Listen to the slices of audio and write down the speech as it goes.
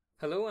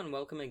Hello and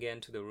welcome again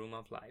to the Room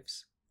of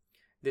Lives.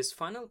 This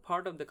final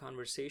part of the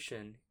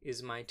conversation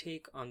is my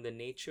take on the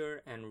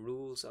nature and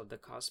rules of the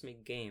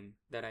cosmic game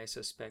that I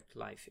suspect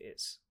life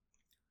is.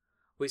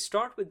 We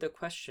start with the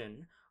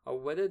question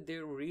of whether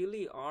there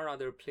really are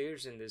other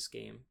players in this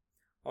game,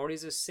 or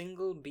is a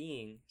single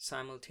being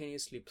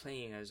simultaneously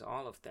playing as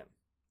all of them?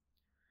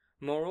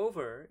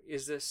 Moreover,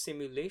 is the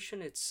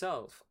simulation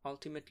itself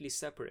ultimately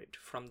separate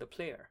from the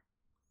player?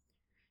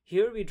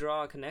 Here we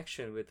draw a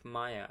connection with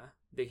Maya,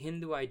 the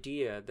Hindu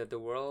idea that the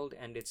world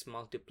and its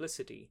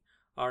multiplicity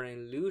are an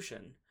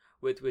illusion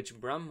with which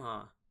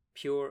Brahma,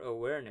 pure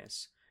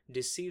awareness,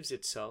 deceives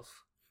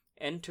itself,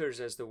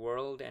 enters as the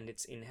world and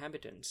its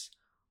inhabitants,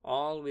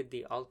 all with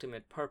the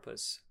ultimate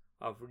purpose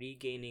of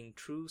regaining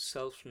true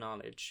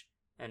self-knowledge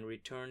and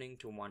returning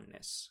to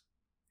oneness.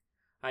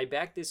 I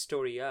back this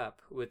story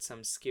up with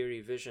some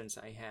scary visions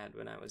I had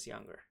when I was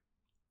younger.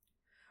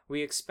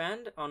 We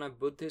expand on a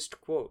Buddhist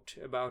quote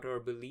about our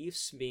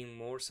beliefs being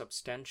more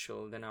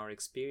substantial than our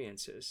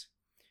experiences,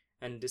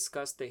 and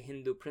discuss the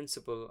Hindu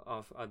principle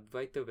of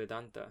Advaita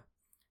Vedanta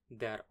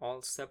that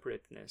all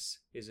separateness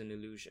is an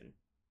illusion.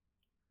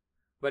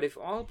 But if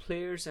all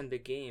players in the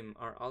game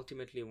are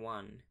ultimately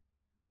one,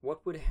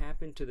 what would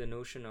happen to the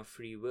notion of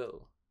free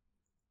will?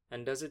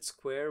 And does it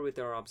square with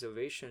our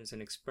observations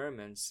and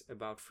experiments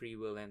about free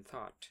will and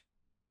thought?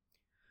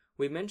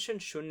 We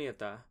mentioned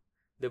Shunyata,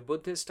 the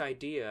Buddhist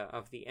idea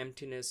of the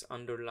emptiness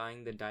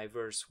underlying the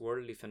diverse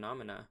worldly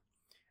phenomena,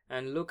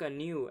 and look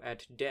anew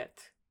at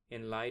death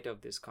in light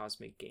of this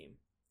cosmic game.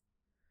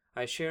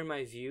 I share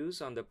my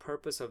views on the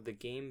purpose of the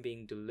game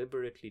being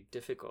deliberately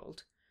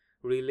difficult,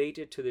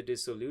 related to the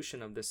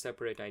dissolution of the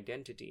separate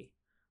identity,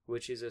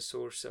 which is a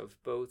source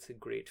of both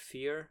great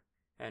fear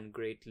and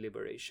great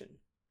liberation.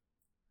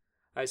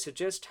 I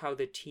suggest how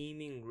the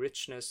teeming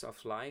richness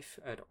of life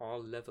at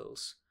all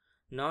levels,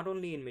 not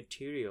only in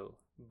material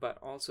but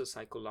also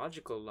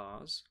psychological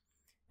laws,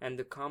 and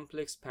the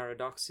complex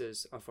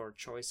paradoxes of our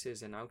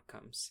choices and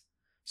outcomes,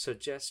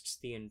 suggests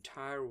the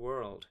entire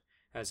world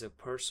as a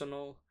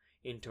personal,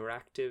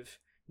 interactive,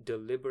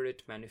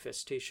 deliberate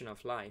manifestation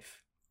of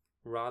life,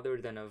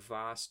 rather than a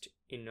vast,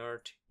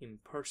 inert,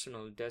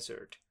 impersonal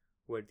desert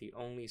where the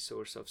only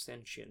source of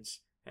sentience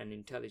and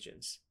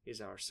intelligence is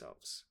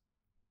ourselves.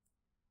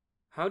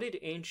 How did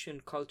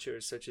ancient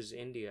cultures such as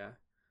India,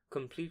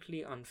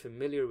 completely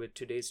unfamiliar with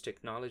today's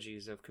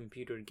technologies of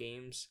computer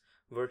games,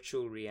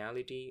 virtual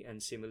reality,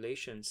 and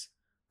simulations,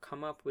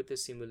 come up with the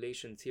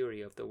simulation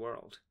theory of the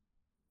world?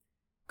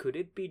 Could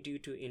it be due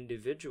to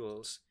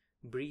individuals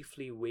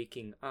briefly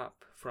waking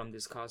up from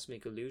this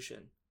cosmic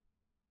illusion?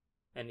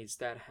 And is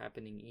that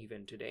happening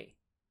even today?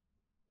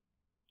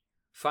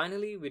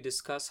 Finally, we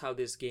discuss how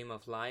this game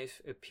of life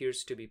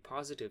appears to be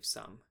positive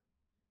sum,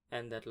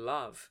 and that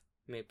love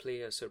may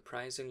play a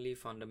surprisingly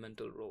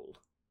fundamental role.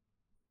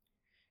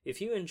 If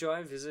you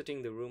enjoy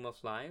visiting the Room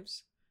of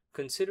Lives,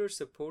 consider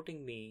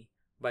supporting me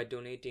by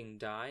donating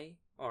DAI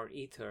or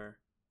Ether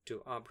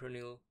to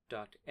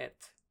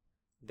abhranil.eth.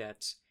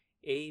 That's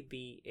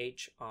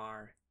ABHRANIL.ETH.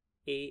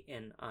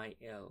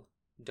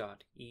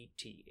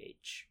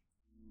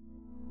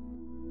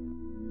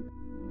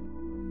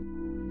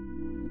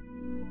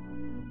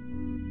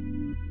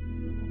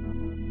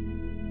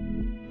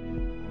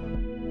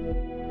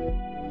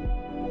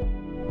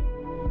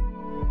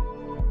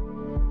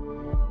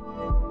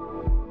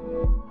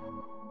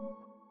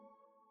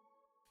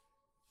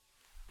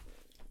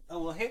 Oh,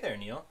 well, hey there,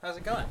 Neil. How's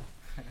it going?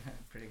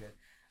 Pretty good.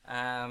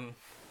 I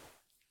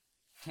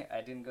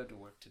didn't go to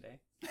work today.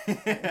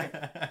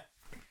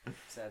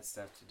 Sad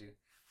stuff to do.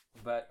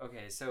 But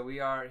okay, so we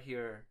are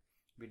here.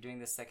 We're doing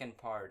the second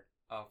part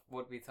of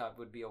what we thought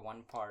would be a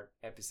one-part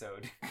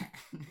episode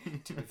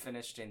to be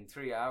finished in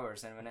 3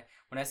 hours. And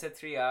when I said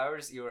 3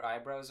 hours, your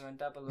eyebrows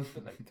went up a little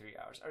bit, like 3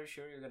 hours. Are you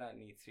sure you're gonna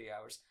need 3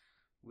 hours?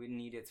 We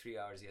needed 3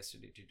 hours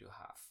yesterday to do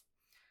half.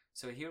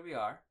 So here we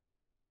are.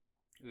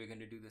 We're going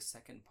to do the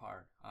second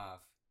part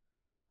of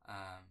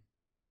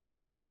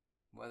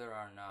whether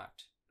or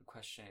not the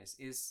question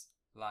is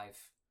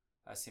life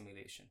a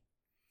simulation?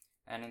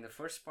 And in the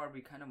first part,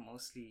 we kind of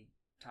mostly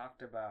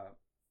talked about,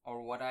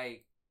 or what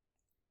I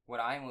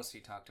mostly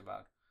talked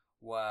about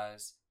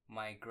was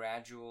my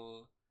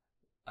gradual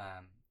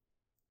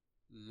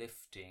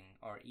lifting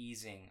or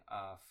easing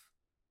of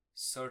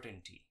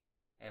certainty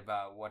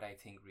about what I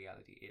think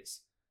reality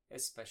is,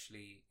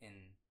 especially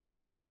in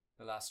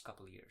the last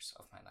couple of years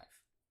of my life.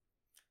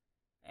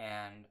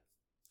 And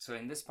so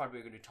in this part,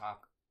 we're going to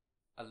talk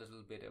a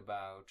little bit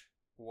about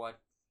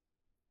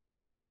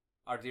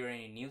are there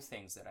any new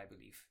things that I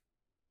believe?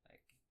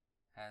 Like,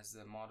 has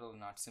the model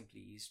not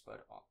simply eased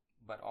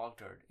but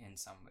altered in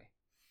some way?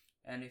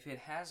 And if it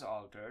has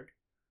altered,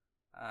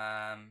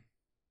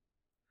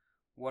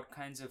 what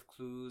kinds of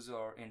clues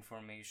or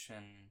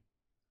information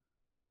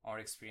or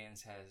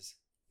experience has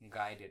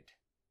guided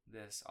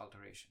this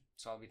alteration?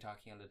 So I'll be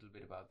talking a little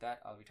bit about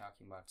that. I'll be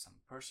talking about some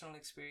personal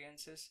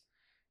experiences,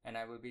 and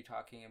I will be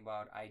talking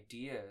about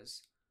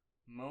ideas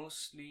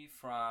mostly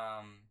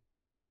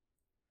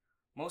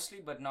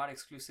but not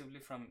exclusively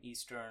from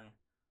Eastern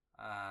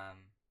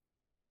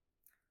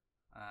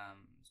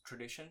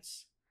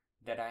traditions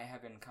that I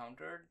have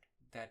encountered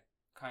that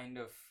kind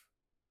of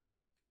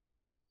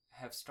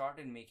have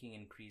started making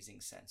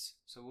increasing sense.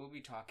 So we'll be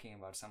talking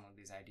about some of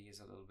these ideas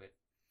a little bit.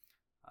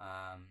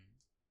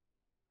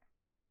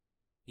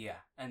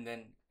 And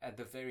then at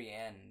the very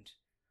end,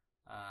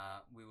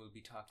 we will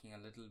be talking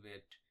a little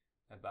bit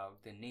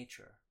about the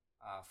nature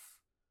of,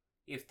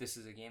 if this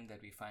is a game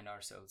that we find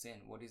ourselves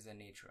in, what is the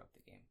nature of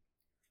the game?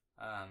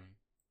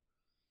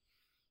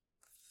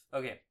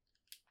 Okay.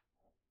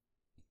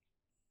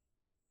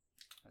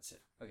 That's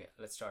it. Okay,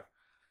 let's start.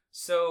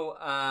 So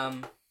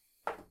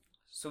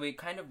we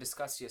kind of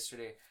discussed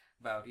yesterday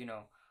about,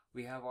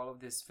 we have all of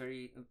this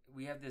very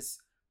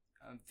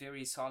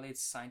solid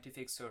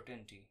scientific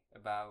certainty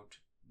about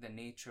the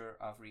nature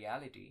of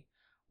reality,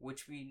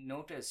 which we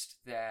noticed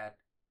that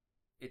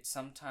it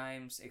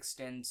sometimes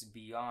extends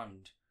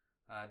beyond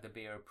the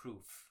bare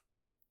proof.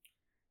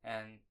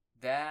 And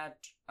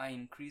that I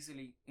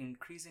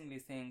increasingly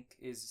think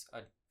is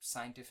a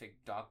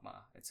scientific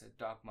dogma. It's a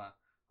dogma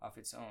of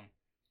its own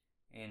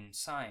in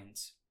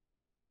science.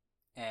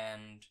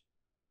 And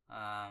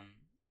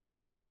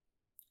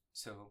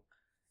so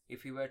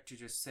if we were to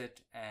just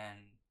sit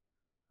and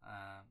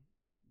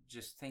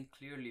just think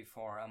clearly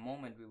for a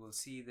moment, we will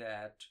see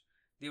that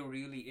there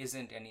really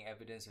isn't any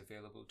evidence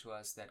available to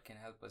us that can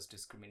help us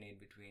discriminate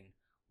between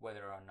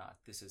whether or not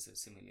this is a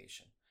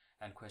simulation.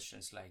 And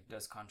questions like,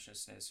 does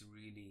consciousness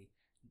really,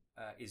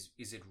 is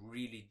it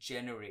really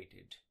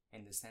generated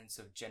in the sense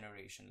of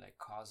generation, like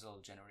causal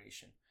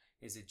generation?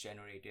 Is it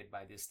generated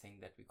by this thing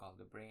that we call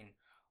the brain?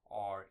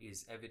 Or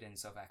is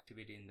evidence of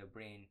activity in the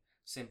brain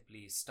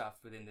simply stuff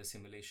within the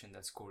simulation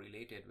that's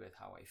correlated with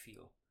how I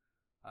feel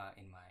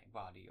in my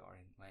body or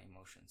in my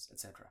emotions,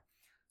 etc.?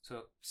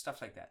 So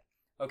stuff like that.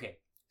 Okay,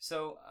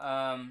 so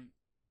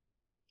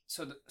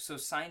so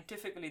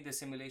scientifically, the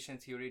simulation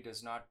theory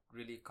does not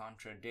really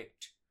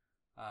contradict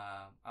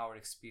our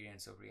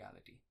experience of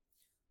reality,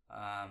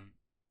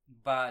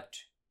 but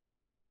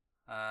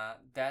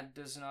that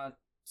does not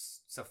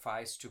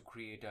suffice to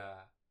create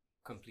a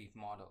complete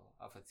model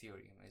of a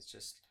theory. It's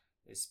just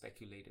a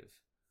speculative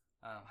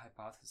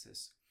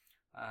hypothesis.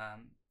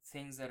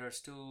 Things that are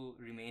still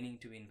remaining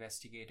to be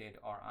investigated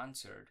or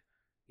answered,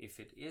 if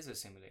it is a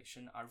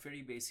simulation, are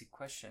very basic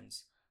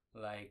questions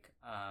like,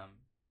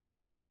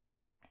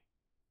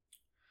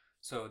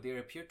 so there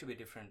appear to be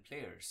different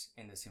players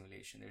in the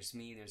simulation. There's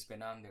me, there's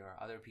Benam, there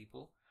are other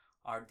people.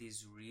 Are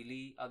these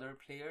really other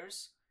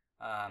players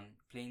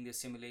playing the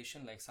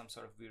simulation like some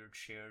sort of weird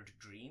shared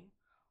dream?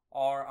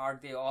 Or are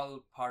they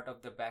all part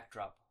of the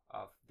backdrop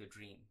of the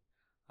dream?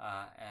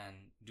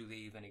 And do they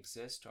even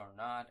exist or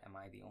not? Am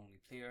I the only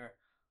player?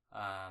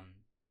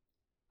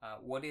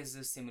 What is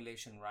this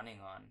simulation running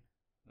on?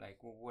 Like,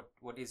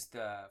 what is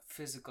the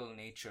physical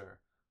nature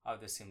of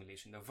the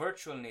simulation? The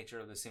virtual nature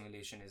of the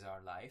simulation is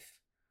our life.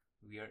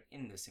 We are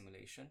in the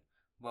simulation.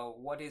 But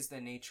what is the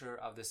nature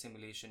of the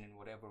simulation in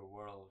whatever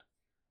world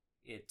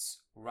it's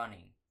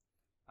running?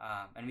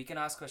 And we can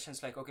ask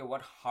questions like, okay,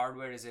 what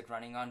hardware is it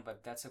running on?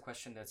 But that's a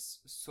question that's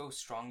so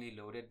strongly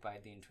loaded by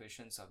the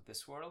intuitions of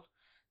this world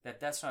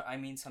that's not, I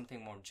mean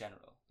something more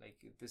general. Like,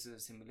 if this is a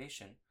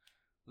simulation,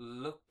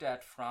 looked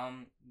at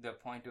from the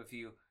point of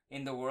view,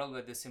 in the world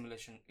where the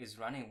simulation is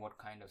running, what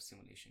kind of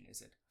simulation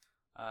is it?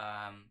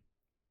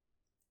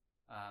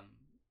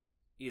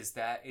 Is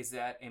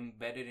that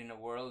embedded in a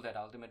world that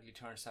ultimately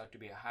turns out to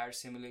be a higher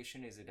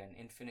simulation? Is it an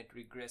infinite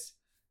regress,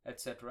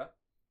 etc.?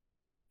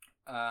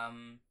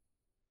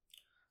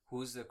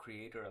 Who's the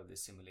creator of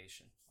this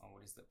simulation, or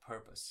what is the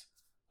purpose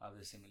of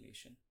the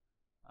simulation?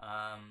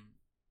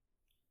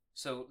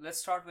 So let's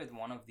start with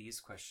one of these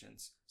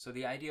questions. So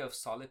the idea of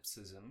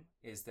solipsism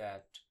is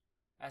that,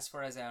 as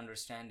far as I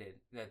understand it,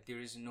 that there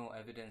is no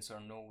evidence or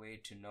no way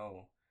to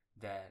know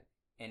that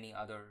any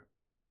other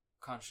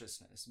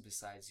consciousness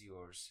besides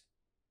yours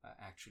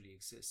actually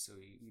exists. So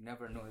you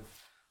never know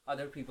if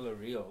other people are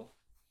real.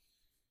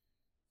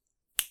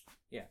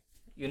 Yeah,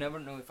 you never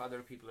know if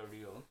other people are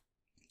real.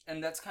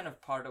 And that's kind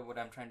of part of what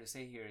I'm trying to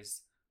say here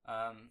is,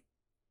 how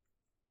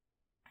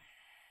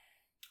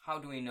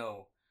do we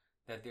know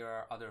that there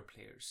are other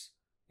players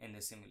in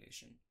the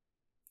simulation?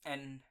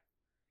 And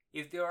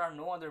if there are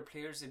no other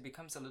players, it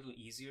becomes a little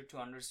easier to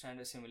understand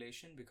a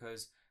simulation,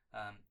 because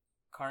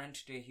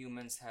current day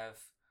humans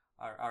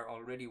are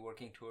already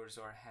working towards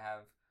or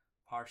have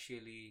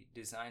partially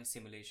designed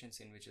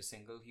simulations in which a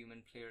single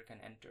human player can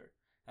enter.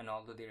 And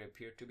although there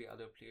appear to be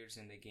other players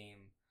in the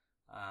game,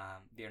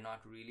 they're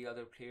not really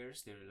other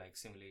players. They're like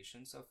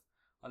simulations of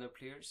other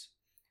players.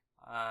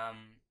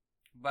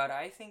 But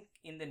I think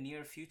in the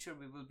near future,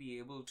 we will be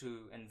able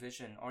to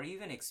envision or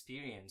even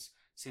experience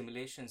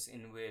simulations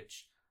in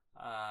which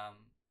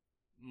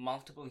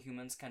multiple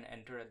humans can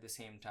enter at the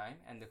same time,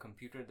 and the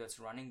computer that's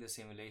running the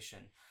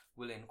simulation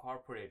will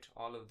incorporate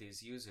all of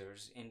these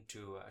users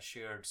into a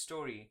shared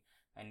story,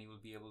 and you will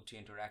be able to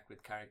interact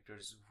with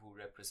characters who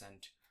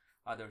represent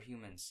other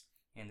humans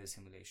in the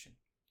simulation.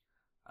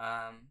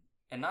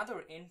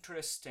 Another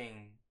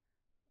interesting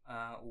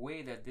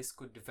way that this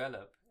could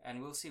develop,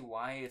 and we'll see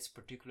why it's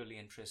particularly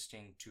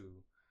interesting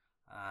to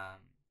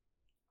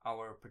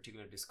our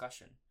particular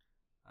discussion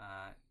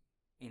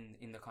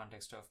in the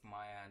context of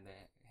Maya and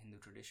the Hindu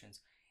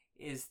traditions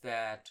is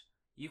that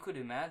you could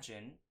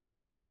imagine,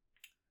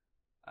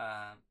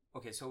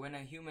 okay, so when a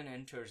human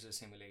enters a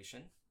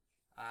simulation,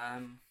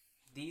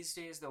 these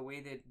days the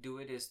way they do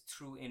it is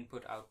through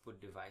input-output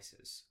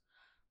devices.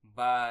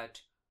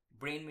 But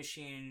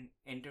brain-machine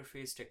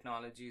interface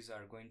technologies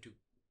are going to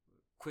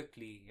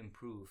quickly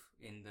improve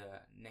in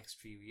the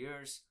next few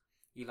years.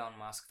 Elon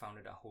Musk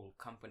founded a whole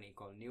company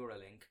called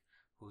Neuralink,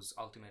 whose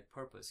ultimate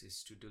purpose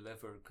is to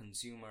deliver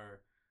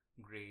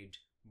consumer-grade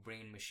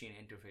brain-machine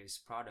interface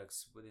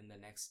products within the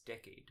next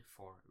decade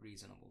for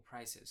reasonable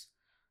prices.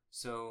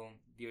 So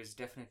there's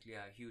definitely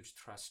a huge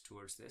thrust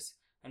towards this.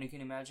 And you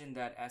can imagine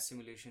that as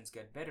simulations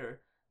get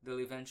better, they'll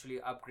eventually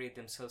upgrade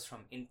themselves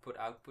from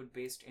input-output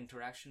based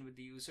interaction with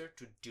the user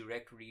to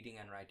direct reading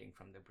and writing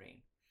from the brain.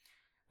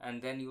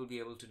 And then you'll be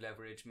able to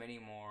leverage many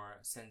more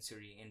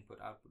sensory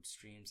input-output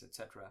streams,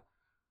 etc.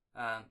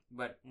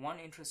 But one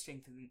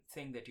interesting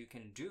thing that you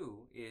can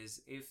do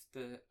is if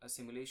a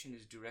simulation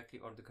is directly,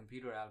 or the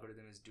computer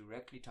algorithm is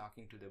directly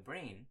talking to the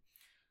brain,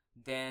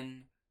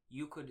 then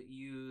you could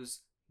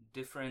use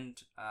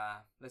different,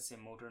 let's say,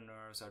 motor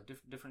nerves or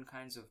different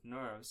kinds of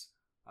nerves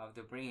of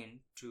the brain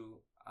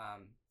to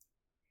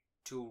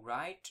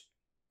write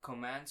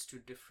commands to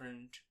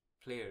different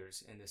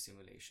players in the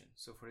simulation.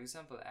 So for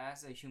example,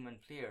 as a human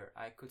player,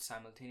 I could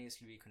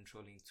simultaneously be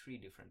controlling 3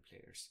 different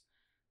players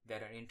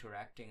that are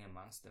interacting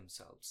amongst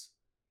themselves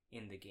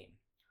in the game.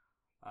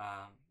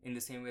 In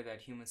the same way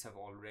that humans have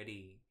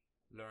already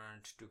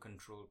learned to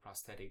control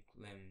prosthetic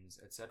limbs,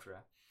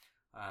 etc.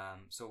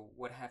 So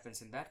what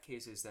happens in that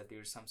case is that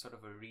there's some sort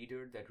of a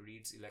reader that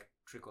reads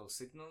electrical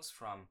signals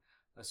from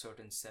a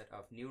certain set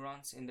of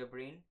neurons in the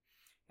brain,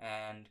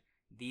 and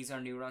these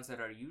are neurons that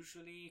are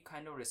usually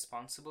kind of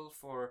responsible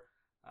for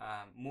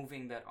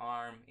moving that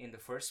arm in the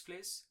first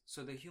place.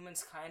 So the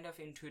humans kind of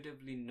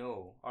intuitively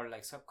know, or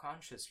like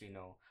subconsciously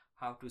know,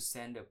 how to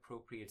send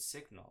appropriate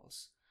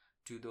signals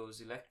to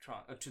those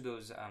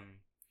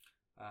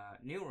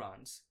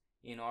neurons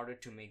in order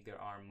to make their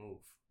arm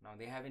move. Now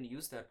they haven't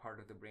used that part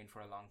of the brain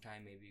for a long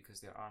time, maybe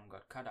because their arm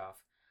got cut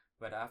off,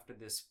 but after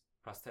this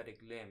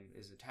prosthetic limb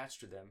is attached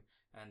to them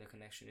and the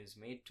connection is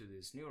made to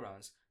these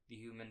neurons, the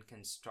human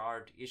can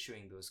start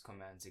issuing those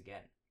commands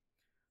again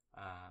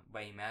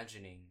by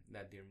imagining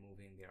that they're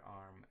moving their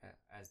arm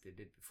as they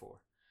did before.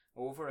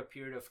 Over a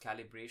period of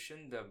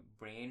calibration, the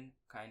brain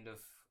kind of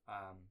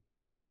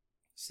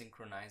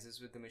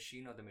synchronizes with the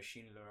machine, or the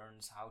machine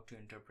learns how to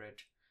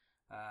interpret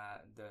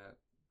the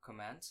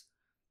commands,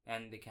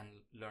 and they can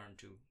learn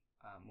to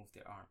move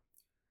their arm.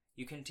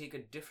 You can take a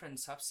different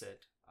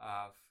subset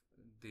of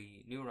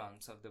the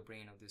neurons of the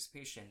brain of this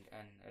patient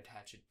and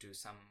attach it to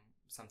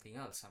something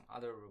else, some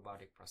other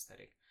robotic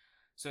prosthetic.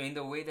 So in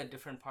the way that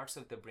different parts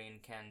of the brain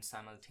can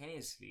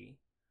simultaneously,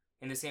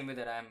 in the same way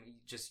that I'm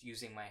just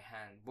using my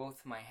hand,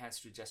 both my hands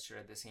to gesture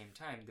at the same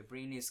time, the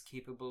brain is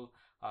capable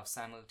of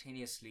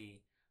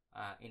simultaneously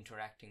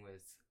interacting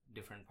with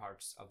different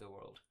parts of the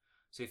world.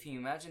 So if you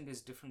imagine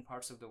these different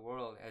parts of the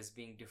world as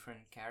being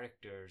different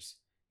characters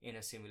in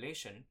a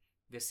simulation,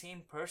 the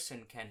same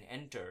person can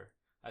enter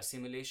a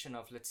simulation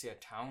of, let's say, a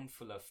town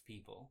full of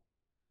people,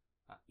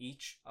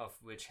 each of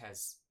which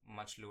has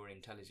much lower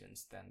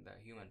intelligence than the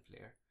human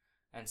player,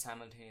 and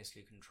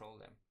simultaneously control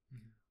them.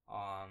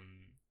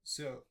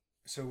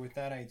 So with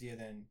that idea,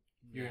 then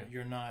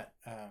you're not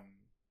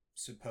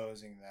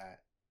supposing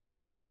that,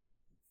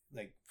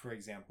 like, for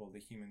example, the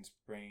human's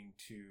brain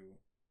to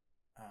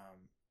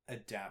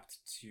adapt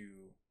to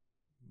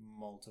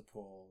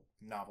multiple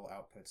novel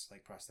outputs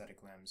like prosthetic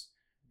limbs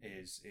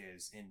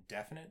is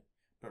indefinite,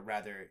 but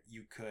rather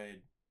you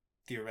could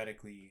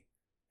theoretically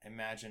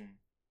imagine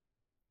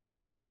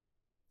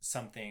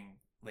something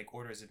like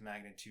orders of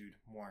magnitude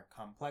more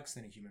complex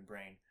than a human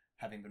brain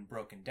having been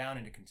broken down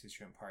into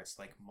constituent parts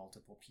like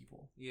multiple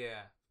people.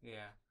 Yeah.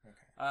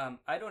 Okay.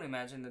 I don't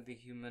imagine that the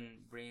human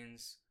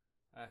brain's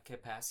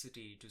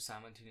capacity to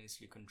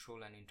simultaneously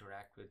control and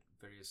interact with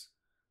various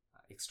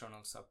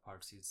external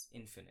subparts is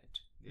infinite.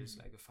 There's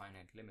like a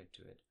finite limit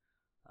to it.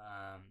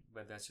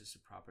 But that's just a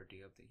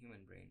property of the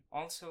human brain.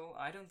 Also,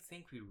 I don't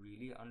think we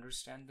really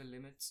understand the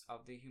limits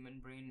of the human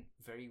brain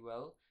very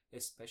well,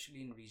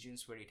 especially in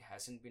regions where it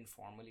hasn't been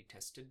formally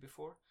tested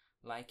before,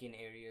 like in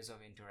areas of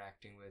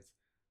interacting with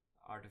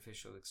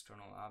artificial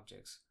external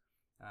objects.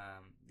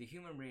 The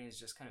human brain is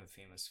just kind of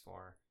famous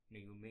for,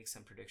 you make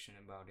some prediction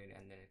about it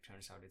and then it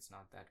turns out it's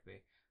not that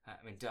way.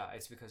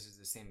 It's because it's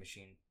the same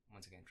machine,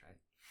 once again, tried.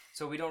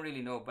 So we don't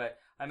really know, but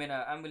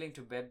I'm willing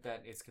to bet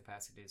that its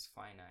capacity is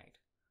finite.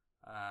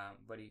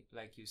 But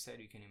like you said,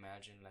 you can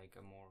imagine like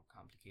a more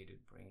complicated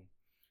brain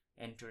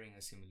entering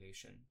a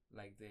simulation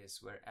like this,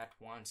 where at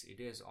once it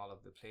is all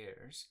of the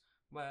players,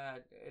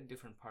 but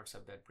different parts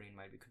of that brain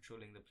might be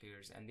controlling the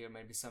players, and there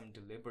might be some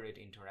deliberate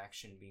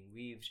interaction being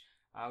weaved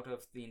out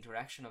of the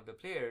interaction of the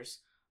players,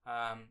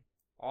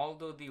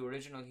 although the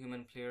original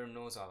human player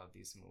knows all of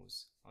these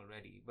moves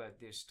already, but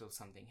there's still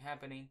something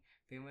happening.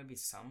 There may be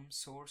some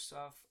source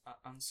of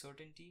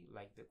uncertainty,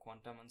 like the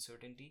quantum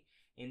uncertainty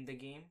in the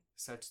game,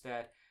 such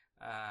that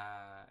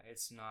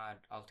it's not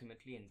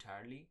ultimately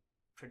entirely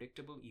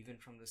predictable, even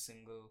from the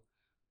single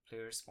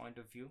player's point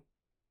of view.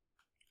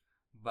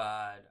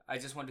 But I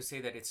just want to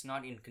say that it's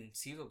not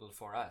inconceivable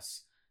for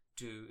us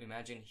to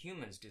imagine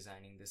humans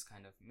designing this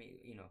kind of,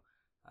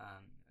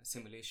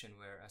 simulation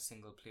where a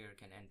single player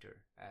can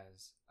enter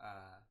as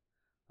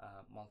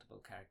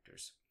multiple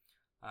characters.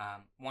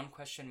 One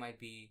question might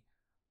be,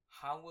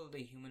 how will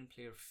the human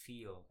player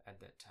feel at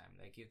that time?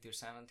 Like if there's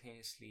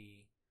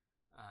simultaneously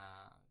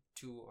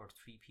 2 or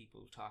 3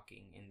 people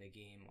talking in the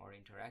game or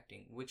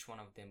interacting, which one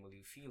of them will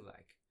you feel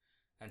like?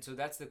 And so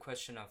that's the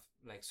question of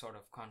like sort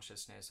of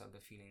consciousness, of the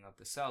feeling of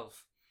the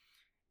self.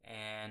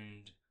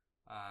 And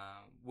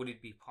would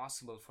it be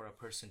possible for a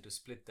person to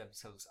split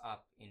themselves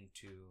up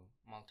into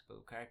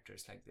multiple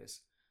characters like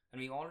this?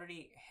 And we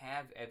already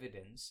have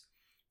evidence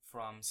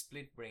from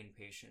split brain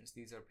patients.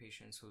 These are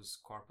patients whose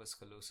corpus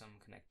callosum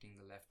connecting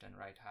the left and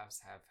right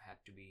halves have had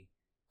to be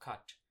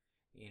cut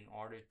in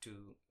order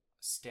to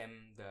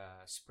stem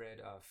the spread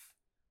of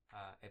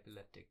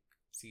epileptic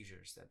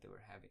seizures that they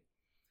were having.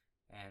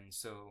 And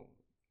so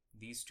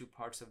these two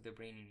parts of the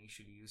brain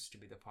initially used to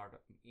be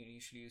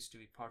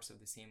parts of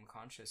the same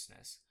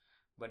consciousness.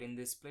 But in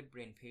these split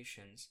brain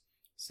patients,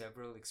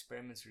 several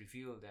experiments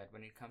reveal that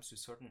when it comes to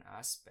certain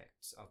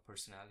aspects of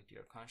personality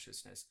or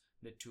consciousness,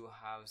 the two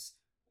halves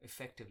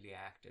effectively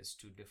act as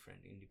two different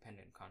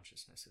independent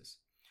consciousnesses.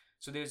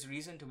 So there's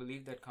reason to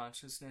believe that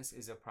consciousness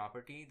is a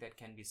property that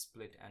can be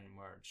split and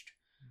merged.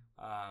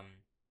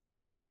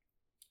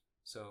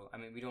 So, I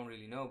mean, we don't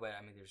really know, but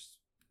I mean, there's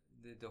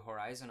the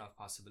horizon of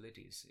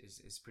possibilities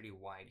is pretty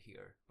wide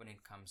here when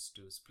it comes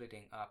to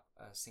splitting up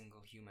a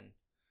single human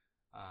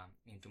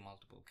into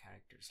multiple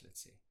characters,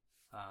 let's say,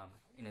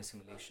 in a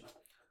simulation.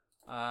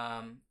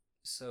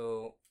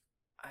 So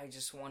I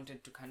just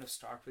wanted to kind of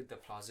start with the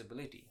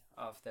plausibility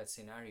of that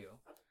scenario.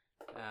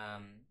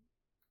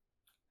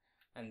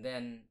 And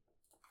then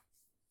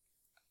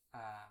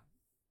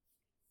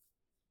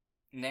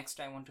next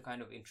I want to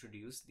kind of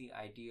introduce the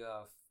idea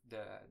of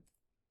the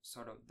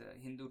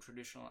Hindu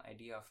traditional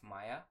idea of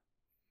Maya.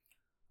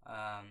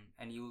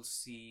 And you'll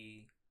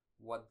see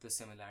what the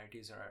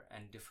similarities are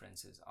and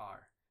differences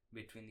are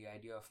between the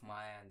idea of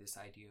Maya and this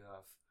idea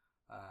of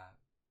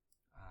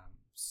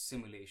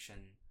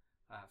simulation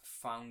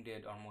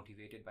founded or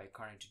motivated by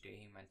current day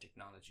human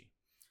technology.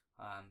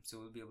 So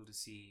we'll be able to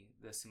see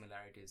the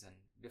similarities and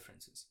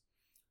differences.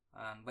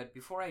 But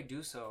before I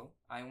do so,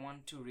 I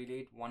want to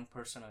relate one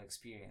personal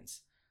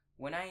experience.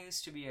 When I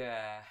used to be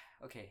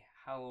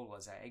how old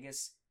was I? I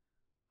guess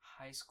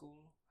high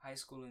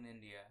school in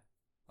India.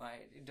 Well,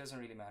 it doesn't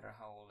really matter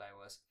how old I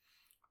was.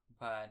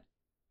 But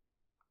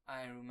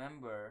I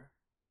remember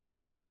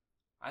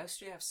I used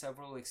to have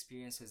several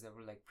experiences that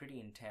were like pretty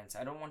intense.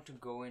 I don't want to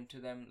go into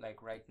them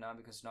like right now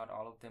because not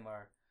all of them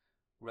are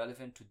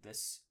relevant to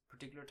this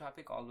particular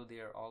topic, although they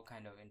are all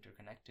kind of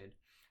interconnected.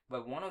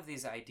 But one of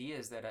these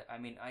ideas that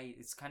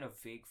it's kind of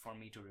vague for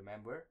me to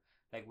remember,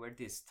 like were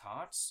these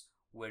thoughts,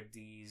 were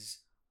these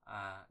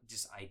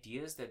just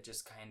ideas that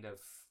just kind of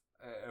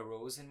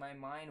arose in my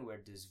mind, were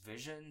these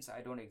visions.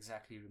 I don't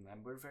exactly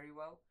remember very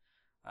well.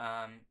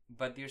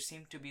 But there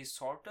seemed to be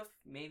sort of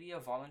maybe a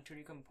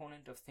voluntary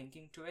component of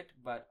thinking to it,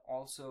 but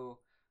also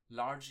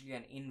largely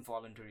an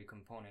involuntary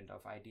component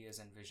of ideas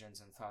and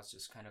visions and thoughts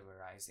just kind of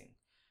arising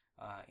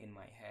in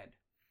my head.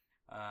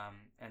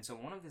 And so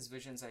one of these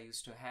visions I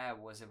used to have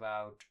was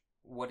about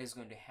what is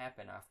going to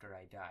happen after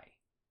I die.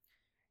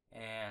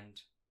 And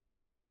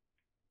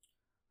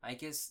I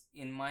guess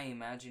in my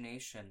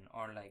imagination,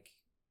 or like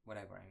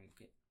whatever, I mean,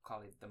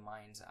 call it the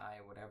mind's eye,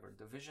 whatever,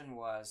 the vision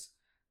was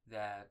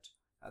that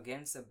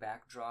against the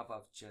backdrop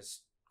of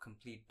just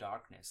complete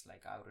darkness,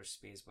 like outer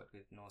space but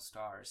with no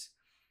stars,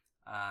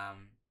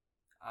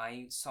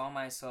 I saw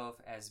myself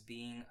as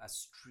being a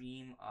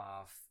stream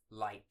of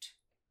light.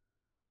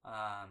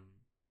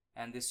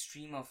 And this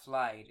stream of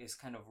light is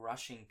kind of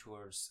rushing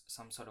towards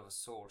some sort of a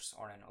source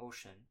or an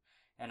ocean.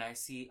 And I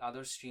see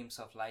other streams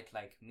of light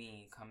like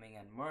me coming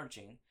and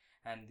merging,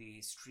 and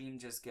the stream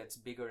just gets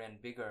bigger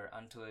and bigger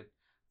until it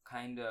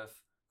kind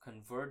of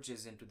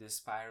converges into this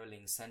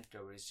spiraling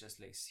center where it's just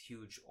like this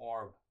huge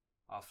orb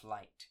of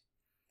light.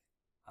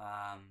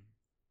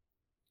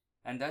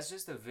 And that's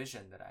just the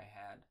vision that I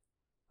had.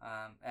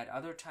 At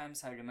other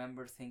times, I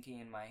remember thinking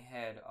in my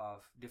head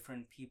of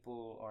different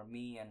people or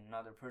me and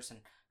another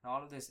person, and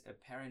all of these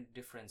apparent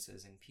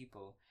differences in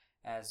people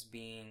as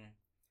being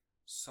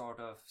sort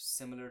of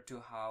similar to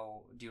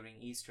how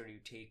during Easter you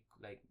take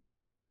like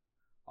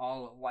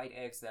all white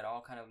eggs that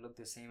all kind of look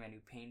the same and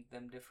you paint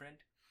them different.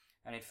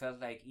 And it felt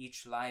like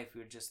each life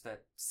we're just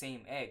that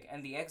same egg,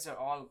 and the eggs are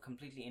all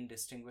completely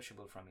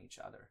indistinguishable from each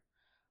other.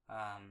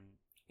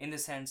 In the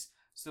sense,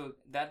 so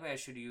that way I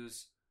should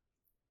use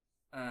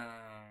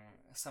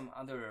some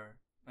other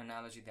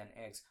analogy than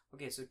eggs.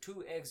 Okay, so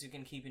 2 eggs you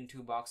can keep in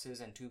 2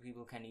 boxes and 2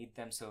 people can eat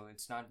them, so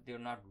they're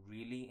not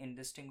really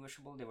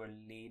indistinguishable. They were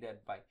laid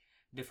at by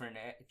different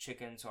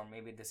chickens, or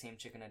maybe the same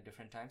chicken at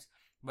different times.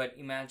 But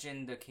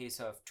imagine the case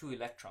of 2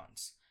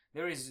 electrons.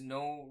 There is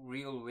no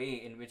real way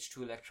in which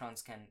 2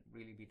 electrons can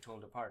really be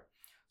told apart.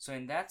 So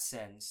in that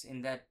sense,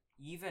 in that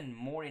even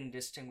more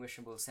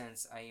indistinguishable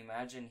sense, I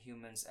imagine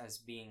humans as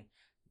being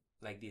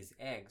like these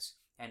eggs,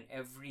 and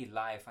every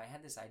life, I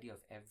had this idea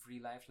of every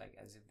life like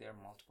as if there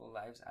are multiple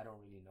lives. I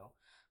don't really know,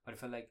 but I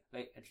feel like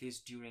at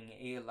least during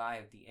a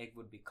life the egg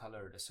would be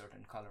colored a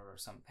certain color or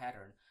some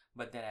pattern,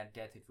 but then at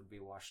death it would be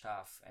washed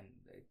off, and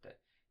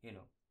you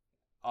know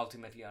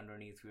ultimately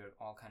underneath we're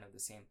all kind of the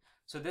same.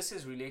 So this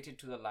is related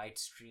to the light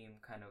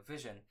stream kind of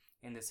vision,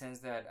 in the sense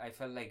that I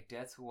felt like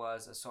death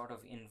was a sort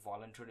of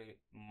involuntary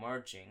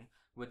merging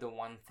with the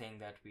one thing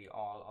that we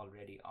all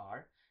already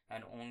are,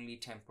 and only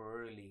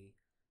temporarily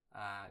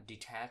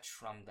detached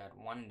from that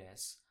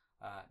oneness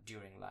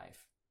during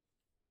life.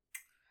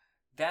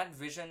 That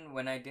vision,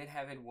 when I did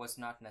have it, was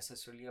not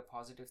necessarily a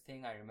positive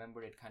thing. I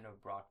remember it kind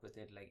of brought with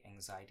it like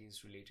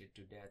anxieties related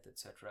to death,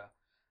 etc.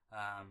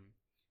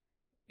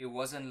 It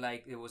wasn't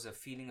like there was a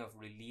feeling of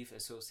relief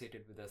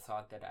associated with the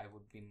thought that I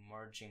would be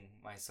merging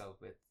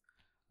myself with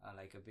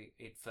like a big.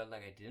 It felt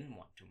like I didn't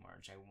want to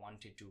merge. I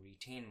wanted to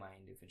retain my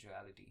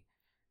individuality,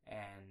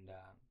 and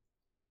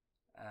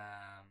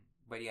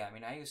but yeah, I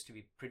mean, I used to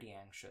be pretty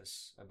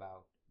anxious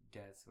about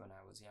death when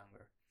I was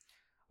younger.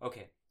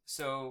 Okay,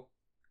 so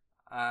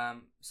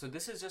so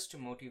this is just to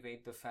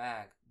motivate the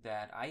fact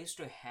that I used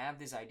to have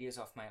these ideas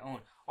of my own.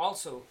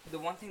 Also, the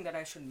one thing that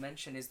I should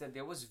mention is that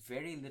there was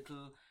very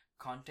little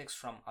context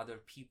from other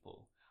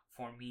people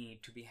for me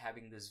to be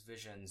having these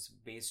visions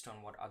based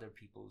on what other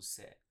people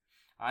said.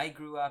 I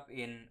grew up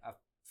in a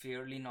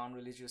fairly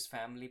non-religious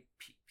family.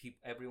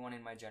 Everyone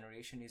in my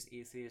generation is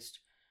atheist.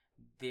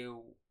 There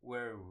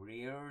were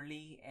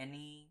rarely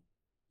any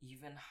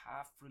even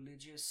half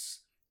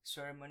religious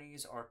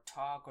ceremonies or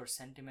talk or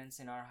sentiments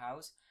in our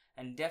house,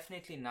 and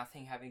definitely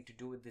nothing having to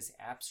do with these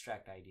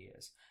abstract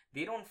ideas.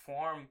 They don't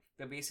form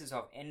the basis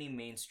of any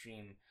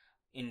mainstream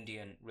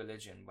Indian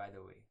religion, by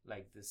the way,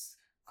 like this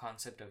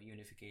concept of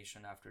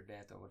unification after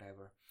death or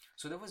whatever.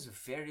 So there was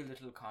very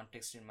little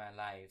context in my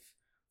life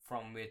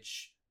from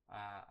which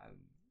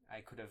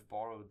I could have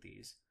borrowed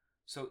these.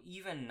 So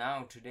even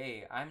now,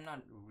 today, I'm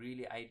not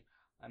really, I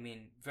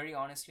mean, very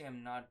honestly,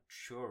 I'm not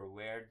sure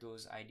where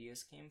those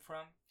ideas came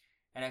from.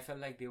 And I felt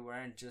like they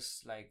weren't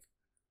just like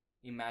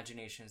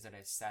imaginations that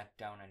I sat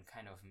down and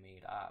kind of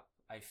made up.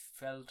 I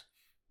felt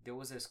there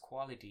was this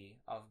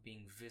quality of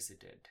being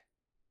visited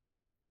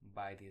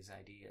by these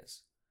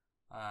ideas.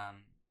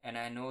 And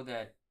I know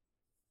that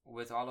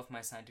with all of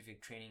my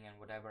scientific training and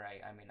whatever,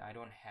 I mean, I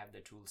don't have the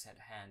tools at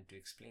hand to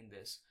explain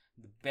this.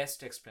 The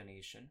best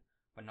explanation,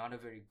 but not a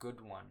very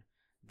good one,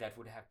 that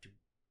would have to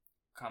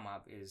come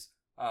up is,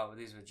 oh,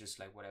 these were just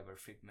like whatever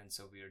figments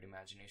of weird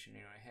imagination in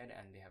your head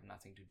and they have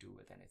nothing to do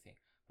with anything.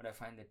 But I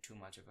find that too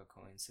much of a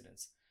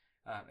coincidence,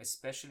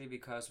 especially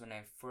because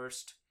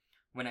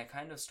when I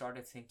kind of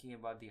started thinking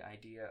about the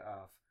idea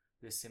of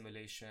this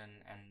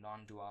simulation and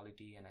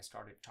non-duality, and I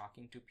started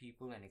talking to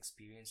people and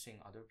experiencing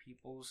other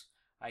people's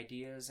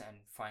ideas and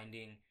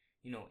finding,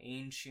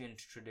 ancient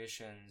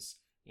traditions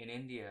in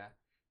India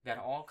that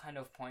all kind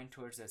of point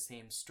towards the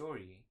same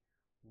story,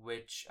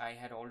 which I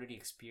had already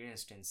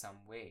experienced in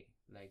some way,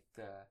 like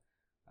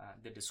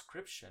the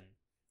description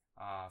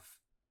of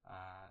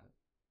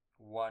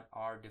what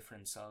are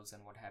different selves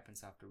and what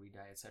happens after we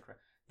die, etc.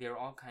 They're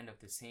all kind of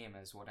the same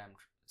as what I'm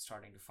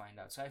starting to find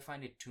out. So I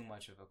find it too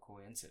much of a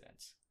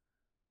coincidence.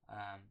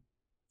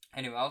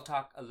 Anyway, I'll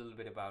talk a little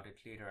bit about it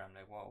later. I'm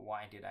like, well,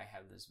 why did I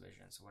have this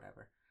visions or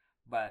whatever?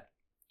 But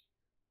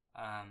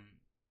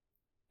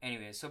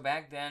anyway, so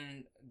back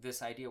then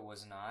this idea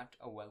was not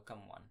a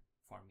welcome one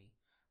for me.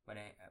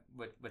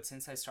 But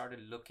since I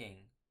started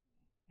looking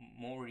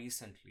more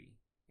recently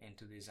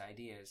into these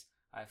ideas,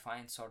 I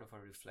find sort of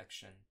a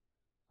reflection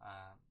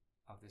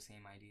of the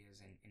same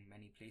ideas in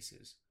many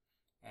places.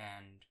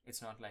 And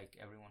it's not like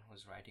everyone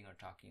who's writing or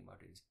talking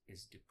about it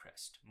is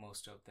depressed.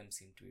 Most of them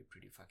seem to be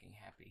pretty fucking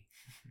happy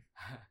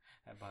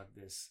about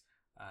this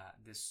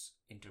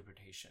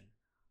interpretation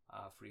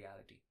of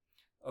reality.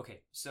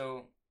 Okay,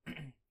 so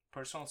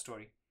personal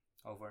story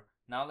over.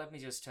 Now let me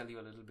just tell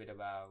you a little bit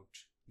about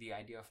the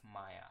idea of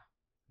Maya.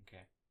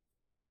 Okay,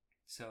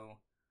 so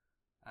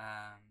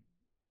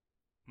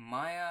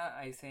Maya,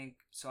 I think,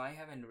 so I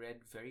haven't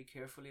read very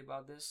carefully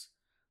about this,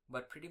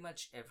 but pretty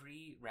much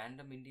every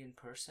random Indian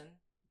person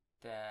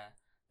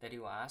that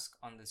you ask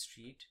on the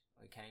street,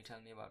 can you tell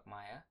me about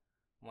Maya?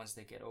 Once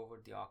they get over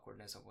the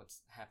awkwardness of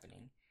what's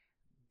happening,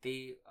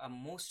 they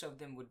most of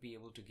them would be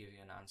able to give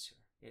you an answer.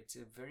 It's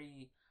a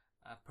very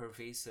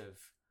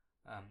pervasive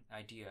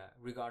idea,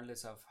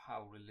 regardless of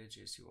how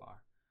religious you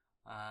are.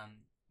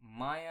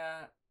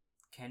 Maya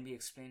can be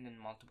explained in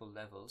multiple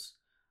levels.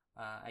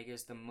 I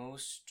guess the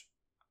most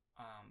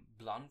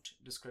blunt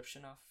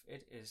description of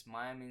it is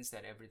Maya means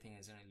that everything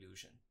is an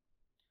illusion.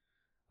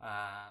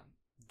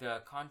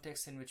 the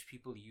context in which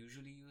people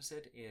usually use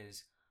it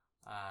is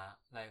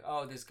like,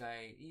 oh, this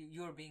guy,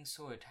 you're being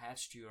so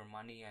attached to your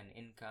money and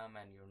income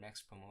and your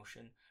next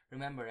promotion.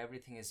 Remember,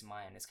 everything is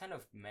mine. It's kind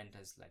of meant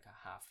as like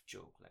a half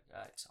joke, like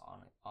it's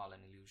all an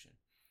illusion.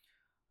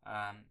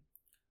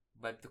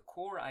 But the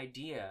core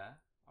idea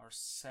or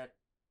set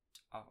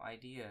of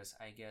ideas,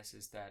 I guess,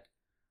 is that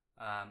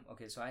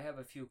okay, so I have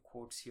a few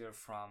quotes here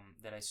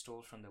that I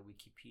stole from the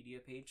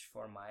Wikipedia page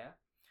for Maya.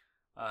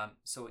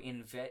 So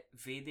in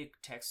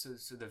Vedic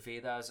texts, so the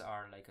Vedas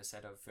are like a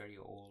set of very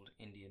old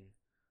Indian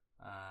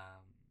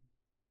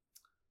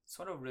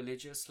sort of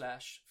religious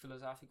 /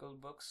 philosophical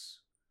books,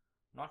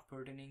 not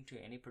pertaining to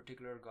any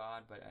particular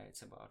god, but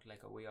it's about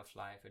like a way of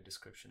life, a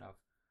description of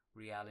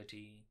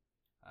reality,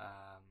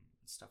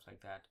 stuff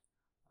like that.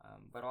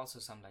 But also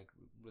some like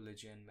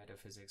religion,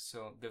 metaphysics.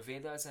 So the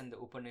Vedas and the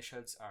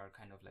Upanishads are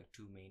kind of like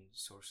two main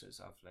sources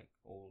of like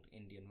old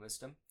Indian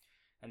wisdom,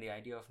 and the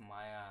idea of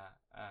Maya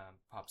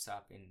pops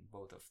up in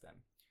both of them.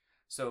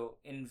 So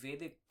in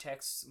Vedic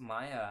texts,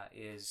 Maya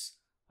is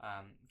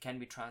can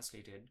be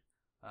translated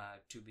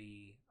to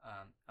be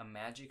a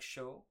magic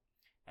show,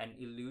 an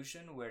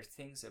illusion where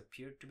things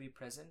appear to be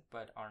present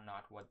but are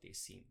not what they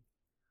seem.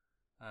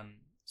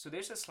 So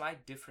there's a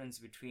slight difference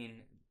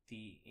between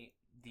the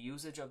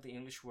usage of the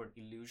English word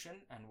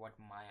illusion and what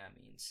Maya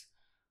means.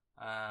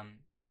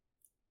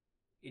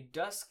 It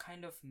does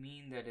kind of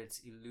mean that it's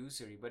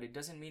illusory, but it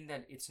doesn't mean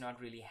that it's not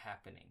really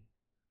happening.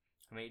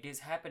 I mean, it is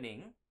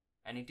happening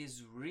and it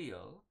is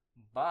real,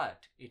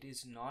 but it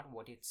is not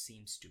what it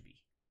seems to be.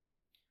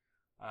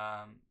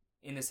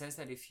 In the sense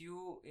that if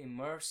you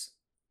immerse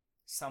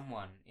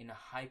someone in a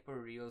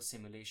hyper-real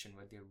simulation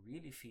where they're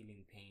really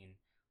feeling pain,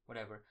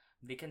 whatever,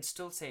 they can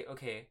still say,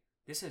 okay,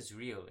 this is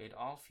real. It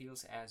all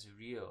feels as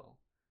real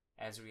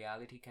as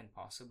reality can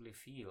possibly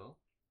feel,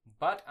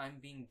 but I'm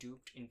being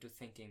duped into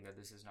thinking that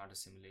this is not a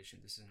simulation.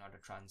 This is not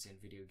a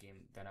transient video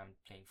game that I'm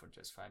playing for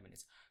just 5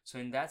 minutes. So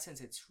in that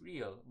sense, it's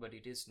real, but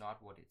it is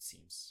not what it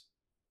seems.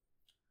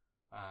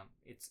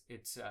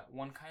 It's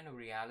one kind of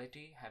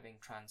reality having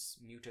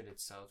transmuted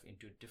itself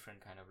into a different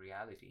kind of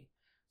reality,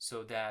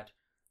 so that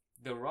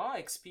the raw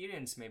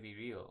experience may be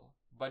real,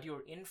 but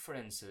your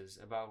inferences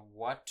about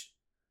what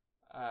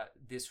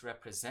this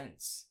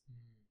represents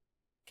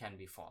can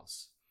be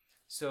false.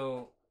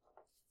 So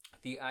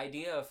the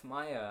idea of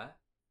Maya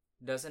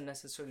doesn't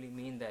necessarily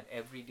mean that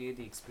every day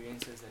the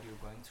experiences that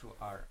you're going through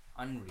are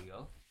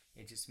unreal.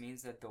 It just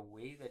means that the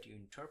way that you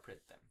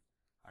interpret them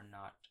are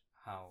not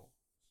how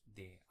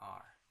they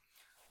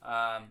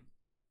are.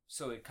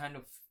 So it kind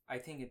of, I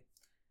think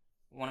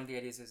one of the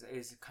ideas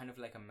is kind of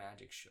like a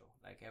magic show.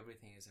 Like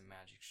everything is a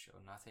magic show.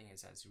 Nothing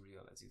is as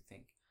real as you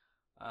think.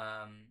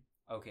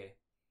 Okay,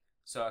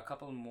 so a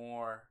couple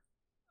more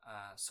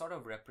sort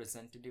of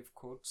representative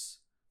quotes.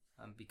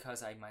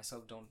 Because I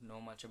myself don't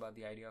know much about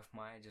the idea of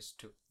Maya, I just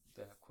took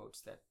the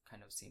quotes that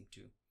kind of seem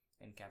to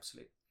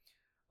encapsulate.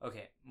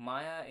 Okay,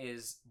 Maya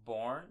is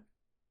born,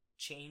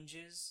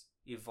 changes,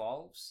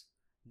 evolves,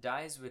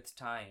 dies with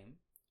time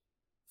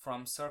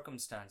from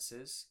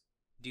circumstances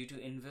due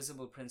to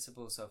invisible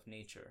principles of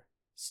nature,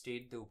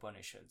 state the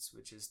Upanishads,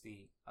 which is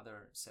the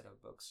other set of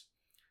books.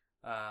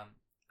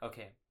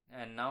 Okay,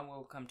 and now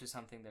we'll come to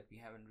something that we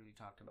haven't really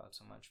talked about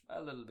so much,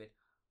 a little bit.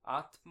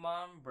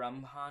 Atman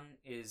Brahman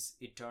is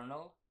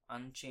eternal,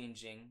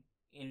 unchanging,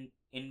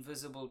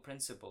 invisible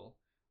principle,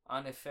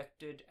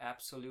 unaffected,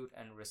 absolute,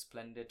 and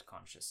resplendent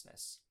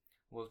consciousness.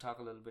 We'll talk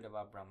a little bit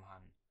about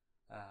Brahman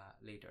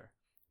later,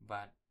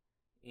 but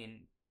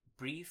in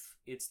brief,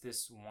 it's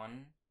this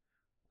one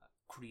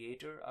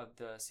creator of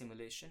the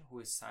simulation who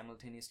is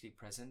simultaneously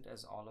present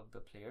as all of the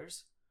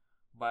players,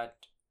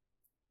 but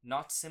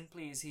not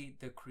simply is he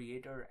the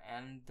creator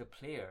and the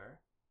player,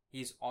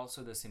 he's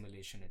also the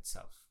simulation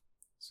itself.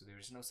 So there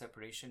is no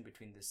separation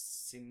between the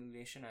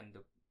simulation and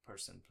the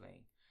person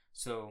playing.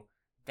 So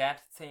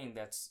that thing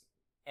that's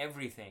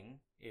everything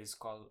is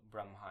called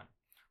Brahman.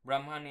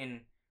 Brahman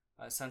in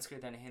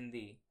Sanskrit and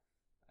Hindi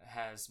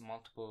has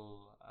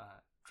multiple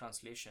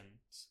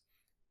translations.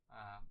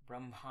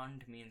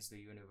 Brahmand means the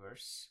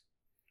universe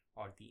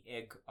or the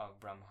egg of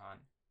Brahman.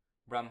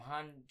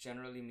 Brahman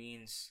generally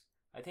means,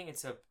 I think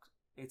it's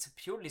a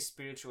purely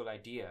spiritual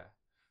idea.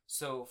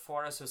 So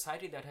for a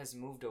society that has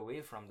moved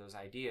away from those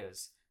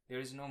ideas, there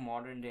is no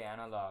modern day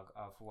analog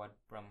of what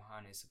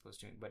Brahman is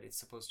supposed to mean, but it's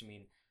supposed to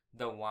mean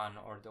the one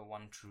or the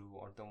one true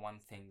or the one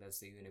thing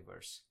that's the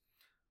universe,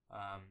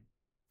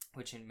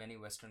 which in many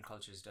Western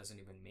cultures doesn't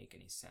even make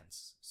any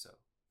sense. So,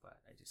 but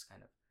I just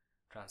kind of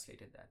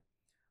translated that.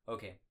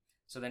 Okay,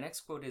 so the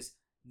next quote is,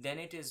 then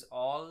it is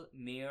all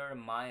mere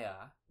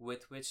Maya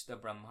with which the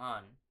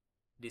Brahman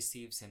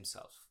deceives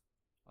himself,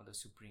 or the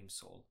Supreme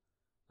Soul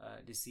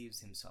deceives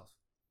himself.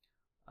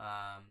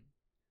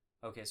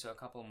 Okay, so a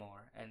couple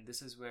more, and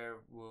this is where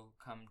we'll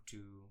come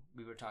to,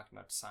 we were talking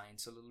about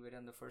science a little bit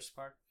in the first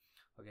part.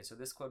 Okay, so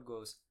this quote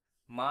goes,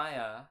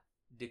 Maya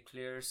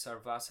declares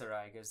Sarvasara,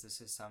 I guess this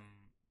is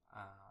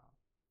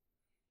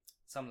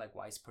some like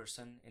wise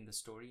person in the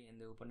story in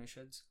the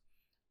Upanishads.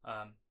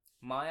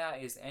 Maya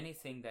is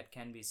anything that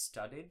can be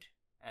studied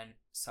and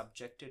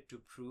subjected to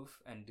proof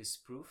and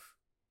disproof.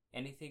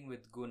 Anything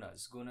with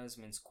gunas. Gunas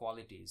means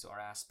qualities or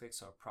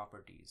aspects or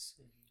properties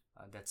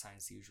that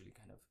science usually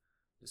kind of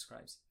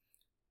describes.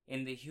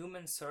 In the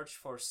human search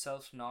for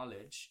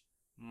self-knowledge,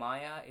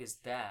 Maya is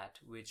that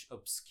which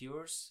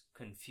obscures,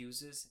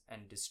 confuses,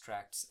 and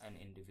distracts an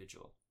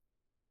individual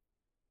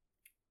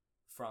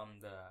from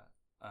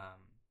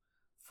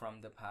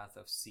the path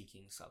of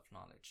seeking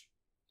self-knowledge.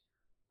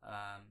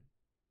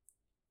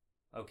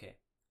 Okay,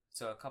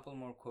 so a couple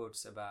more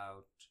quotes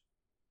about,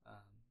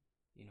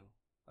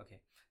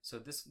 okay. So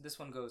this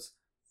one goes,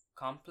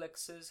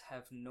 complexes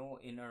have no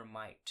inner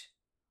might,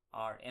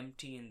 are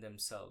empty in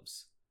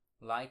themselves,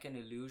 like an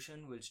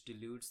illusion which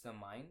deludes the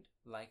mind,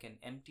 like an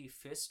empty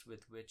fist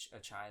with which a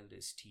child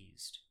is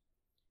teased.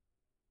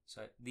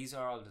 So these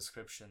are all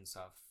descriptions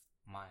of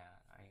Maya.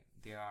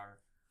 They are,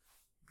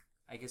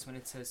 I guess when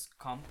it says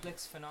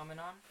complex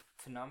phenomena,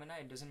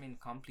 it doesn't mean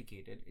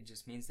complicated. It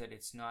just means that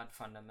it's not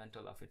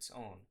fundamental of its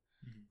own.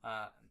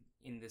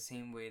 In the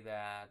same way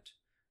that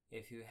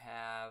if you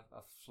have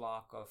a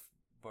flock of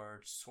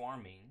birds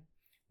swarming,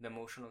 the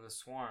motion of the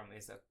swarm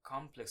is a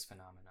complex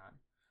phenomenon,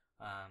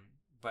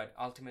 but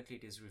ultimately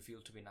it is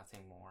revealed to be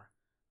nothing more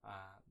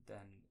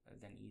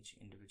than each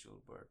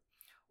individual bird.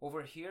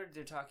 Over here,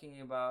 they're talking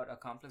about a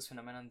complex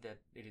phenomenon that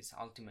it is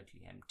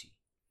ultimately empty.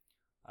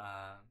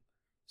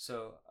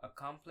 So a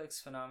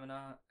complex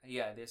phenomena,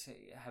 they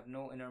say have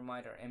no inner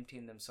might, are empty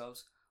in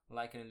themselves,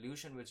 like an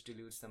illusion which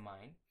deludes the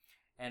mind.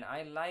 And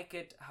I like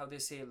it how they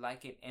say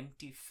like an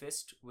empty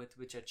fist with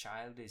which a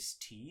child is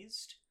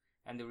teased.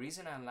 And the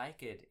reason I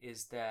like it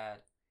is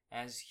that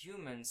as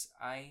humans,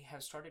 I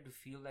have started to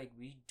feel like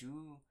we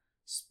do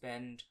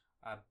spend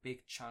a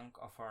big chunk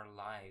of our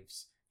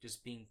lives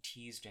just being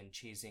teased and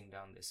chasing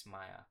down this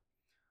Maya.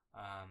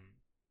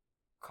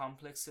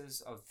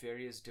 Complexes of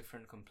various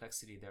different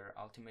complexity that are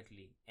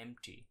ultimately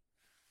empty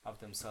of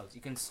themselves.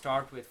 You can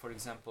start with, for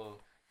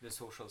example, the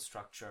social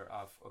structure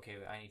of, okay,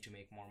 I need to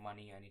make more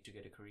money, I need to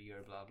get a career,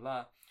 blah,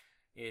 blah.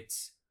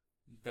 It's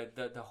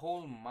the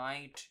whole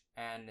might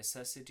and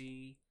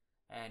necessity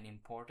and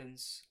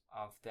importance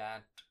of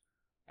that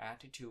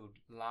attitude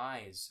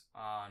lies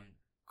on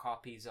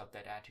copies of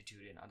that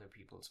attitude in other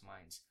people's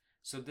minds.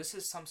 So this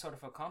is some sort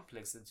of a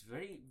complex that's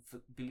very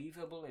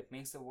believable. It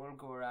makes the world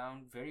go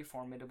around, very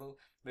formidable.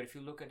 But if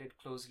you look at it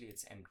closely,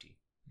 it's empty.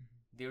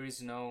 There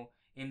is no,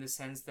 in the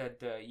sense that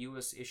the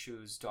US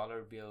issues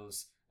dollar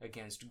bills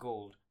against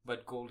gold,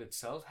 but gold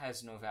itself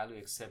has no value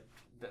except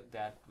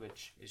that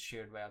which is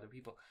shared by other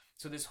people.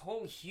 So this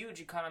whole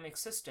huge economic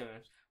system,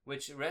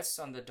 which rests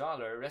on the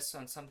dollar, rests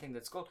on something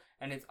that's gold,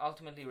 and it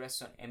ultimately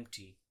rests on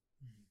empty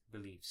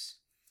beliefs.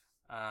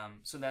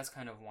 So that's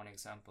kind of one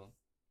example.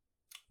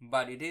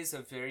 But it is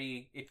a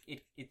very,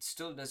 it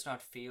still does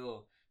not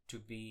fail to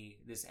be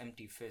this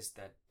empty fist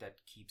that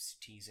keeps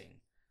teasing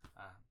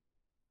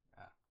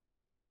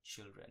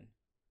children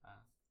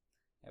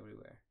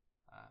everywhere.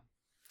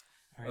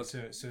 All right,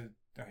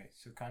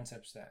 so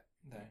concepts that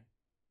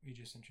we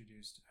just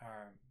introduced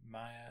are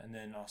Maya, and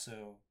then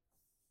also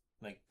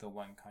like the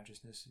one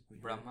consciousness,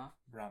 Brahma.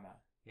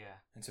 Yeah.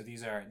 And so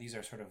these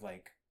are sort of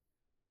like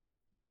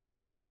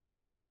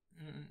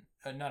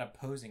not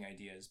opposing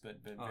ideas,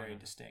 but very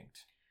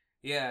distinct.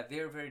 Yeah,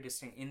 they're very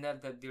distinct in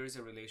that there is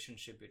a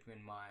relationship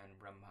between Maya and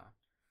Brahma.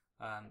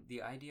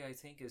 The idea, I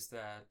think, is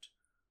that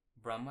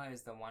Brahma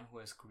is the one who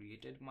has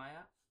created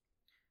Maya,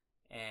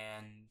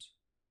 and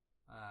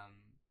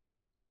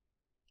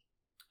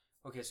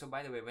okay, so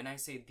by the way, when I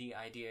say the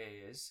idea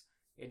is,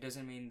 it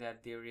doesn't mean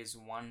that there is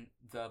one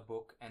the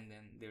book and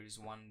then there is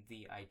one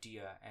the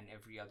idea and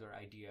every other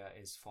idea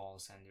is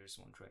false and there's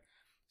one true.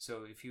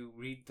 So if you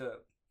read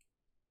the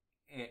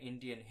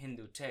Indian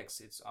Hindu texts,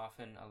 it's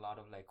often a lot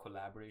of like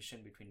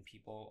collaboration between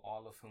people,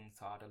 all of whom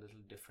thought a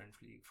little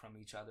differently from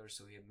each other.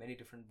 So we have many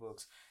different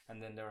books,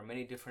 and then there are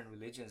many different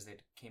religions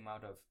that came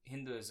out of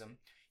Hinduism.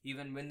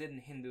 Even within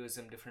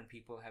Hinduism, different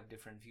people have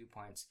different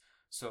viewpoints.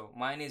 So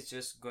mine is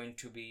just going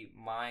to be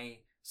my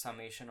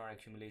summation or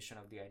accumulation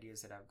of the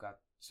ideas that I've got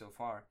so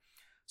far.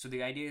 So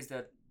the idea is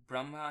that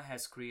Brahma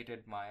has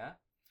created Maya,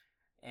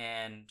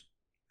 and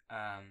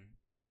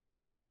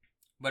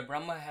but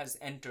Brahma has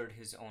entered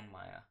his own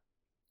Maya.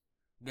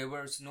 There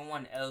was no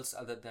one else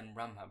other than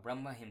Brahma.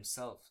 Brahma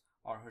himself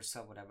or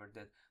herself, whatever.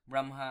 That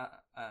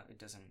Brahma, it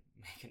doesn't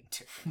make any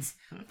difference.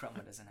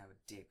 Brahma doesn't have a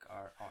dick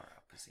or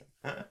a pussy.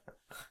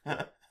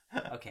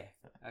 Okay.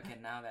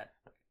 Now that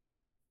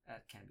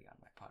can be on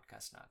my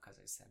podcast now because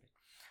I said it.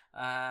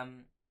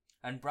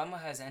 And Brahma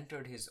has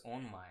entered his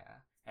own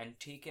Maya and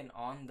taken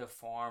on the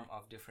form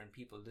of different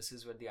people. This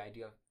is where the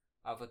idea of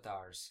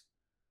avatars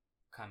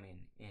come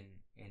in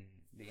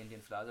the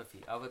Indian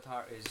philosophy.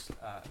 Avatar is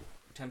a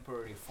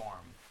temporary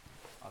form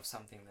of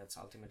something that's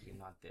ultimately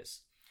not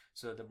this.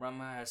 So the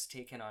Brahma has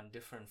taken on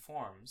different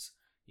forms.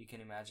 You can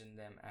imagine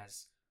them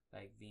as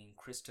like being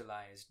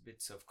crystallized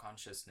bits of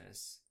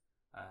consciousness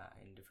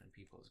in different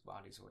people's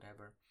bodies or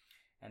whatever.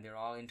 And they're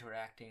all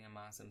interacting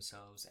amongst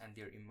themselves, and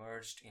they're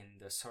immersed in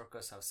the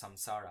circus of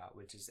samsara,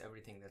 which is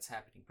everything that's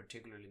happening,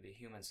 particularly the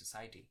human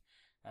society.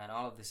 and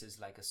all of this is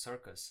like a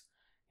circus.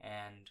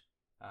 And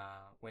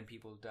when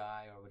people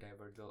die or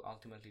whatever, they'll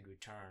ultimately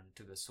return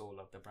to the soul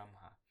of the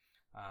Brahma.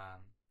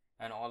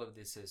 And all of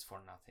this is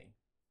for nothing.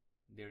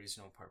 There is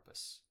no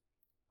purpose.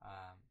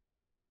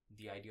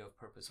 The idea of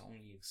purpose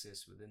only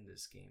exists within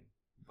this game,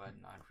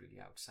 but not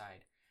really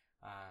outside.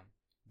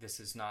 This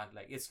is not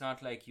like, it's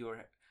not like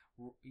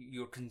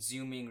you're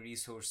consuming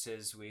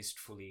resources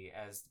wastefully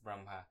as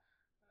Brahma.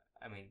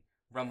 I mean,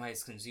 Brahma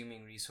is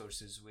consuming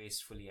resources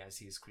wastefully as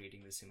he is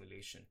creating the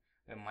simulation.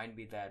 It might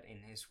be that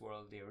in his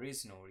world there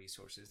is no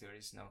resources, there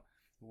is no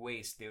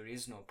waste, there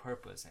is no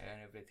purpose,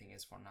 and everything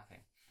is for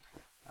nothing.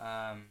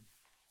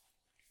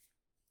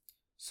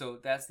 So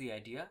that's the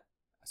idea.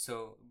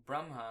 So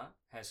Brahma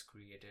has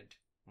created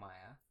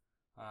Maya.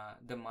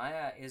 The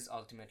Maya is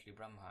ultimately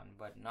Brahman,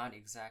 but not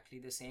exactly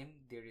the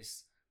same. There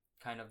is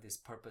kind of this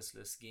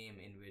purposeless game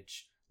in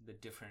which the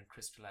different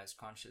crystallized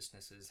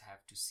consciousnesses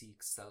have to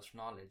seek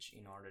self-knowledge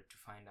in order to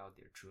find out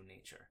their true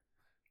nature.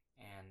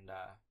 And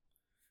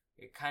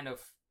it kind of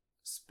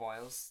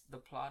spoils the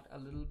plot a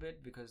little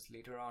bit, because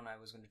later on I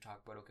was going to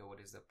talk about, okay, what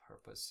is the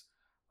purpose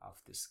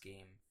of this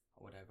game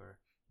or whatever.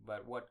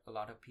 But what a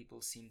lot of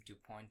people seem to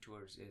point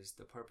towards is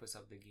the purpose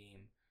of the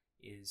game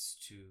is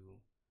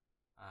to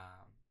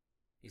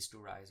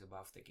rise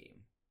above the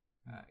game,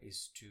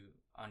 is to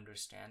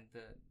understand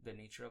the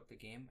nature of the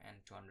game,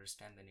 and to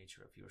understand the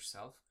nature of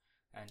yourself,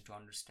 and to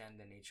understand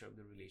the nature of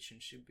the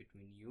relationship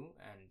between you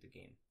and the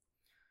game.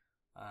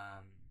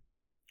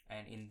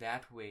 And in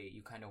that way,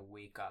 you kind of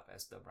wake up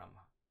as the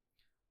Brahma.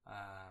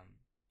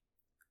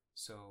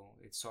 So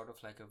it's sort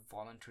of like a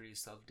voluntary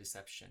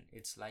self-deception.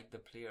 It's like the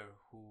player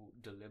who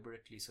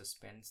deliberately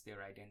suspends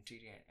their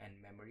identity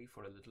and memory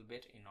for a little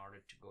bit in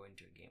order to go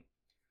into a game.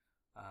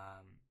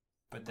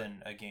 But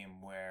then a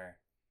game where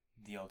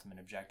the ultimate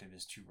objective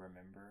is to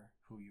remember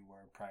who you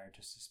were prior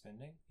to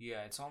suspending?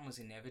 Yeah, it's almost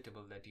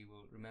inevitable that you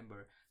will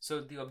remember.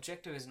 So the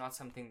objective is not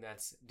something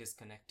that's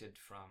disconnected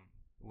from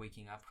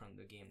waking up from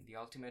the game. The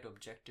ultimate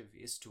objective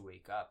is to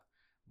wake up,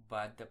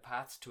 but the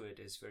path to it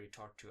is very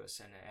tortuous,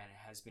 and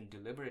has been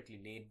deliberately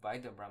laid by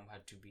the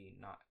Brahma to be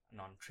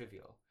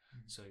non-trivial.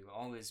 So you'll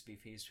always be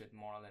faced with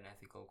moral and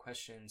ethical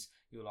questions.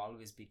 You'll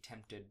always be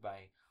tempted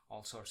by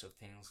all sorts of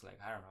things like,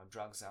 I don't know,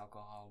 drugs,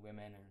 alcohol,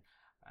 women, and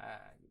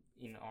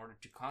in order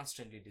to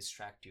constantly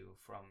distract you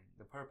from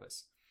the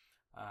purpose.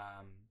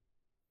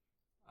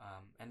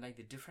 And like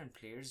the different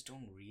players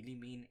don't really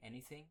mean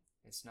anything.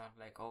 It's not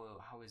like, oh,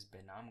 how is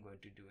Benam going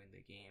to do in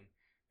the game?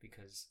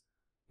 Because,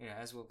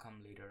 as will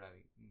come later,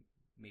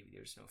 maybe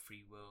there's no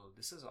free will.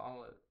 This is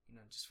all,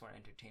 just for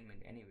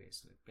entertainment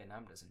anyways. Like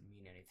Benam doesn't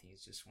mean anything.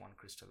 It's just one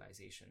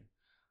crystallization.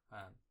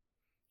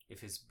 If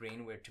his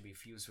brain were to be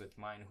fused with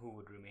mine, who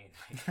would remain?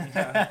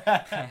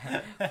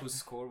 Whose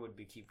score would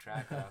we keep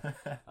track of?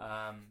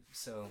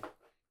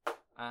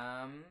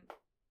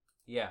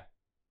 Yeah.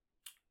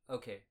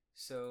 Okay,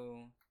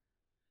 so...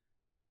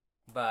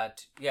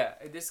 But yeah,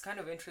 it is kind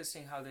of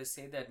interesting how they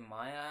say that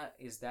Maya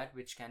is that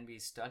which can be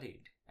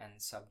studied and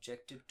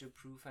subjected to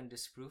proof and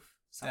disproof,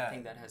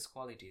 something that has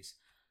qualities.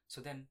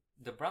 So then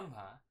the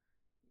Brahma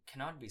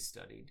cannot be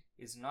studied,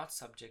 is not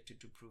subjected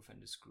to proof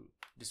and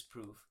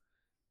disproof,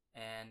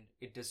 and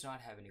it does not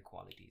have any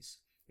qualities.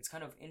 It's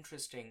kind of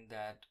interesting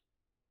that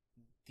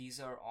these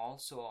are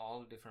also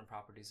all different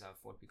properties of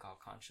what we call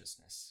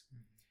consciousness.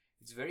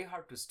 It's very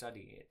hard to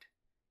study it.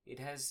 It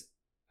has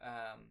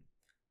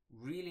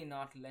really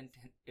not lent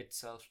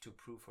itself to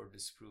proof or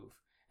disproof,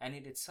 and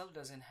it itself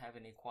doesn't have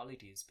any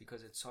qualities,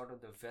 because it's sort of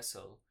the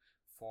vessel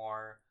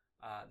for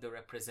the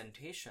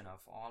representation of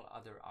all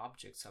other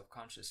objects of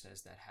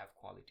consciousness that have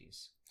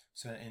qualities.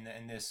 So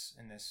in this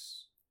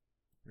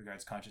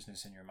regards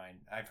consciousness in your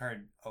mind, I've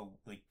heard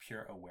like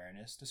pure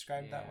awareness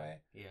described that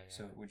way. Yeah.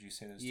 So would you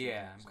say those two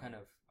Yeah, things? I'm kind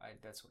of,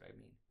 that's what I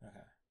mean.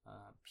 Okay.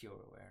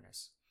 Pure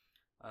awareness.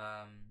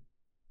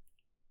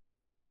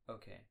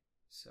 Okay,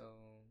 so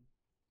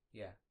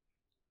yeah.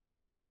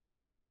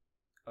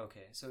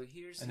 Okay, so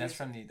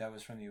that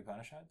was from the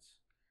Upanishads?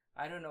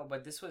 I don't know,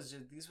 but these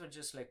were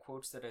just like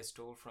quotes that I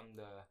stole from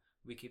the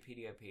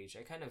Wikipedia page.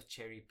 I kind of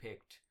cherry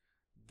picked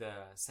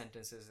the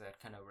sentences that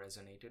kind of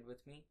resonated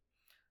with me.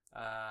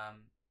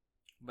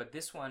 But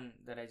this one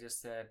that I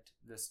just said,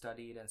 the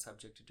studied and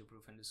subjected to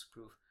proof and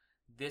disproof,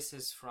 this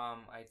is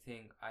from, I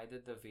think, either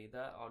the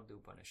Veda or the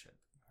Upanishad.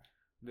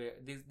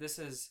 This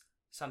is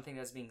something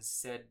that's being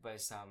said by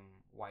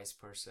some wise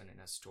person in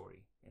a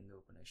story in the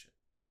Upanishad.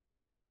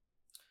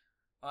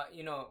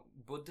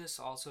 Buddhists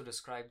also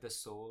describe the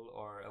soul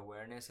or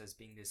awareness as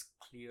being this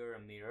clear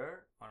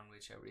mirror on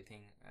which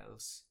everything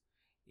else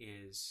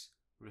is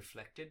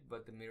reflected,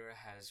 but the mirror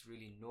has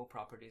really no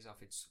properties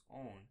of its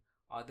own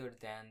other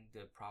than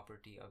the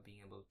property of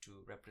being able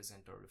to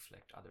represent or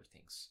reflect other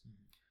things.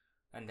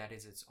 And that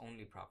is its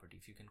only property,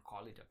 if you can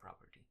call it a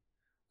property.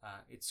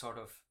 It's sort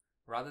of,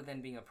 rather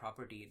than being a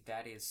property,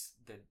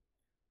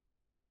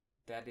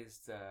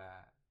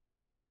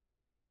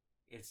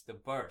 it's the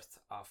birth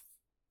of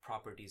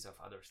properties of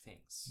other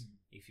things,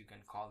 if you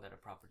can call that a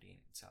property in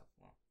itself.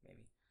 Well,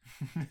 maybe.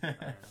 I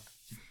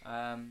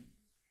don't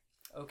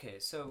know.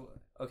 So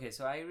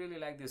I really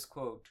like this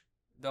quote.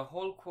 The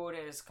whole quote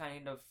is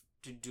kind of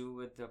to do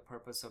with the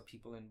purpose of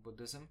people in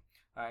Buddhism.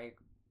 I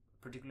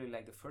particularly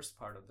like the first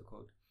part of the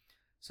quote.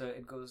 So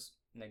it goes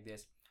like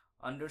this: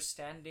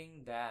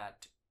 understanding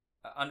that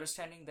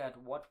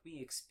what we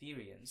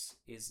experience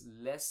is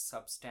less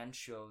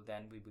substantial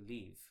than we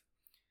believe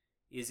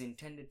is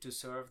intended to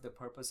serve the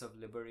purpose of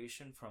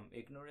liberation from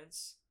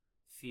ignorance,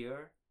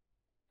 fear,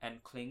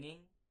 and clinging,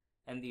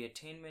 and the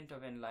attainment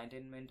of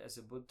enlightenment as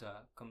a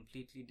Buddha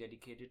completely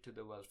dedicated to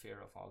the welfare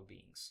of all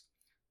beings.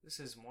 This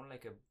is more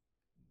like a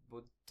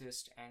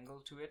Buddhist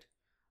angle to it.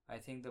 I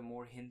think the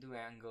more Hindu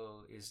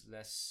angle is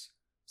less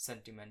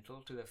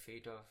sentimental to the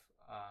fate of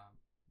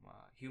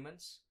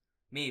humans.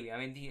 Maybe. I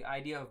mean, the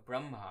idea of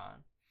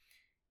Brahma,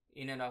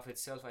 in and of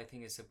itself, I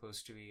think is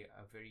supposed to be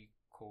a very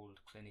cold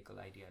clinical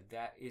idea.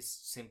 That is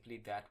simply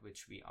that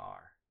which we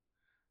are.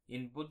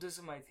 In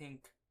Buddhism, I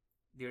think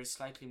there is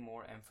slightly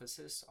more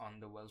emphasis on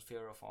the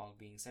welfare of all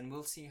beings, and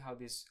we'll see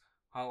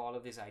how all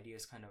of these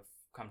ideas kind of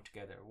come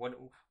together.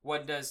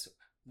 What does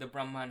the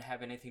Brahman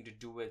have anything to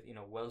do with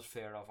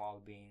welfare of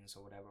all beings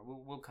or whatever?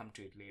 We'll come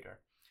to it later.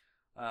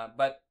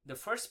 But the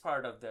first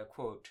part of the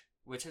quote,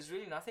 which has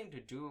really nothing to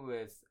do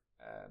with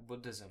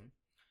Buddhism,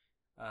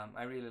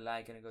 I really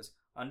like, and it goes,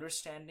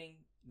 understanding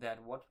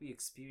that what we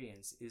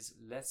experience is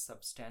less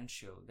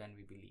substantial than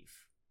we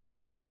believe.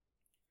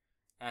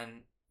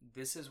 And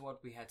this is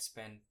what we had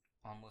spent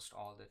almost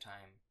all the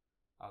time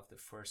of the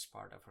first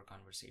part of our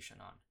conversation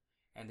on.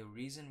 And the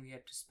reason we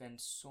had to spend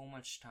so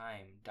much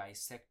time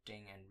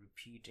dissecting and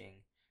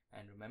repeating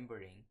and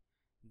remembering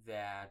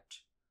that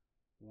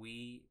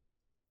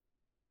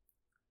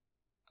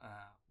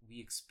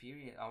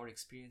our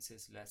experience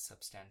is less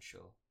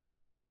substantial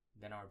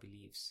than our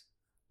beliefs.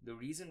 The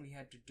reason we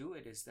had to do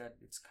it is that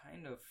it's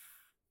kind of,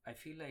 I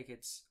feel like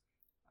it's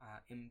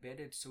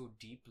embedded so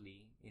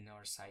deeply in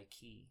our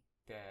psyche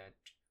that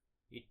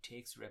it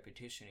takes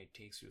repetition, it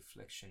takes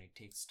reflection, it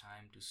takes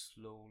time to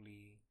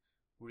slowly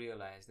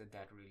realize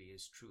that really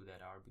is true,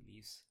 that our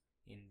beliefs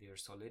in their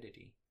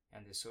solidity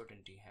and their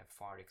certainty have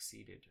far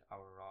exceeded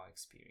our raw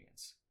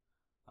experience.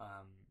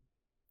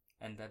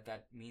 And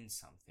that means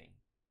something.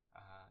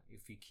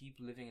 If we keep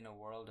living in a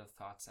world of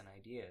thoughts and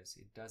ideas,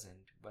 it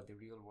doesn't, but the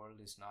real world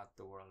is not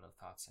the world of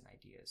thoughts and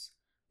ideas.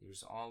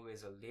 There's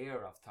always a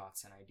layer of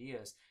thoughts and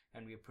ideas,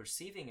 and we're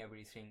perceiving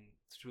everything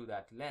through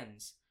that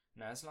lens.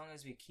 And as long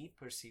as we keep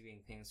perceiving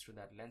things through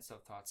that lens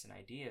of thoughts and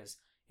ideas,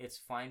 it's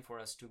fine for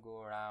us to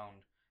go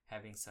around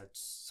having such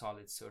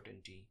solid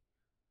certainty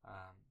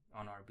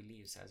on our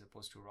beliefs as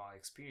opposed to raw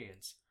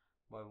experience.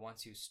 But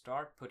once you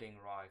start putting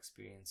raw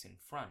experience in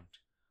front,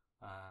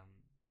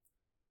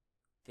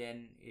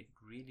 then it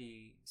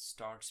really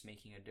starts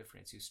making a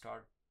difference. You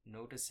start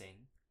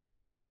noticing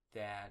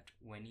that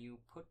when you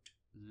put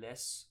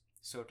less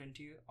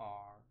certainty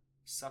or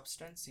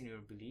substance in your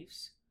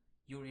beliefs,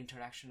 your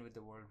interaction with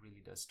the world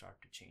really does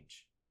start to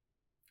change.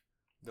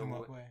 In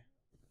what way?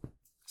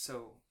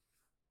 So,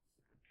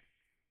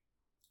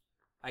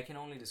 I can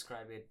only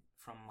describe it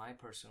from my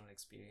personal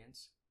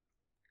experience.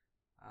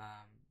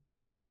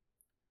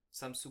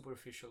 Some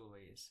superficial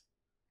ways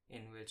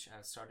in which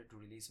I've started to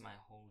release my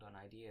hold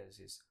on ideas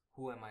is,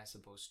 who am I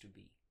supposed to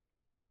be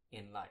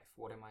in life?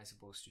 What am I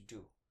supposed to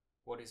do?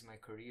 What is my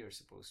career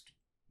supposed to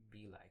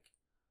be like?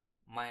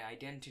 My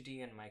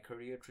identity and my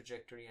career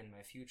trajectory and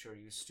my future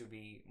used to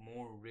be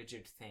more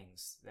rigid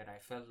things that I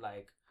felt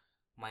like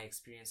my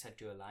experience had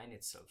to align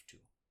itself to.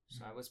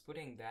 So I was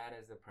putting that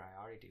as the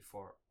priority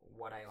for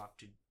what I ought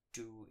to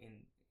do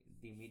in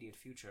the immediate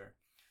future.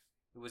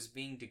 It was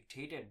being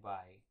dictated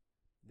by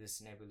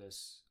this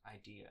nebulous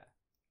idea.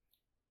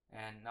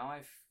 And now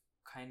I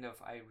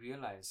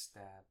realized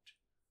that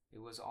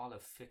it was all a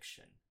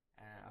fiction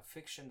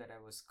that I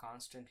was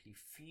constantly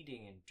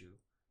feeding into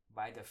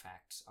by the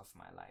facts of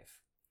my life,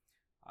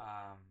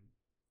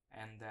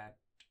 and that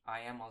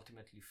I am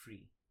ultimately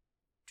free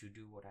to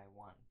do what I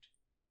want.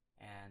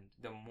 And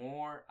the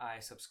more I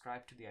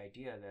subscribe to the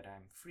idea that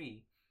I'm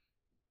free,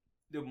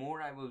 the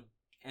more I will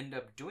end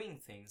up doing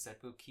things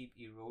that will keep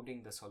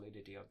eroding the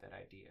solidity of that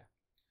idea.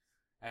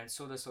 And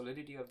so the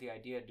solidity of the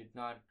idea did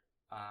not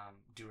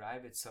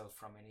derive itself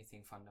from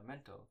anything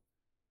fundamental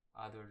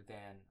other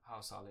than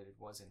how solid it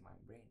was in my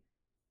brain.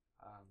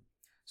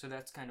 So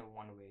that's kind of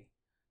one way.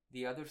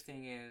 The other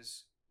thing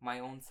is my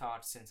own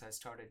thoughts. Since I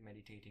started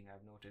meditating,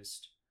 I've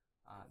noticed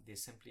they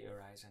simply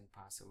arise and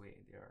pass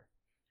away. They're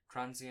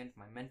transient.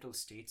 My mental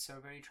states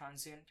are very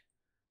transient.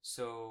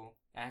 So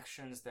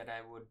actions that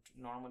I would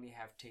normally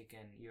have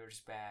taken years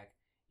back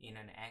in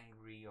an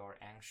angry or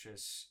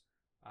anxious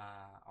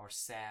or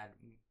sad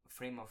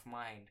frame of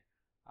mind,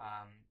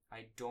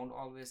 I don't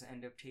always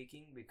end up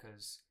taking,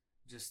 because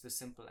just the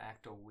simple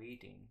act of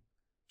waiting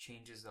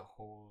changes the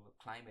whole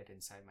climate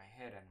inside my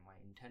head and my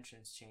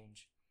intentions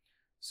change.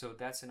 So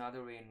that's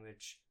another way in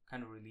which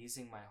kind of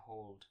releasing my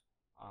hold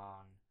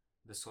on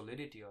the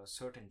solidity or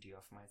certainty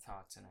of my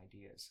thoughts and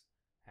ideas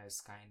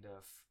has kind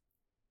of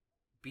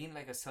been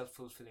like a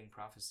self-fulfilling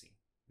prophecy,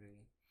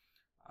 really.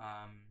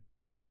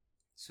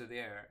 So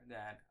there,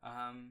 that.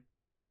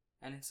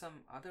 And in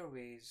some other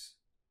ways,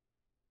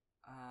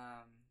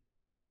 I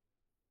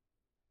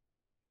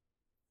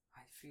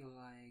feel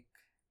like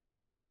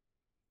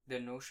the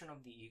notion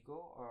of the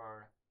ego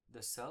or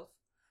the self,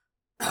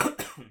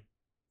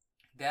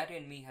 that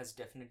in me has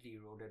definitely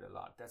eroded a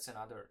lot. That's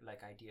another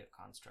like idea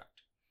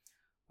construct.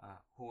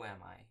 Who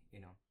am I?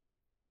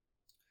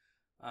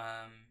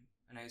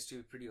 And I used to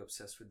be pretty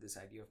obsessed with this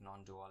idea of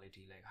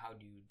non-duality. Like, how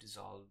do you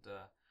dissolve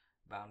the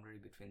boundary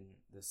between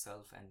the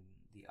self and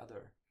the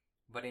other?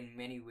 But in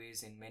many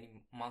ways, in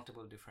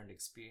multiple different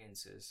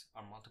experiences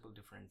or multiple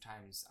different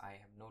times, I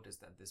have noticed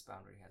that this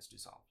boundary has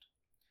dissolved.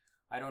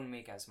 I don't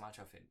make as much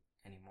of it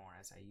anymore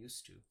as I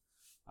used to.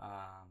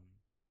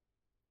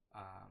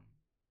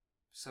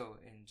 So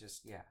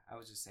I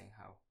was just saying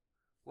how.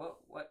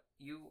 What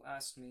you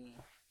asked me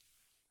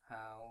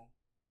how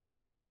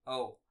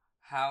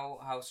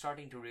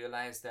starting to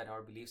realize that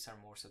our beliefs are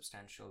more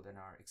substantial than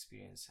our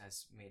experience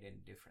has made a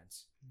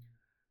difference.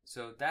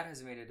 So that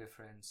has made a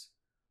difference.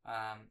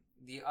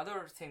 The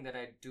other thing that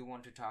I do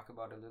want to talk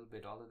about a little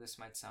bit, although this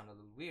might sound a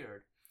little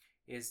weird,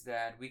 is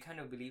that we kind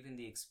of believe in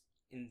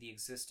the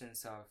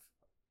existence of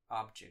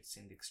objects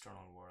in the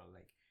external world.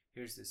 Like,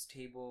 here's this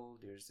table,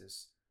 there's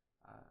this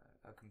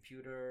a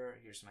computer,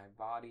 here's my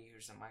body,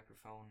 here's a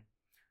microphone,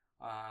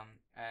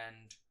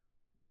 and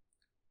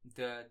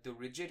the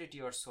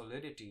rigidity or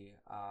solidity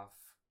of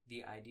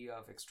the idea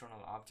of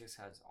external objects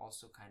has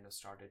also kind of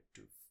started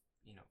to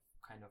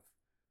kind of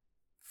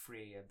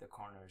fray at the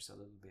corners a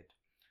little bit.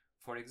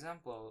 For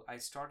example, I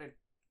started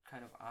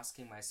kind of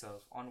asking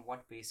myself, on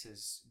what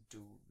basis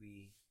do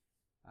we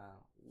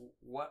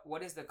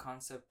what is the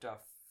concept of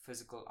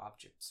physical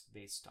objects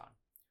based on?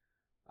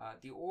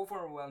 The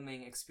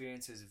overwhelming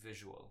experience is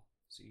visual.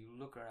 So you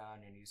look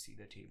around and you see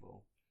the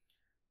table,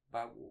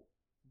 but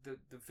the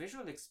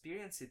visual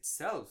experience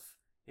itself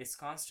is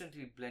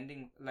constantly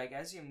blending. Like,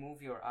 as you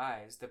move your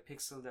eyes, the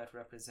pixel that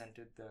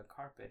represented the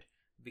carpet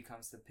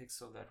becomes the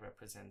pixel that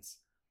represents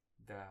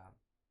the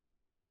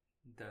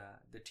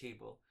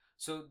table.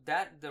 So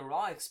that the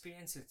raw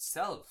experience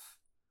itself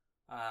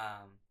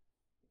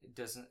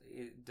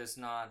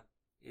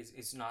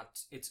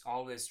it's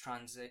always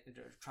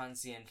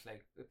transient.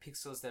 Like,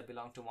 pixels that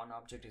belong to one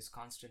object is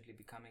constantly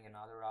becoming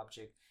another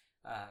object.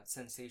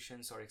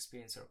 Sensations or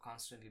experience are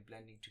constantly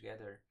blending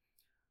together.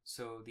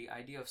 So the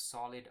idea of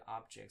solid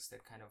objects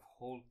that kind of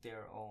hold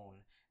their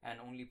own and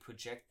only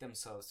project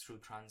themselves through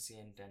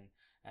transient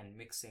and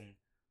mixing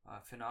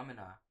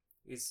phenomena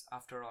is,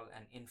 after all,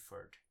 an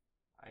inferred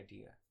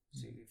idea.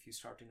 So if you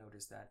start to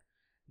notice that,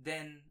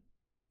 then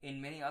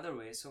in many other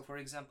ways, so for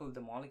example, the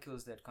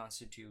molecules that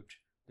constitute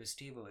this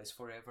table is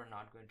forever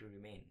not going to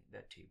remain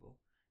that table.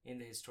 In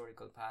the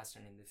historical past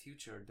and in the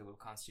future, they will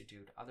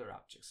constitute other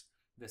objects.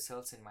 The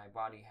cells in my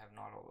body have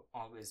not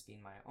always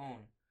been my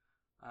own.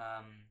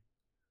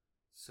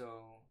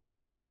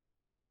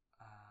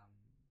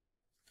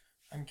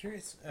 I'm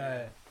curious.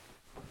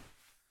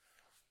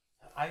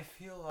 I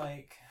feel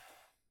like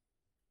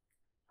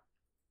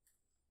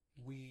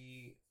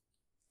we,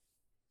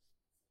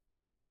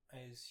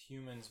 as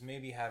humans,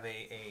 maybe have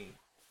a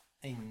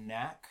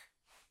knack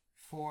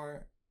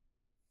for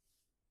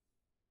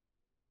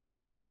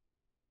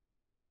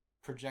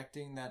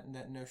projecting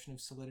that notion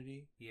of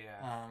solidity.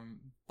 Yeah.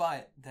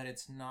 But that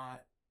it's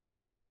not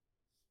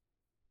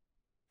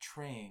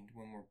trained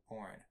when we're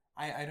born.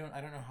 I don't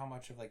know how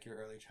much of like your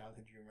early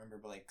childhood you remember,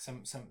 but like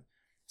some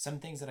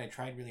things that I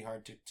tried really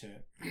hard to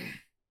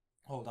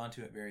hold on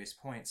to at various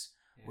points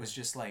was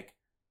just like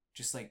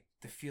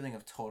the feeling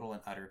of total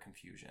and utter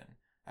confusion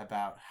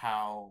about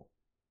how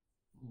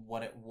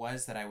what it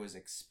was that I was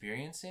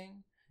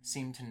experiencing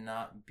seemed to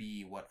not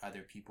be what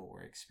other people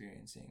were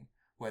experiencing.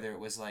 Whether it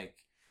was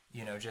like,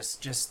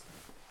 just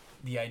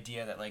the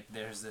idea that like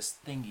there's this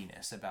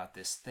thinginess about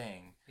this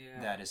thing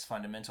that is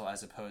fundamental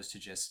as opposed to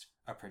just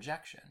a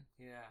projection.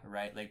 Yeah.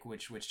 Right? Like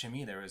which to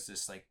me there was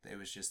this like it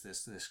was just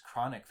this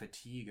chronic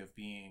fatigue of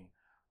being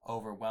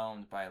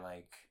overwhelmed by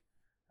like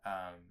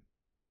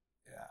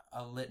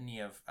a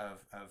litany of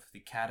the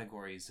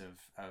categories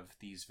of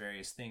these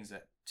various things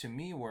that to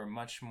me were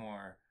much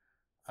more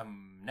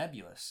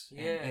nebulous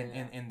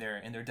in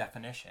their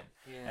definition.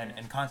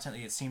 And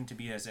constantly it seemed to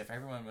be as if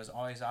everyone was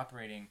always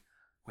operating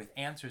with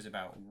answers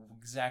about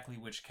exactly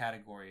which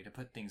category to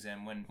put things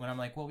in, when I'm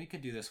like, well, we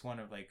could do this one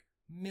of like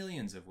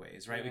millions of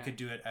ways, right? We could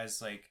do it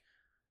as like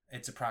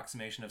its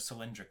approximation of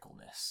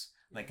cylindricalness,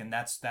 like, and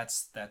that's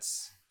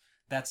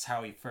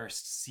how we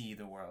first see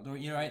the world, or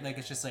right? Like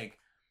it's just like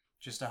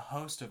just a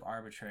host of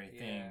arbitrary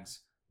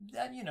things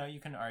that you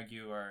can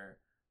argue or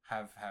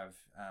have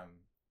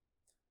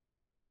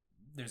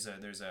there's a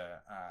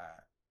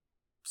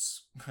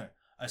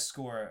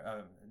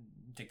score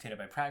dictated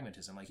by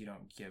pragmatism. Like, you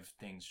don't give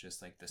things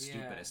just like the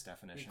stupidest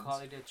definitions. We call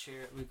it a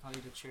chair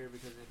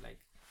because it like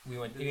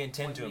we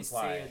intend to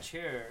imply. When we say a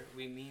chair,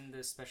 we mean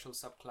the special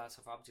subclass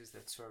of objects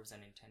that serves an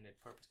intended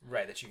purpose.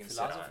 Right, that you can sit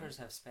on. Philosophers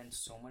have spent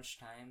so much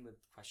time with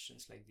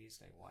questions like these,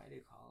 like, why do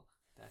you call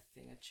that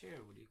thing a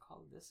chair? Would you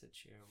call this a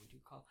chair? Would you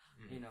call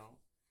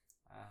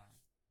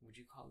would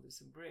you call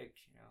this a brick?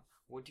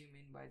 What do you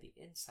mean by the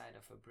inside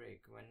of a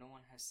brick when no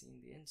one has seen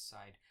the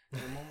inside? The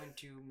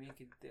moment you make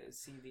it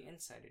see the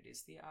inside, it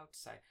is the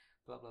outside.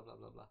 Blah blah blah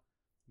blah blah.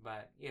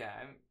 But yeah,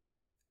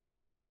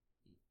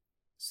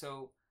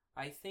 so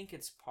I think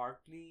it's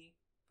partly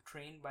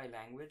trained by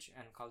language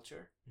and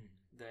culture,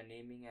 the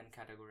naming and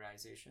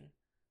categorization,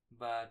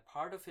 but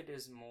part of it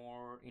is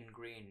more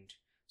ingrained.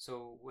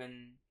 So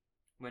when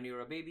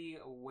you're a baby,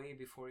 way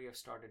before you have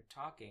started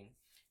talking,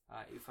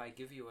 if I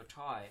give you a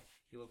toy,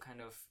 you will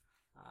kind of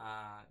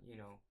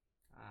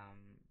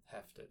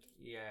heft it.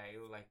 Yeah,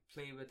 you will like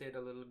play with it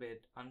a little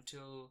bit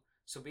until.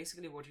 So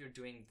basically, what you're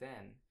doing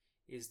then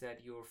is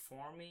that you're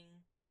forming.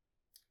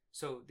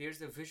 So there's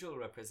the visual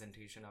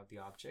representation of the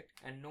object,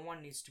 and no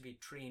one needs to be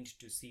trained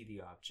to see the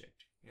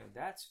object.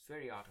 That's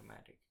very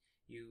automatic.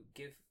 You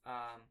give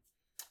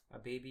a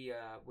baby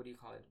what do you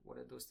call it? What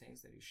are those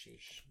things that you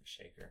shake?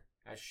 Shaker.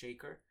 A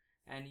shaker,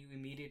 and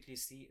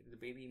the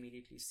baby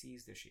immediately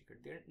sees the shaker.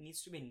 There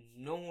needs to be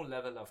no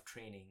level of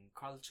training,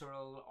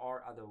 cultural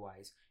or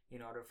otherwise,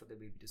 in order for the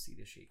baby to see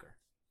the shaker.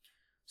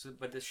 So,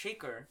 but the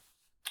shaker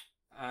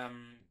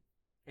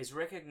is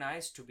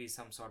recognized to be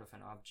some sort of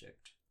an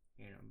object.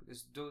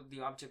 Because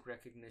the object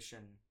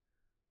recognition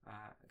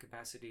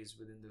capacity is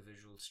within the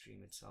visual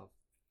stream itself.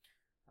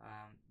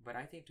 But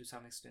I think to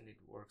some extent it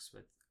works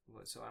with.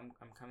 So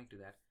I'm coming to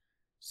that.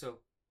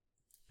 So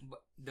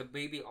the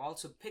baby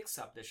also picks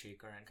up the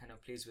shaker and kind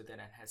of plays with it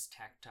and has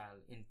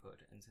tactile input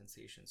and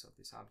sensations of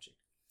this object.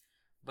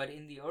 But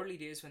in the early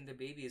days, when the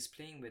baby is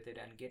playing with it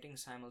and getting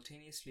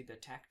simultaneously the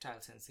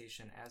tactile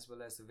sensation as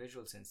well as the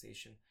visual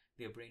sensation,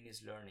 their brain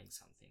is learning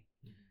something.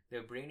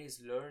 Their brain is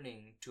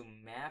learning to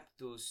map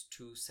those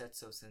two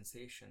sets of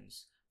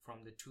sensations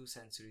from the two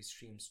sensory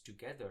streams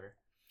together,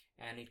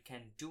 and it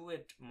can do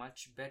it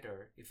much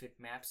better if it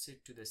maps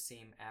it to the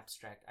same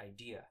abstract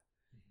idea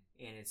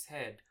in its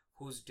head,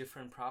 whose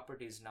different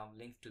properties now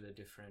link to the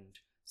different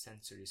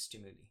sensory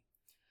stimuli.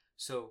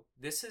 So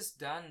this is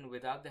done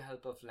without the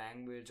help of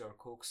language or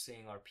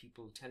coaxing or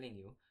people telling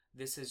you.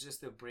 This is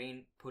just the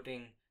brain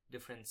putting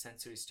different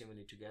sensory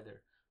stimuli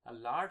together. A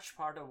large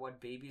part of what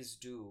babies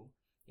do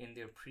in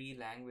their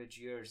pre-language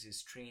years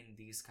is train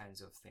these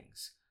kinds of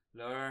things.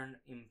 Learn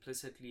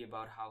implicitly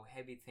about how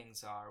heavy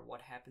things are,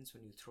 what happens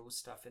when you throw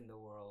stuff in the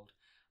world.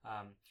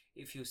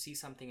 If you see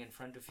something in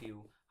front of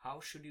you, how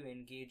should you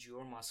engage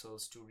your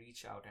muscles to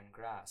reach out and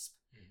grasp?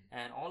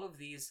 And all of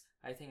these,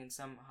 I think, in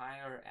some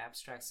higher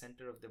abstract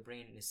center of the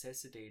brain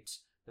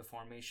necessitates the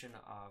formation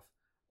of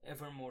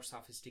ever more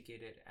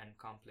sophisticated and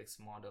complex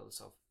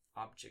models of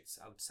objects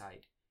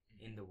outside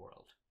in the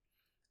world.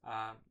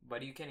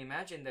 But you can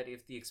imagine that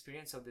if the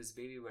experience of this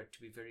baby were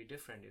to be very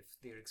different, if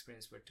their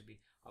experience were to be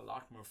a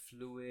lot more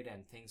fluid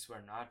and things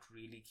were not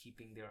really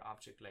keeping their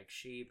object-like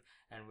shape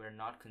and were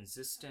not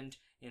consistent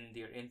in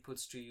their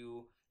inputs to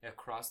you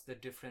across the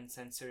different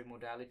sensory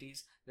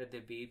modalities, that the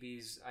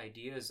baby's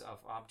ideas of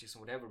objects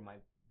and whatever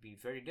might be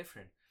very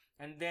different.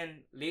 And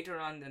then later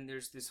on, then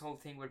there's this whole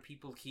thing where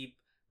people keep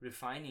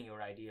refining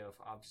your idea of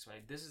objects.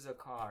 Like, this is a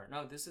car.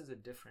 No, this is a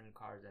different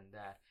car than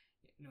that.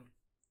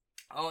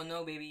 Oh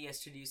no, baby,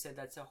 yesterday you said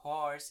that's a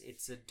horse,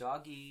 it's a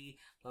doggy,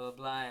 blah blah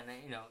blah, and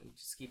you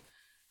just keep.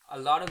 A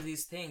lot of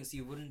these things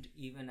you wouldn't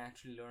even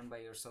actually learn by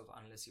yourself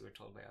unless you were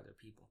told by other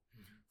people.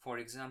 For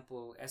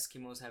example,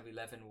 Eskimos have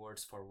 11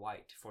 words for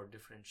white, for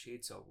different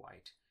shades of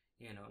white.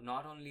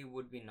 Not only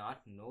would we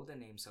not know the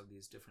names of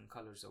these different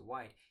colors of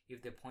white,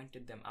 if they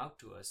pointed them out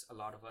to us, a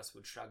lot of us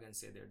would shrug and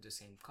say they're the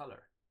same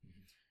color.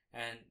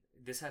 And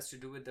this has to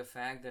do with the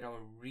fact that our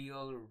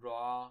real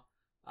raw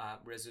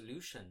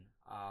resolution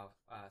of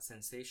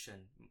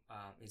sensation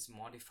is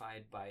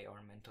modified by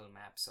our mental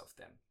maps of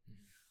them.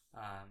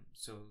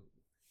 So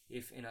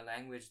if in a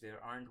language there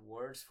aren't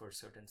words for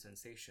certain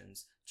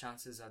sensations,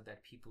 chances are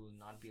that people will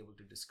not be able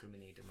to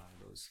discriminate among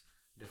those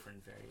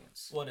different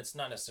variants. Well, and it's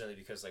not necessarily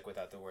because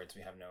without the words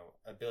we have no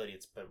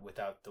abilities, but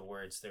without the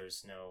words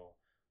there's no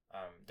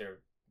there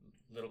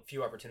are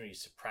few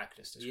opportunities to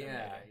practice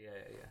discriminating.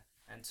 Yeah.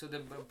 And so the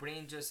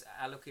brain just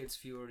allocates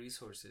fewer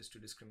resources to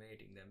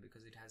discriminating them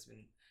because it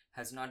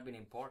has not been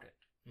important.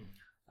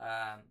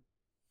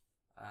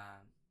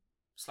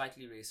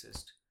 Slightly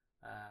racist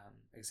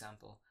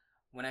example.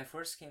 When I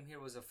first came here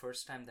was the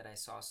first time that I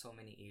saw so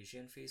many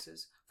Asian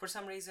faces. For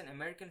some reason,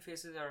 American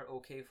faces are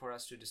okay for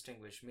us to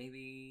distinguish.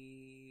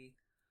 Maybe,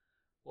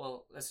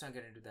 well, let's not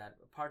get into that.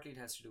 Partly it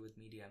has to do with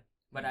media.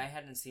 But I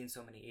hadn't seen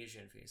so many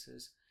Asian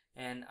faces.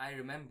 And I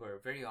remember,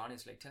 very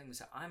honestly, telling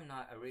myself, I'm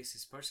not a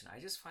racist person. I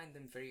just find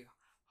them very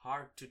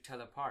hard to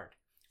tell apart.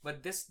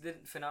 But this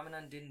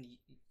phenomenon didn't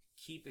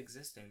keep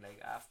existing. Like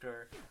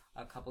after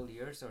a couple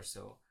years or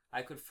so,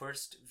 I could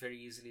first very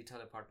easily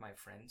tell apart my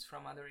friends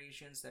from other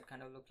Asians that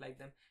kind of looked like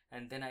them,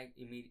 and then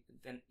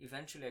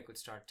eventually I could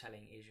start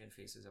telling Asian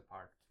faces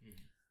apart.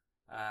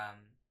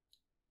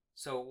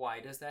 So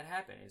why does that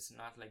happen? It's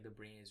not like the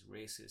brain is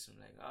racist and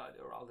like, oh,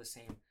 they're all the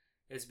same.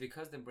 It's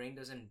because the brain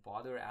doesn't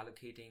bother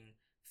allocating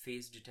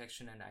face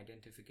detection and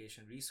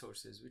identification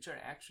resources, which are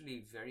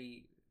actually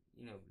very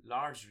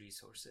large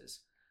resources,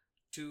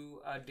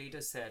 to a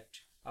data set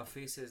of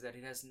faces that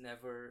it has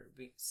never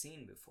been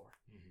seen before.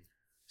 Mm-hmm.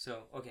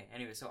 So, okay,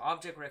 anyway, so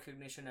object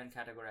recognition and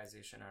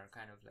categorization are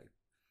kind of like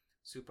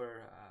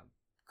super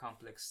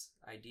complex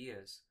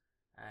ideas,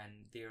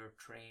 and they're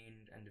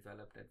trained and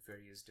developed at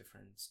various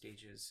different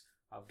stages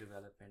of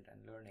development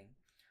and learning.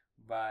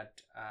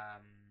 But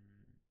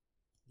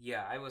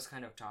yeah, I was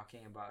kind of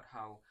talking about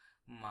how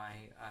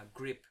my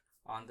grip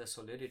on the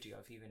solidity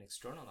of even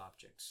external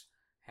objects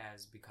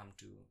has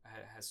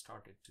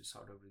started to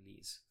sort of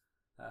release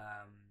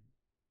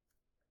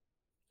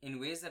in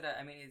ways that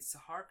I mean, it's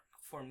hard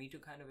for me to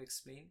kind of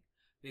explain,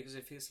 because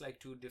it feels like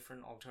two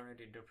different alternate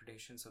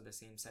interpretations of the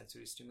same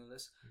sensory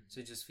stimulus. Mm-hmm. So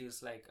it just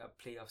feels like a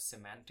play of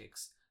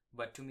semantics.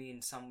 But to me,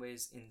 in some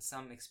ways, in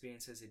some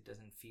experiences, it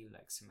doesn't feel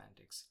like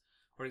semantics.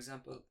 For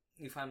example,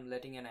 if I'm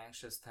letting an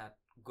anxious thought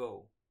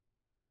go,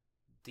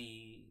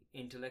 the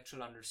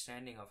intellectual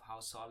understanding of how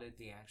solid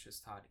the anxious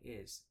thought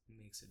is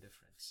makes a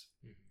difference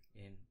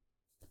in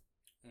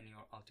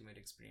your ultimate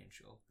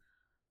experiential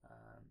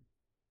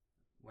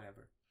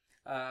whatever.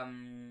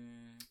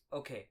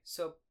 Okay,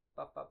 so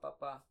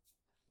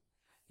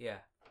yeah,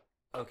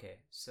 okay,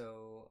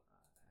 so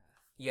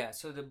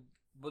so the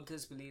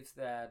Buddhists believe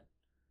that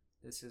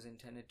this is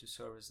intended to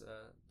serve as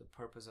the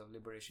purpose of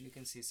liberation. You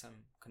can see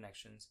some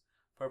connections.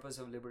 Purpose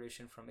of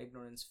liberation from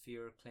ignorance,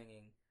 fear,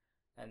 clinging,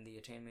 and the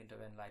attainment of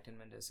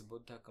enlightenment as a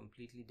Buddha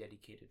completely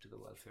dedicated to the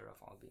welfare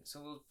of all beings.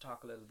 So we'll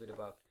talk a little bit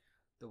about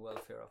the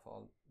welfare of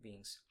all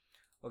beings.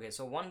 Okay,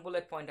 so one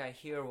bullet point I had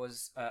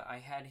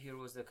here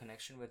was the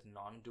connection with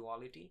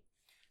non-duality.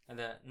 And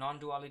the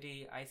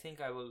non-duality, I think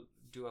I will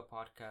do a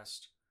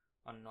podcast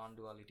on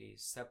non-duality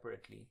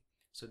separately.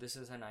 So this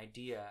is an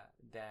idea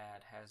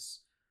that has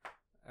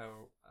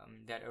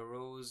that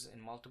arose in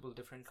multiple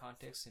different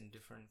contexts, in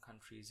different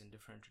countries, in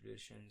different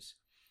traditions,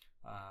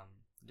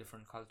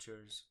 different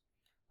cultures.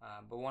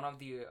 But one of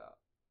the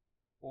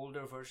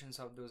older versions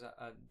of those,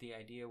 the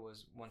idea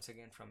was once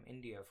again from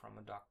India, from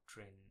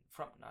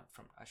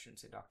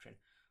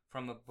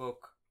a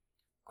book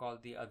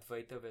called the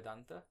Advaita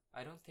Vedanta.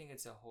 I don't think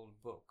it's a whole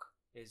book.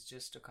 It's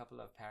just a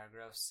couple of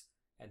paragraphs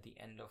at the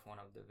end of one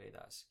of the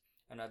Vedas.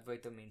 And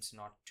Advaita means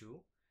not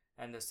two.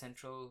 And the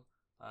central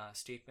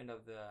statement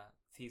of the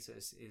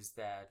thesis is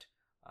that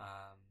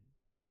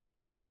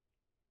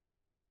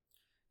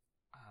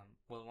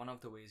one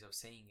of the ways of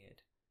saying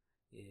it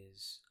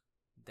is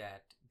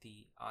that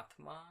the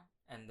Atma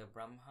and the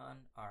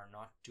Brahman are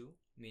not two,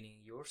 meaning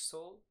your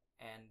soul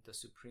and the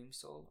Supreme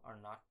Soul are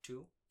not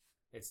two.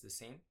 It's the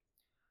same.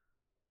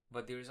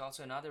 But there is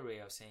also another way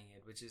of saying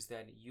it, which is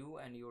that you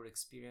and your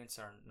experience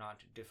are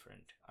not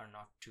different, are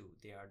not two,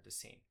 they are the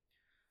same.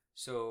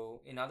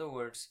 So, in other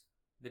words,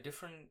 the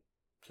different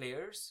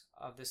players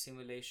of the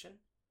simulation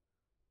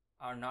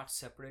are not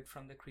separate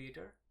from the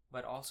creator,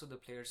 but also the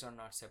players are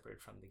not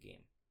separate from the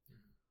game.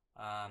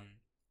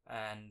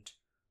 And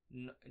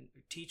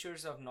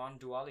teachers of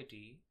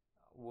non-duality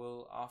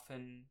will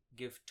often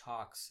give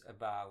talks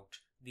about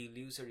the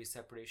illusory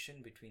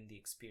separation between the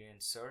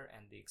experiencer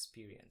and the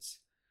experience.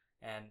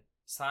 And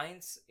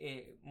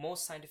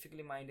most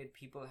scientifically minded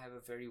people have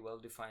a very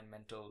well-defined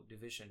mental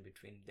division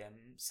between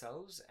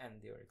themselves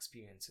and their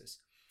experiences.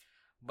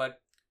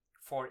 But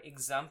for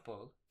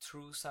example,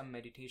 through some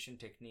meditation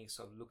techniques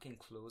of looking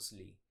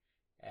closely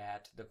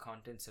at the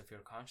contents of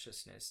your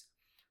consciousness,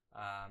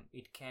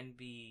 it can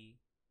be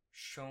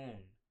shown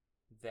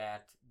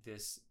that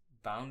this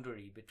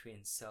boundary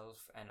between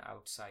self and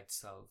outside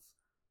self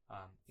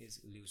is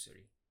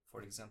illusory.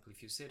 For example,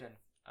 if you sit and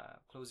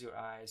close your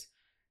eyes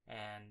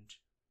and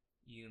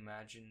you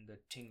imagine the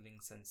tingling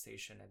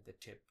sensation at the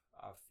tip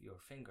of your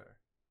finger,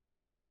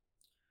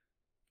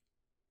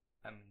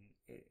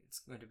 it's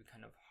going to be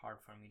kind of hard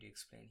for me to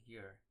explain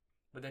here,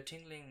 but the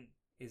tingling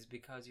is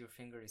because your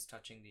finger is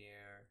touching the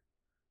air.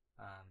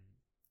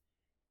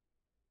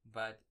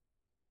 But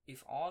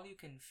if all you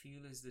can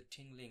feel is the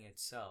tingling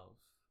itself,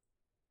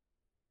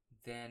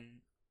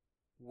 then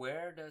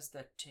where does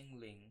that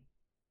tingling,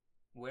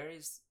 where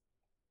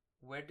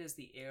does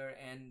the air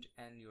end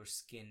and your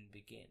skin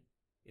begin?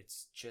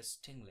 It's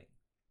just tingling.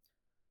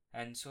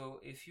 And so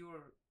if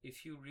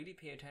you really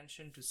pay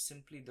attention to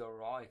simply the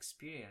raw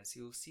experience,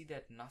 you'll see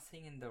that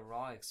nothing in the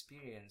raw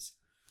experience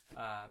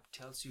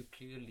tells you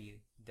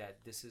clearly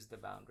that this is the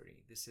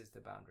boundary. This is the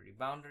boundary.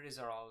 Boundaries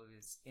are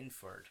always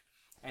inferred.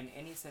 And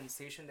any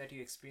sensation that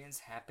you experience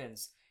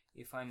happens,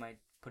 if I might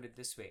put it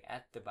this way,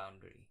 at the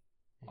boundary.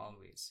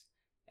 Always.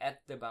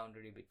 At the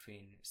boundary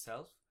between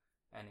self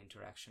and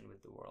interaction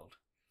with the world.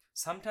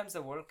 Sometimes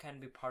the world can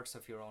be parts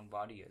of your own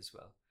body as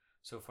well.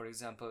 So for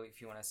example,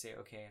 if you want to say,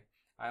 okay,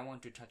 I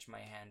want to touch my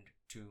hand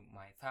to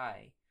my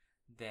thigh,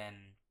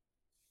 then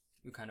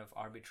you kind of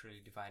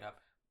arbitrarily divide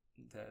up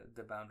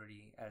the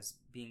boundary as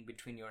being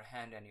between your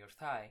hand and your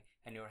thigh,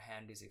 and your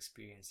hand is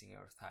experiencing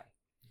your thigh.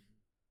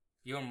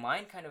 Your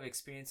mind kind of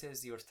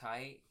experiences your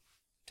thigh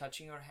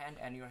touching your hand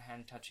and your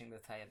hand touching the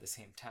thigh at the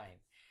same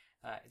time.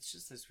 It's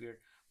just this weird,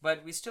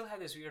 but we still have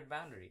this weird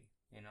boundary,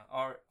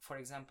 Or for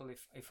example,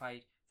 if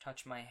I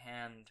touch my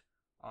hand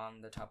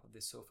on the top of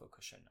this sofa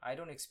cushion. I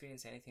don't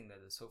experience anything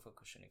that the sofa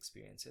cushion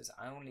experiences.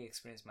 I only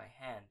experience my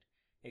hand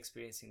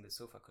experiencing the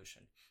sofa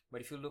cushion.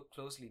 But if you look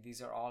closely,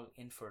 these are all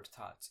inferred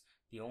thoughts.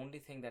 The only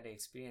thing that I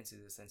experience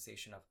is a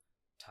sensation of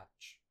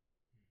touch.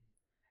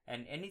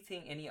 And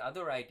any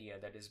other idea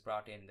that is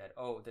brought in that,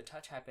 oh, the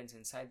touch happens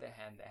inside the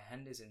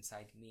hand is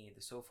inside me,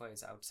 the sofa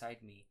is outside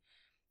me,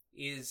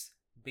 is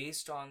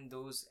based on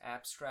those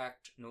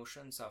abstract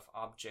notions of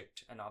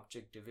object and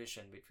object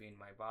division between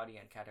my body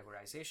and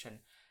categorization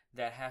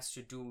that has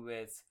to do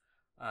with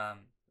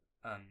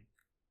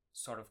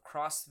sort of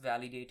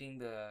cross-validating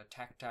the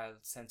tactile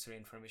sensory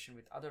information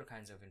with other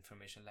kinds of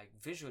information. Like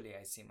visually,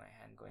 I see my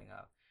hand going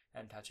up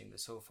and touching the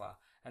sofa,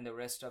 and the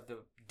rest of the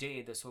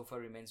day the sofa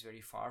remains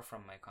very far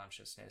from my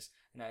consciousness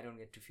and I don't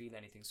get to feel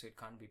anything, so it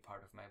can't be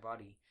part of my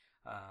body,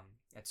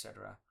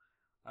 etc.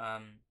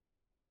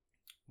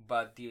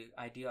 But the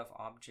idea of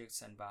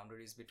objects and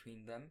boundaries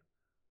between them,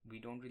 we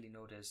don't really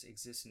notice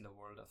exists in the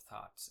world of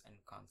thoughts and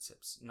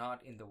concepts,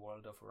 not in the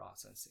world of raw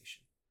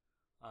sensation.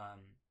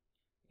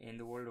 In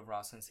the world of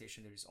raw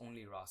sensation, there is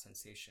only raw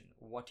sensation.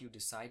 What you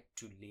decide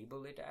to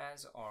label it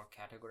as or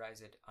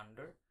categorize it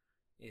under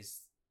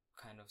is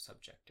kind of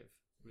subjective,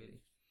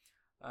 really.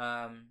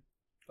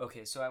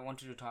 Okay, so I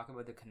wanted to talk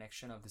about the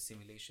connection of the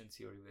simulation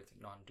theory with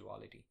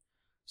non-duality.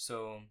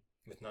 So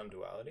with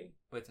non-duality?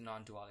 With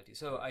non-duality.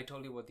 So I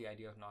told you what the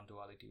idea of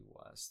non-duality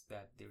was,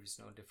 that there is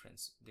no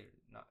difference, there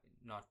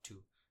not two.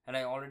 And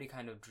I already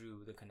kind of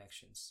drew the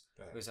connections,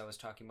 right, because I was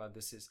talking about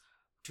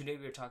today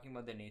we're talking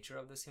about the nature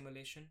of the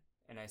simulation,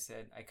 and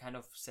I kind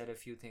of said a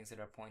few things that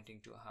are pointing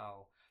to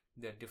how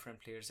the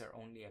different players are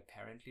only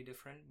apparently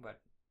different,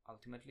 but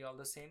ultimately all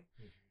the same,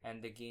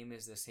 and the game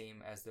is the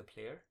same as the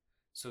player.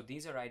 So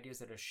these are ideas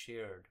that are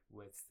shared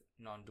with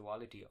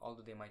non-duality,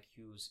 although they might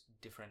use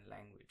different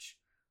language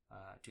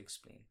to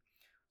explain.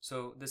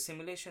 So the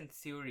simulation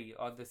theory,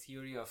 or the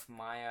theory of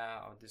Maya,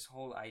 or this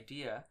whole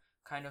idea,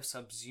 kind of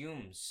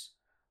subsumes,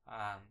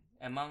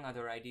 among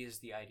other ideas,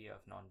 the idea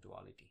of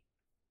non-duality.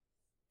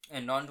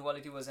 And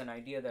non-duality was an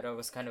idea that I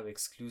was kind of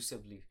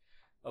exclusively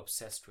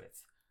obsessed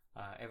with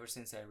ever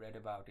since I read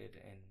about it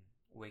in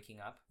Waking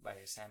Up by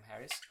Sam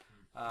Harris.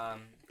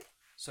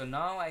 So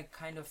now I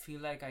kind of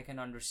feel like I can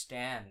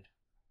understand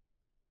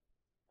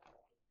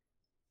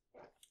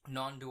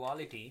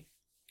non-duality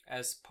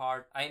as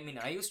part.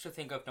 I used to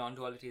think of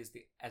non-duality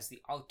as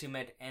the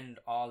ultimate end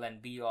all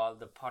and be all,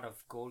 the pot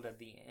of gold at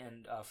the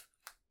end of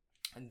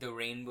the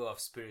rainbow of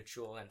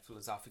spiritual and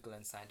philosophical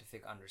and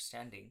scientific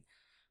understanding.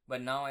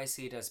 But now I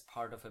see it as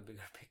part of a bigger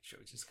picture,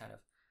 which is kind of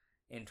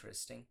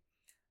interesting.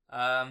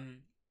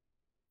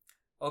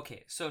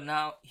 Okay, so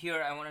now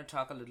here I want to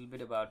talk a little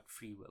bit about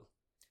free will.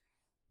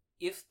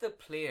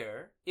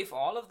 If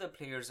all of the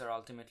players are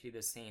ultimately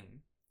the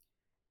same,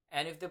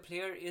 and if the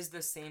player is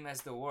the same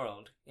as the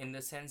world, in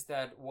the sense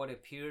that what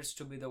appears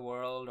to be the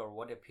world, or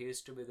what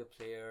appears to be the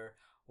player,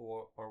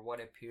 or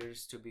what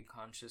appears to be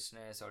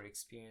consciousness or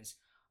experience,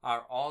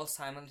 are all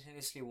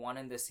simultaneously one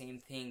and the same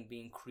thing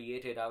being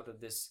created out of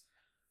this,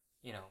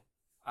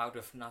 out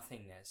of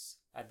nothingness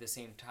at the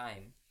same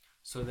time,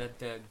 so that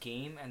the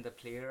game and the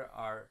player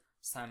are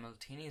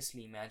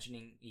simultaneously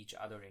imagining each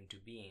other into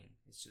being.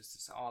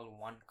 It's all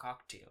one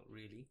cocktail,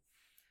 really.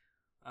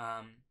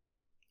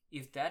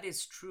 If that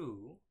is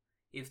true,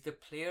 if the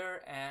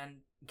player and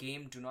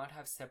game do not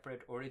have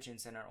separate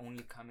origins and are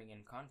only coming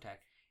in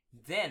contact,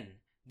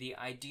 then the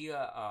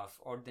idea of,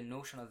 or the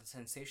notion of the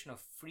sensation of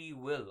free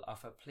will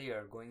of a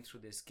player going through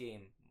this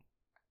game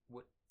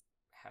would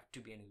have to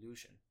be an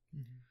illusion.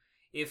 Mm-hmm.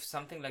 If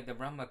something like the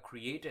Brahma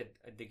created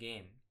the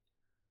game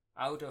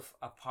out of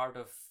a part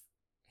of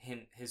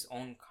his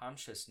own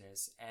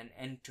consciousness and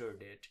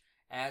entered it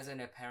as an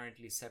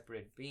apparently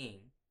separate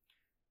being,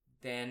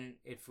 then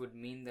it would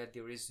mean that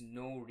there is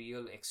no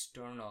real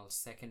external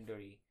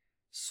secondary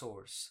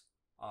source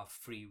of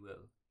free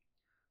will.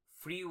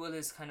 Free will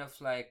is kind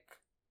of like,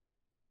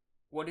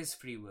 what is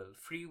free will?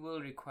 Free will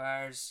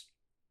requires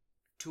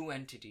two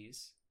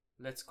entities,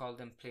 let's call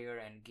them player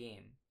and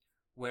game,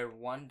 where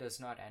one does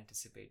not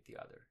anticipate the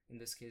other. In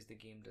this case, the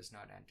game does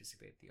not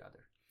anticipate the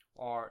other.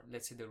 Or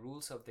let's say the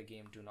rules of the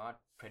game do not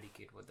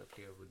predicate what the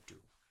player would do.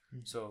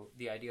 Mm-hmm. So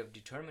the idea of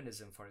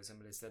determinism, for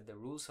example, is that the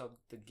rules of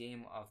the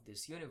game of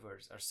this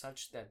universe are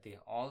such that they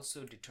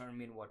also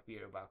determine what we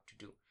are about to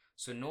do.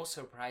 So no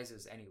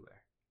surprises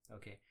anywhere.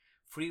 Okay.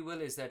 Free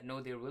will is that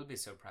no, there will be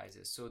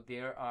surprises. So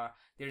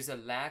there's a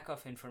lack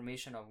of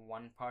information of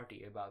one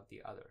party about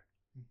the other.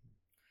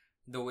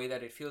 Mm-hmm. The way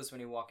that it feels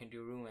when you walk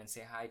into a room and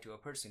say hi to a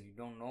person, you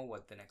don't know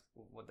what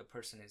the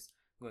person is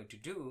going to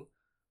do,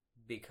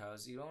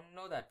 because you don't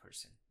know that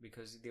person,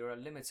 because there are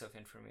limits of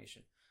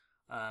information.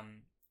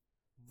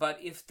 But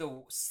if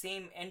the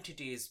same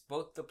entity is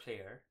both the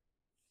player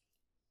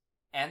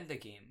and the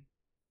game,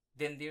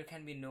 then there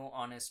can be no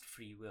honest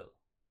free will.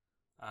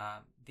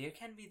 There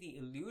can be the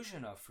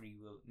illusion of free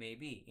will,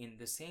 maybe, in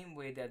the same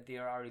way that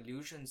there are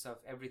illusions of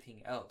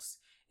everything else.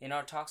 In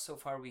our talk so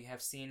far, we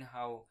have seen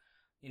how,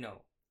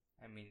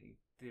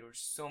 there are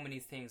so many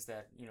things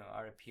that,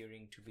 are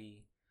appearing to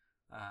be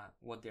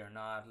what they're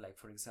not. Like,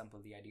 for example,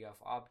 the idea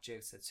of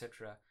objects,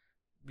 etc.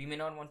 We may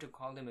not want to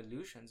call them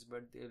illusions,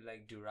 but they're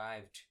like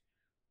derived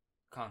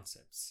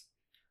concepts.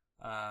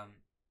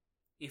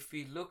 If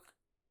we look,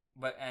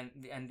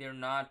 and they're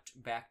not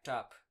backed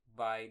up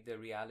by the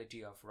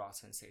reality of raw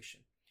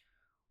sensation.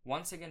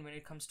 Once again, when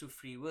it comes to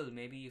free will,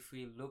 maybe if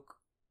we look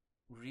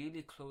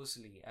really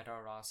closely at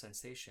our raw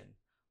sensation,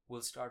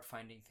 we'll start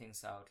finding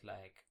things out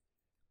like,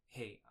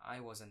 hey, I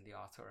wasn't the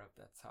author of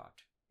that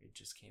thought. It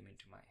just came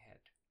into my head.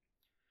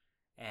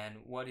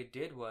 And what it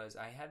did was,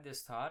 I had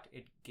this thought,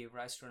 it gave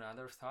rise to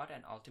another thought,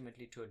 and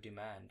ultimately to a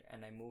demand,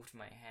 and I moved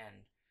my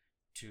hand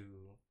to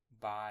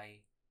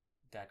buy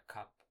that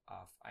cup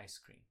of ice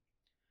cream.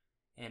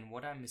 And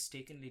what I'm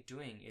mistakenly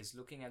doing is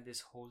looking at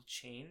this whole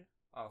chain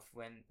of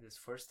when this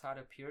first thought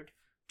appeared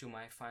to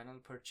my final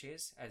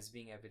purchase as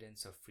being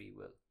evidence of free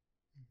will.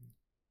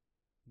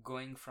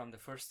 Going from the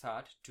first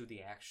thought to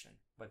the action.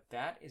 But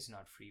that is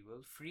not free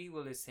will. Free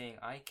will is saying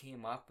I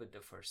came up with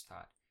the first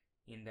thought,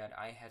 in that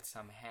I had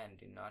some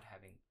hand in not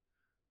having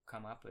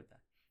come up with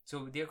that.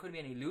 So there could be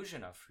an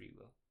illusion of free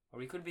will, or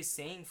we could be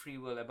saying free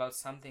will about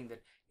something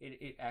that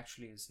it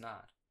actually is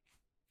not.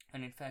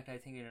 And in fact, I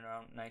think in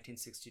around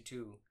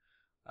 1962,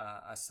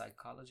 a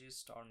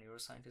psychologist or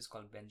neuroscientist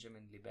called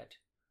Benjamin Libet,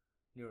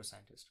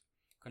 neuroscientist,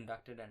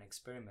 conducted an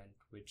experiment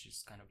which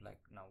is kind of like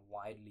now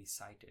widely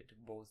cited,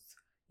 both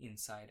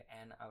inside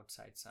and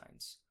outside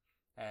science,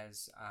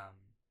 as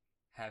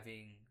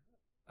having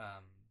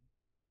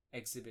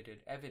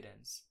exhibited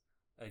evidence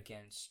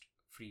against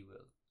free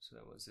will. So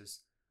there was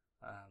this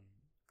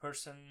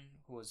person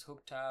who was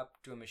hooked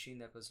up to a machine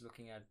that was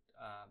looking at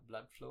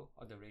blood flow,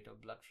 or the rate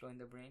of blood flow in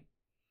the brain,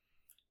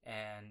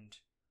 and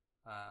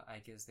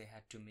I guess they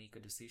had to make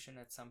a decision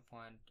at some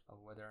point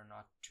of whether or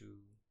not to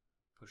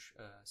push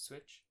a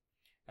switch.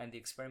 And the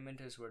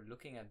experimenters were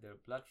looking at their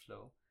blood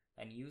flow,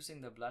 and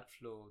using the blood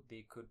flow,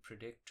 they could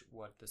predict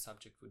what the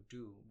subject would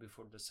do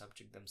before the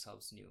subject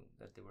themselves knew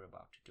that they were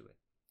about to do it.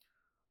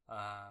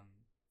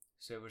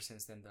 So ever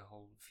since then, the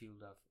whole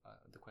field of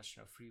the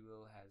question of free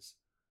will has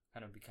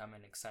kind of become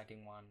an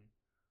exciting one.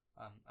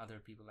 Other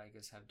people, I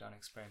guess, have done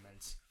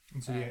experiments.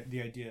 And so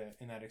the idea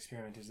in that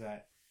experiment is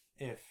that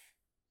if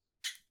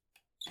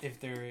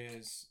there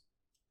is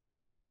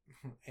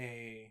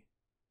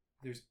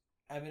there's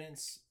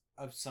evidence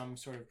of some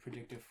sort of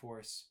predictive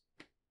force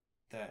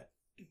that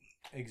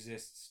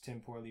exists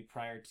temporally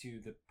prior to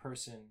the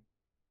person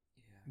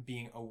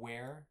being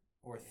aware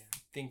or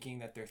thinking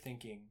that they're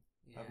thinking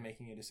of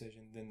making a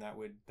decision, then that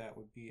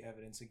would be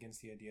evidence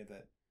against the idea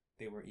that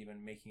they were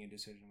even making a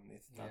decision when they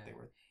thought they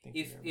were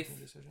thinking they were making a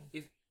decision.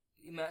 If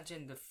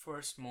imagine the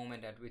first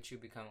moment at which you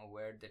become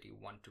aware that you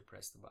want to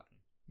press the button.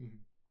 Mm-hmm.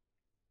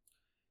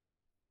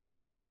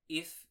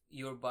 If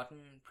your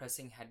button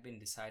pressing had been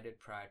decided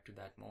prior to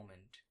that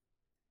moment,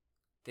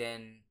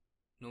 then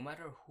no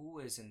matter who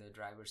is in the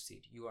driver's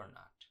seat, you are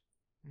not.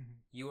 Mm-hmm.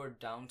 You are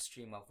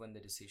downstream of when the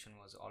decision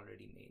was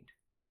already made.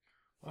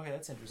 Okay,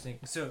 that's interesting.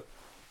 So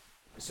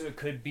it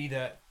could be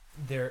that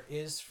there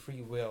is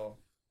free will,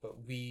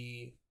 but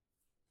we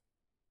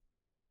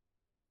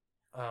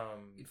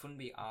it wouldn't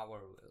be our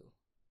will.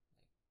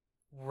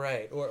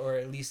 Right. Or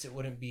at least it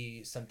wouldn't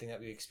be something that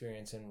we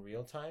experience in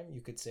real time. You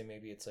could say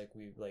maybe it's like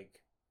we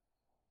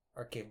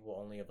are capable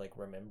only of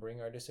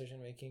remembering our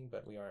decision making,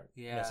 but we aren't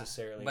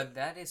necessarily. But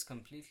that is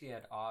completely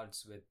at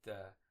odds with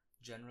the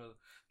general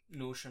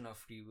notion of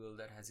free will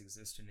that has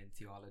existed in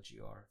theology,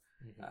 or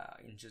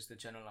in just the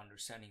general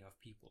understanding of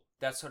people.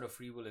 That sort of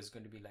free will is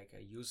going to be like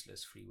a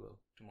useless free will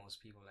to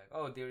most people. Like,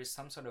 oh, there is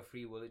some sort of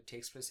free will. It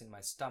takes place in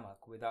my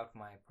stomach without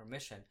my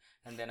permission,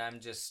 and then I'm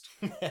just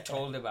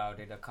told about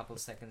it a couple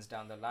seconds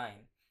down the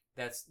line.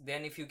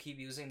 Then if you keep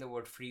using the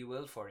word free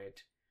will for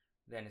it,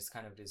 then it's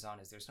kind of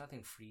dishonest. There's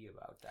nothing free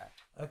about that.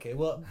 Okay,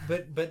 well,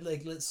 but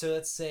let's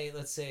say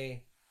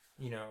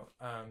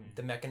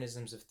the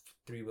mechanisms of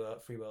free will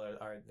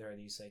are there are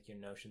these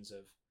notions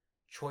of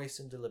choice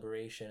and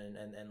deliberation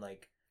and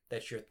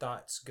that your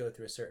thoughts go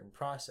through a certain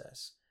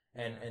process,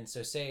 and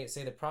so say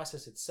the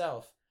process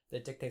itself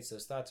that dictates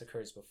those thoughts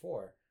occurs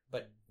before,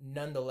 but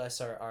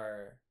nonetheless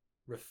are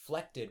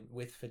reflected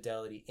with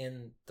fidelity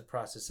in the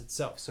process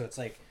itself. So it's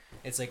like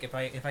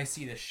if I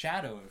see the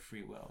shadow of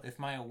free will, if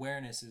my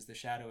awareness is the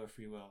shadow of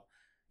free will,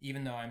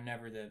 even though I'm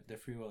never the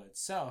free will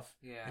itself,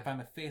 if I'm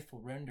a faithful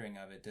rendering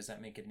of it, does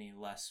that make it any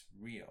less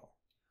real?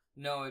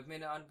 No, it may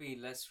not be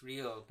less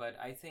real, but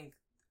I think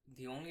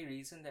the only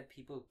reason that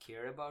people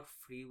care about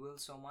free will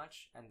so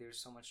much, and there's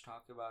so much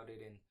talk about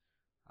it in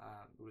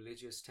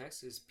religious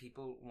texts, is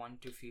people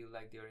want to feel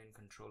like they're in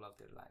control of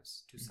their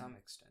lives to some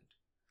extent.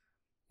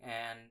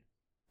 And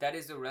that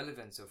is the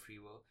relevance of free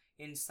will.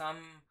 In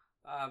some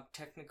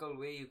technical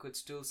way, you could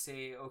still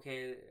say,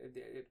 okay,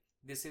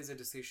 this is a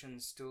decision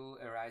still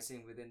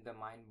arising within the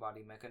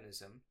mind-body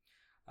mechanism,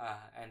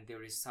 and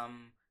there is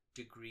some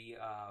degree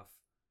of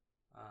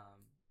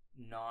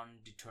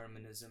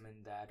non-determinism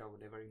in that, or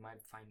whatever. You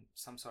might find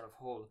some sort of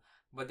whole.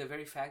 But the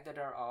very fact that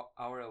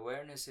our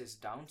awareness is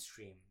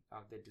downstream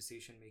of the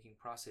decision-making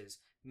process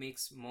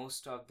makes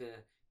most of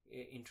the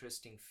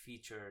interesting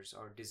features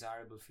or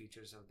desirable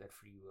features of that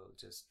free will.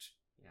 Just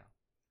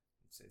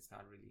it's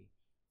not really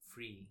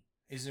free.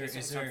 It's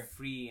not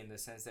free in the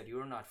sense that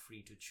you're not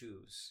free to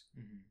choose.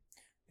 Mm-hmm.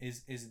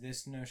 Is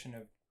this notion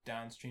of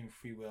downstream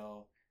free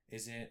will,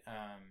 is it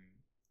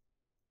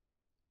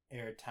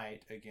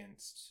airtight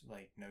against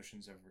like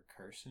notions of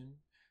recursion?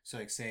 So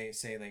like say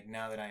like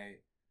now that I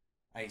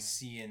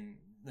see in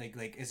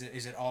like is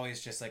it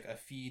always just like a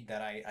feed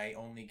that I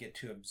only get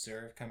to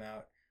observe come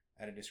out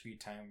at a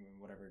discrete time,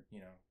 whatever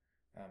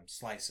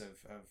slice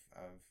of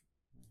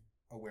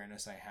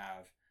awareness I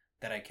have,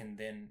 that I can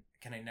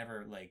I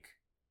never, like,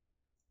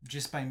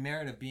 just by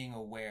merit of being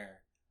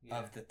aware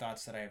of the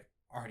thoughts that I've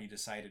already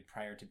decided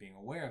prior to being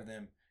aware of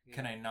them,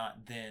 can I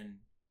not then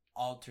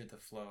alter the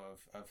flow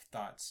of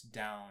thoughts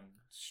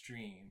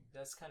downstream?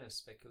 That's kind of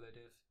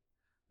speculative.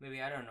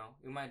 Maybe, I don't know.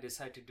 You might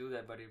decide to do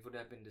that, but it would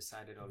have been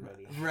decided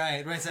already.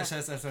 Right. That's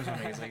what I'm saying.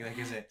 It's like,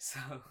 is it? So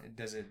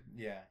does it?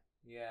 Yeah.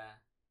 Yeah.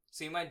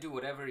 So you might do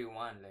whatever you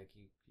want. Like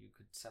you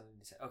could suddenly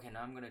decide, okay,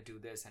 now I'm gonna do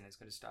this, and it's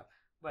gonna stop.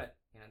 But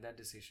that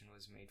decision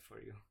was made for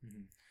you.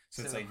 Mm-hmm.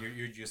 So it's like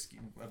you're just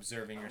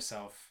observing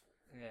yourself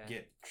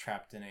get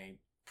trapped in a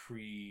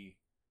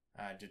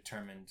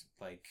determined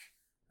like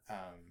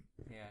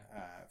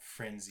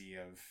frenzy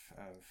of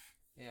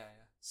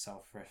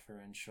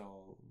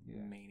self-referential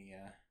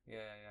mania.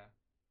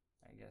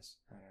 I guess.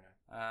 I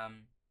don't know.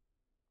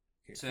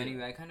 Okay, so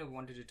anyway, I kind of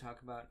wanted to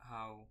talk about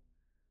how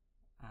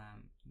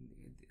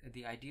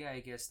the idea,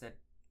 I guess, that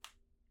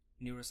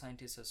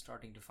neuroscientists are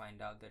starting to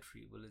find out that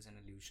free will is an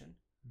illusion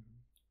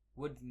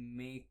would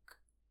make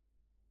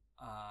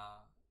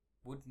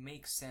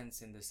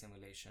sense in the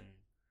simulation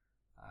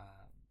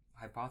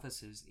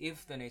hypothesis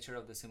if the nature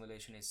of the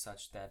simulation is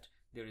such that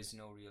there is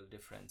no real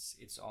difference.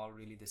 It's all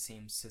really the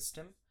same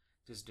system,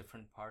 just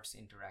different parts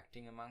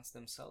interacting amongst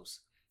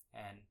themselves.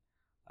 And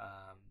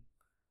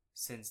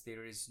since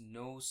there is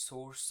no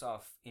source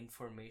of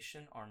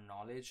information or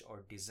knowledge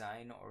or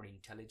design or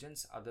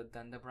intelligence other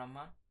than the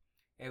Brahman,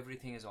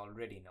 everything is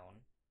already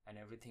known and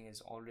everything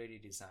is already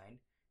designed,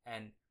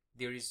 and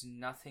there is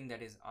nothing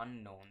that is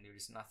unknown, there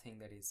is nothing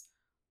that is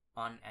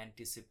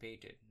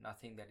unanticipated,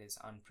 nothing that is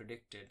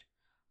unpredicted,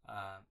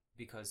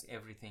 because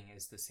everything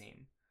is the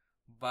same.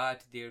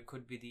 But there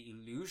could be the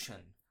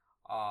illusion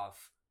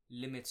of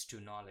limits to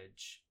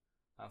knowledge.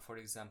 For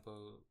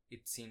example,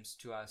 it seems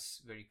to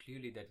us very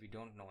clearly that we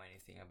don't know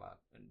everything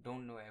about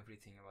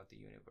the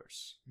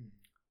universe.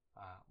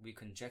 We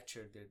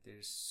conjecture that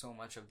there's so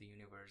much of the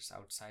universe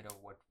outside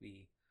of what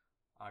we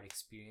are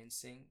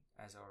experiencing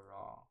as our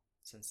raw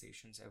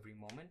sensations every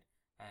moment,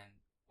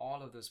 and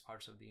all of those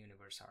parts of the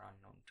universe are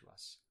unknown to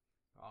us.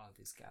 All of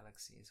these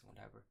galaxies,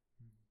 whatever.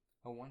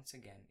 But once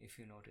again, if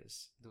you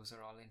notice, those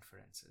are all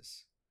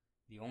inferences.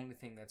 The only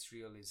thing that's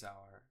real is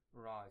our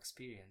raw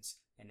experience,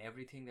 and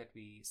everything that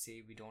we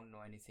say we don't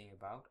know anything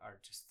about are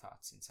just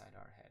thoughts inside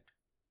our head.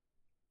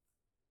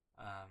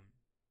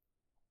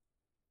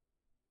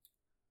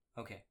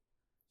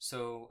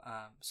 So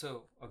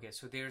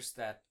there's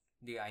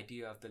the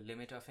idea of the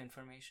limit of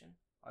information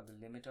or the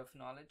limit of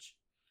knowledge.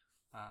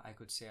 I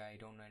could say I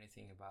don't know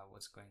anything about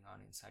what's going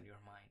on inside your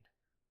mind,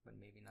 but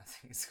maybe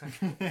nothing is going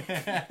on.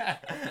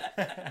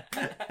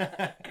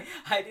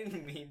 I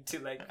didn't mean to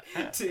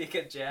take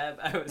a jab.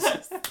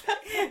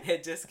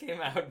 It just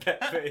came out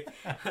that way.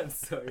 I'm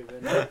sorry,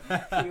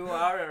 but you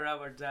are a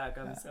rubber duck.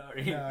 I'm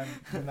sorry. No,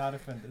 I'm not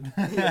offended.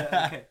 Yeah,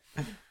 okay.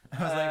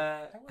 I was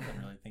I wasn't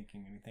really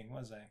thinking anything,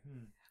 was I?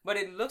 But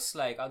it looks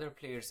like other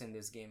players in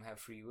this game have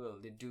free will.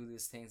 They do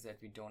these things that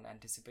we don't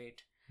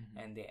anticipate,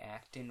 and they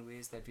act in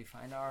ways that we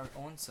find our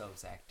own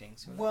selves acting.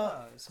 So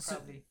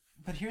probably.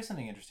 But here's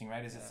something interesting,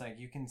 right? It's like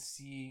you can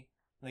see,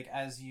 like,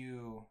 as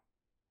you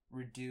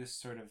reduce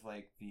sort of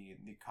like the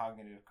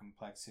cognitive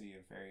complexity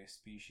of various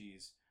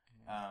species,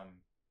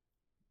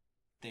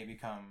 they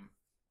become,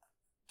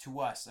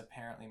 to us,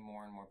 apparently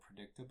more and more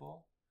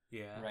predictable.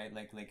 Yeah. Right.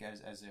 Like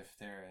as if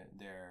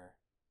they're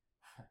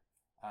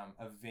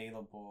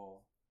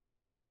available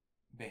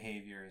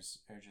behaviors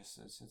are just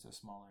it's a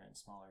smaller and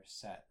smaller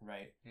set,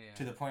 right? Yeah.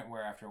 To the point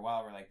where after a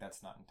while we're like,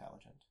 that's not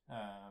intelligent.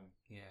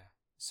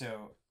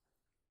 So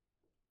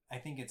I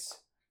think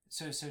it's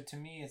so to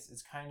me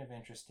it's kind of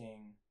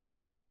interesting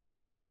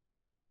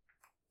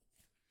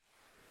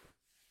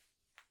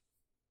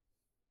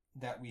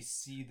that we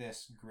see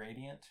this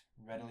gradient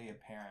readily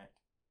apparent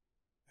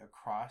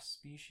across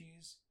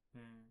species,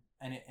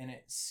 and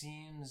it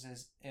seems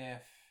as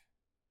if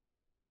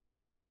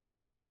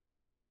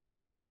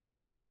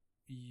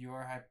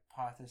you're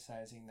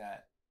hypothesizing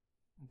that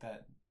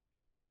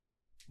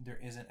there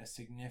isn't a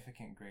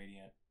significant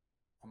gradient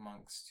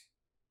amongst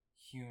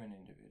human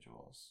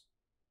individuals,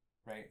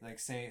 right? Like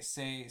say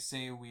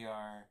we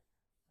are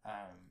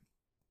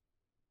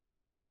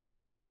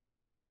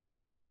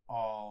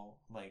all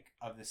like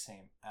of the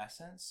same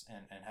essence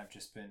and have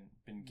just been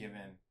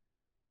given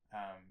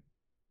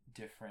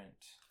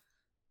different.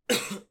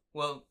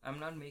 Well, I'm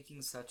not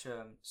making such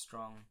a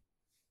strong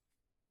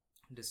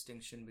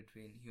distinction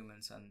between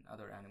humans and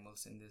other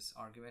animals in this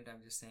argument.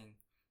 I'm just saying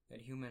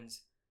that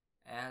humans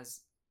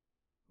as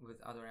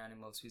with other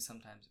animals,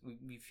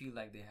 we feel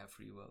like they have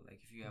free will.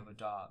 Like if you have a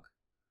dog,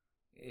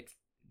 it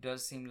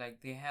does seem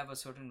like they have a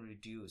certain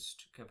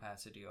reduced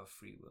capacity of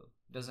free will.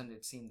 Doesn't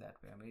it seem that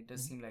way? I mean, it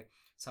does seem like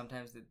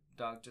sometimes the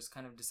dog just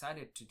kind of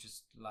decided to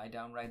just lie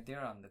down right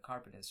there on the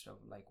carpet instead of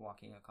like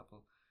walking a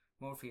couple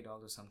more feet,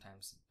 although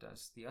sometimes it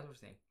does the other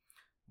thing.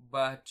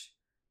 But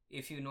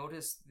if you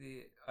notice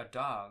a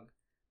dog,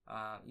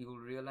 you will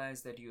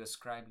realize that you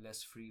ascribe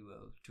less free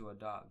will to a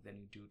dog than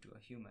you do to a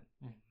human.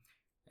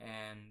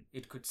 And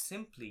it could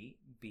simply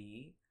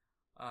be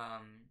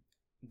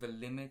the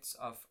limits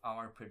of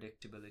our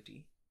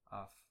predictability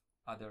of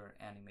other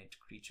animate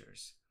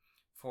creatures.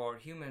 For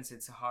humans,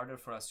 it's harder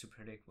for us to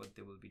predict what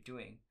they will be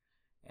doing.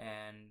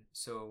 And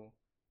so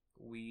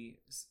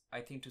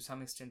I think to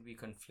some extent we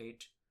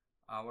conflate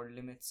our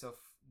limits of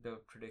the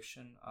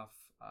prediction of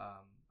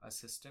a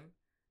system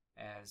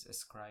as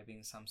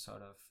ascribing some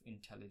sort of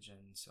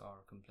intelligence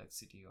or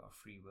complexity or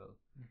free will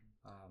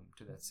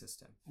to that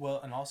system. Well,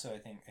 and also I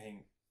think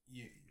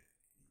you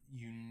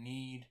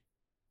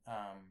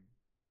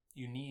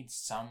need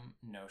some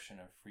notion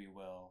of free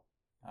will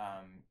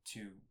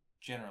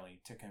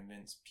to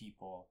convince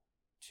people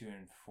to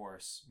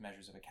enforce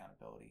measures of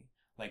accountability.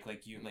 Like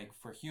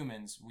for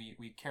humans,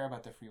 we care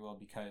about the free will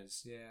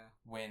because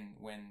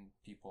when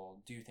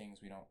people do things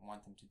we don't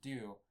want them to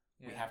do,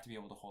 we have to be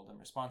able to hold them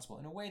responsible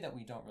in a way that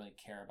we don't really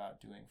care about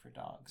doing for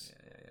dogs.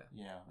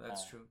 You know,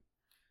 that's true.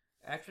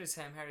 Actually,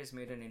 Sam Harris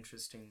made an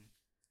interesting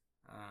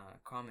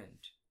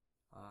comment.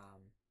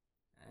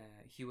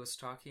 He was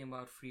talking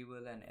about free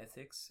will and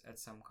ethics at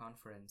some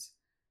conference,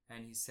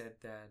 and he said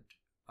that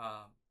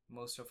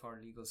most of our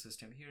legal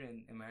system here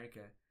in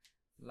America,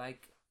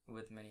 like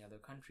with many other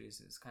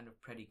countries, is kind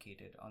of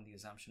predicated on the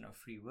assumption of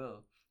free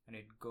will, and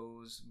it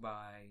goes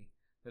by,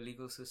 the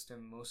legal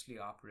system mostly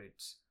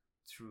operates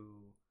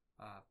through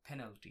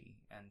penalty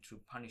and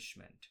through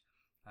punishment.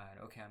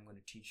 Okay, I'm going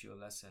to teach you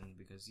a lesson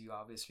because you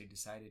obviously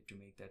decided to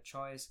make that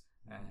choice,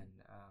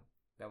 and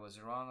that was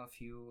wrong of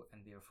you,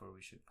 and therefore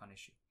we should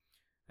punish you.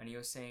 And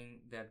you're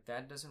saying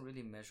that doesn't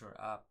really measure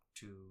up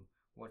to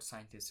what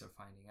scientists are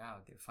finding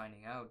out. They're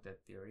finding out that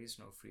there is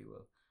no free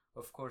will.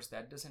 Of course,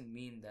 that doesn't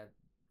mean that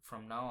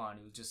from now on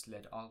you'll just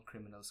let all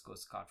criminals go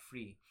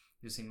scot-free.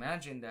 Just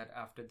imagine that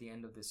after the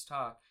end of this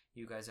talk,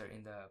 you guys are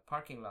in the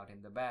parking lot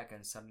in the back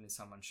and suddenly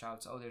someone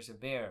shouts, "Oh, there's a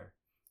bear."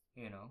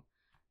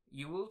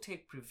 You will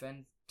take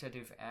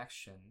preventative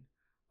action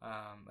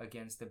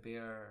against the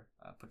bear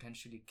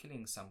potentially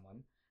killing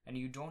someone, and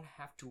you don't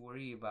have to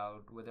worry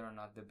about whether or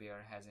not the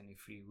bear has any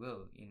free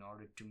will in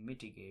order to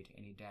mitigate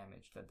any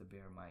damage that the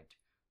bear might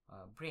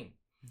bring.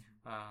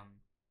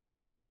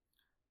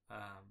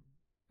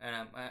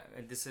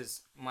 And this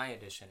is my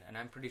addition, and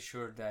I'm pretty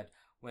sure that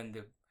when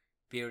the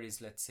bear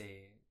is, let's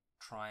say,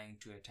 trying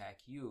to attack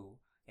you,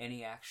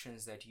 any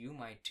actions that you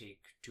might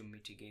take to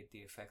mitigate the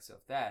effects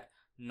of that,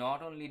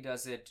 not only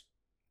does it,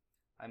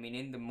 I mean,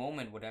 in the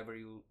moment, whatever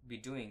you'll be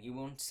doing, you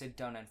won't sit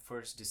down and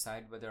first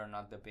decide whether or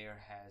not the bear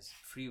has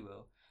free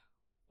will.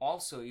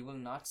 Also, you will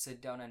not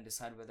sit down and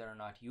decide whether or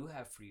not you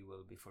have free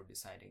will before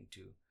deciding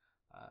to.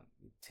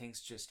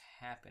 Things just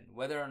happen.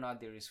 Whether or not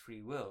there is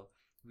free will,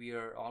 we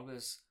are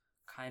always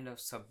kind of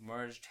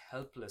submerged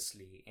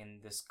helplessly in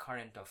this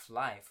current of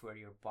life where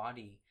your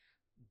body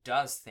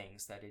does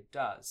things that it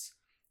does.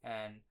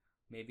 And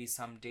maybe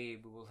someday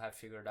we will have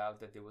figured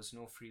out that there was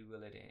no free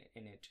will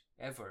in it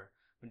ever.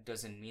 It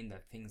doesn't mean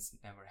that things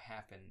never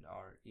happened,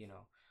 or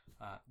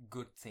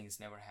good things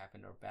never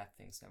happened, or bad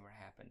things never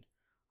happened.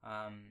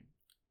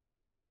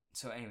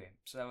 So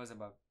that was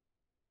about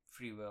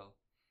free will.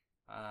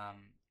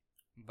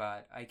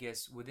 But I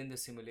guess within the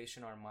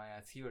simulation or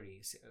Maya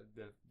theories,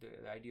 the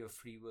idea of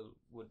free will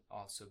would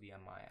also be a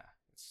Maya.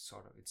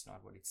 It's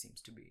not what it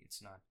seems to be.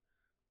 It's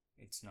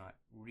not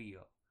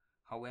real.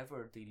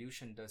 However, the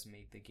illusion does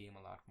make the game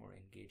a lot more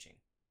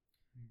engaging.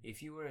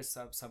 If you were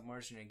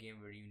submerged in a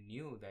game where you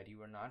knew that you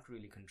were not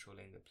really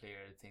controlling the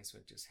player, things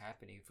were just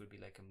happening, it would be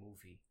like a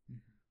movie.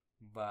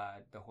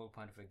 But the whole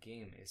point of a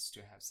game is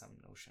to have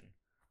some notion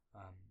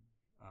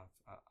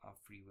of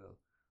free will,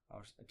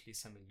 or at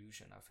least some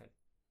illusion of it.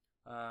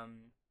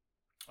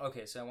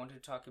 Okay, so I wanted to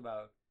talk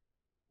about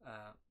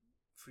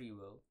free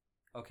will.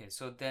 Okay,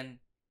 so then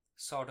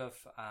sort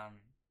of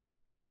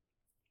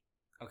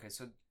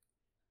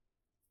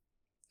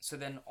so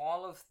then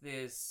all of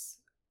this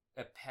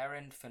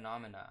apparent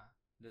phenomena,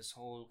 this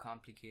whole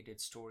complicated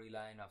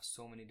storyline of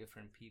so many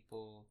different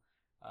people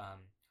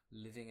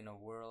living in a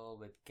world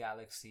with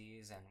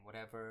galaxies and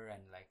whatever,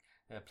 and like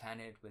a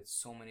planet with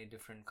so many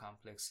different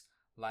complex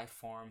life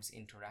forms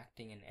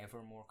interacting in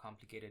ever more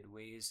complicated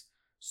ways,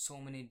 so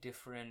many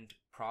different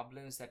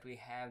problems that we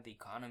have, the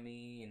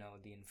economy,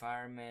 the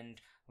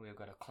environment, we've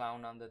got a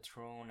clown on the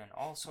throne, and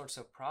all sorts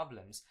of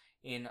problems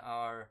in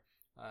our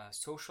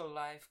social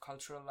life,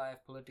 cultural life,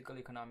 political,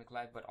 economic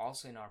life, but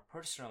also in our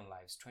personal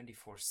lives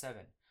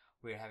 24/7.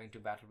 We're having to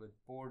battle with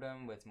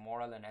boredom, with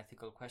moral and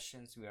ethical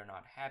questions. We are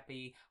not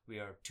happy. We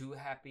are too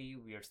happy.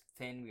 We are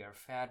thin. We are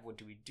fat. What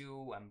do we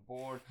do? I'm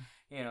bored.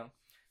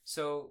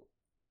 So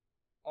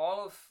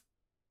all of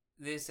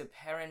this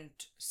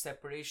apparent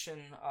separation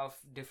of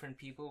different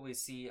people. We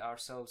see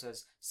ourselves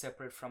as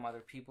separate from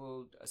other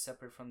people,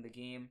 separate from the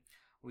game.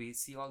 We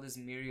see all these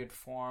myriad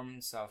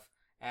forms of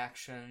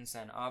actions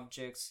and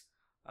objects,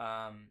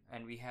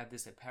 and we have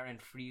this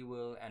apparent free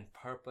will and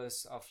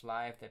purpose of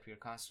life that we're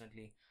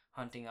constantly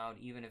hunting out,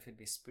 even if it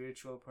be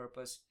spiritual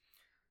purpose.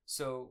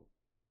 So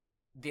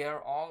they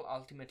are all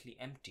ultimately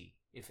empty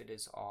if it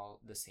is all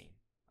the same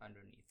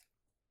underneath.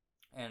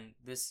 And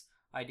this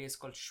idea is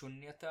called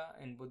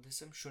shunyata in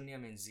Buddhism. Shunya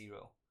means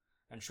zero,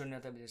 and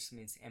shunyata just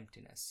means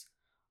emptiness.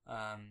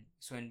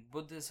 So in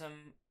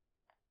Buddhism,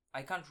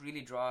 I can't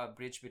really draw a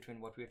bridge between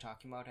what we're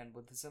talking about and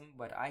Buddhism,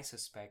 but I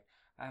suspect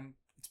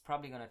it's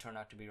probably going to turn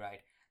out to be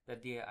right,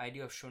 that the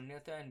idea of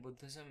shunyata in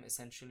Buddhism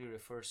essentially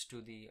refers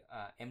to the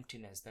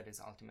emptiness that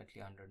is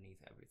ultimately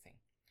underneath everything.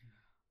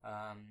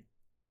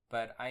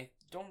 But I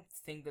don't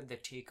think that the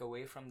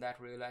takeaway from that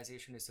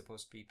realization is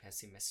supposed to be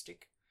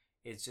pessimistic.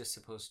 It's just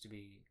supposed to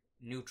be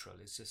neutral.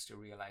 It's just a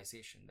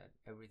realization that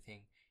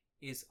everything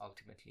is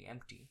ultimately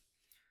empty.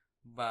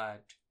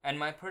 And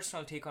my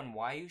personal take on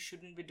why you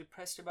shouldn't be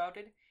depressed about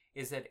it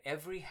is that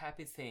every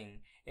happy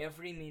thing,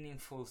 every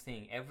meaningful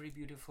thing, every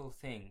beautiful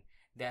thing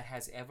that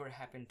has ever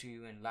happened to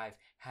you in life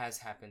has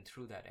happened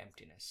through that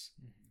emptiness.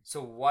 Mm-hmm.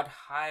 So what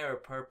higher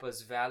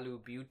purpose, value,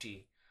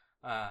 beauty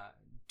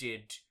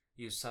did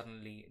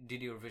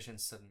your vision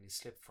suddenly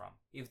slip from?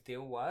 If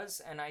there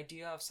was an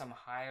idea of some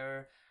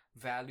higher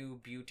value,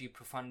 beauty,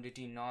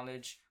 profundity,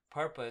 knowledge,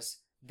 purpose,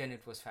 then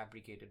it was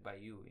fabricated by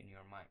you in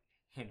your mind,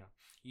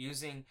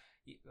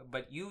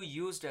 but you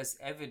used as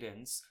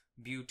evidence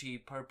beauty,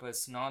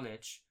 purpose,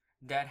 knowledge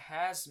that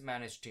has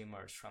managed to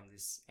emerge from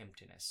this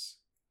emptiness,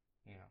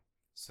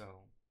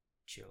 so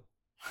chill.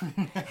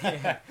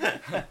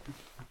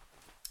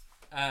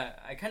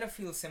 I kind of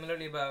feel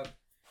similarly about,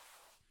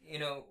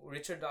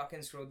 Richard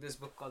Dawkins wrote this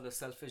book called The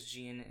Selfish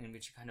Gene, in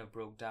which he kind of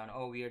broke down,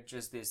 we are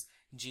just these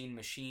gene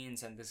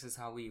machines and this is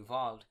how we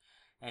evolved.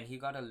 And he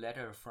got a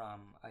letter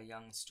from a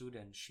young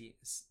student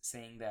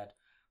saying that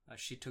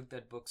she took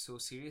that book so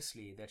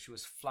seriously that she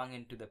was flung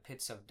into the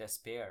pits of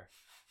despair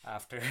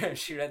after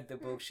she read the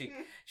book.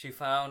 She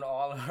found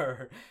all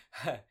her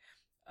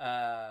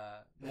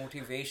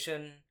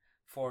motivation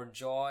for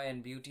joy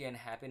and beauty and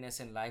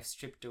happiness in life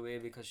stripped away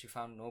because she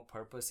found no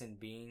purpose in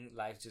being.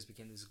 Life just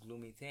became this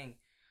gloomy thing.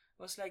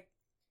 It was like,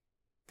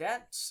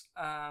 that's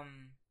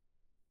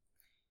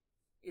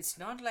it's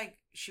not like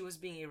she was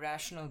being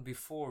irrational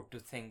before to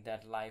think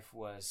that life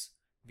was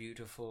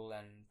beautiful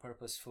and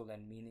purposeful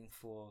and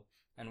meaningful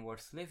and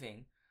worth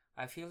living.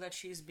 I feel that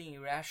she's being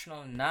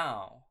irrational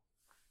now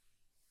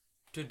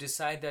to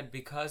decide that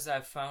because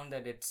I've found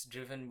that it's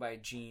driven by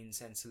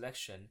genes and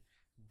selection,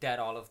 that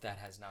all of that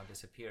has now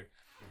disappeared.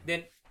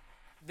 Mm-hmm.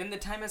 Then the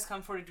time has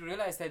come for you to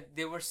realize that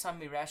there were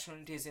some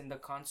irrationalities in the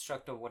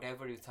construct of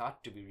whatever you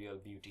thought to be real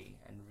beauty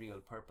and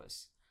real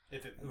purpose.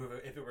 If it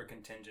were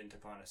contingent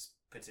upon a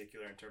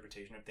particular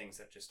interpretation of things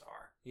that just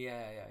are. Yeah.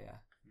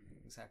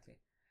 Mm-hmm. Exactly.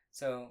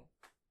 So,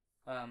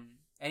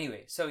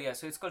 anyway, so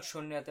it's called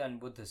Shunyata in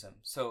Buddhism.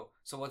 So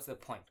what's the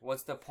point?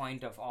 What's the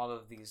point of all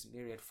of these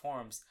myriad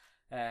forms?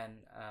 And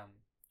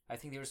I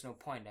think there's no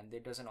point, and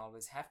there doesn't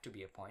always have to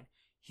be a point.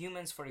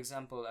 Humans, for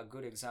example, a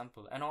good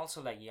example, and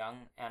also like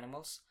young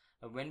animals,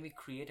 when we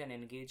create and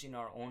engage in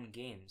our own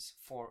games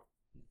for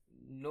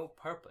no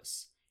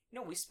purpose,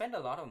 we spend a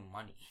lot of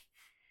money.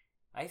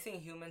 I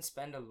think humans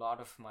spend a lot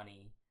of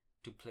money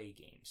to play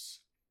games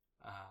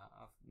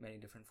of many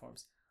different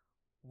forms.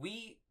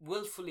 We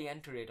willfully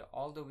enter it,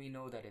 although we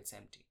know that it's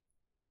empty,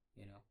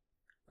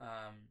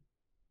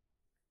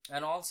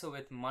 and also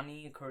with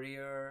money,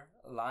 career,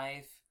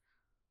 life,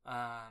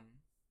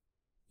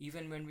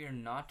 even when we're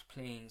not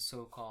playing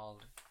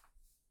so-called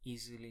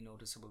easily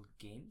noticeable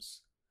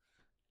games,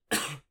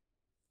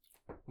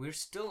 we're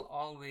still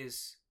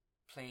always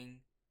playing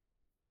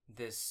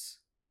this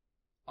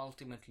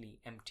ultimately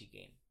empty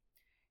game.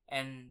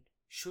 And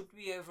should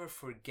we ever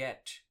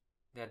forget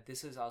that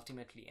this is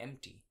ultimately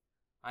empty,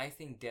 I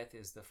think death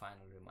is the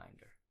final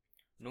reminder.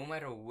 No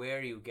matter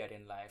where you get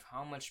in life,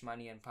 how much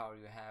money and power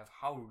you have,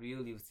 how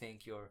real you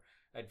think your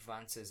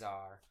advances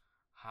are,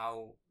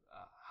 how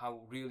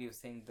real you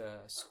think the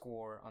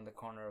score on the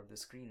corner of the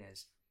screen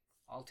is,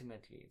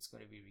 ultimately it's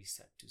going to be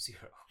reset to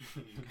zero.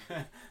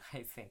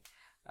 I think.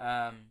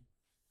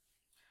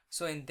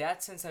 So in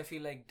that sense, I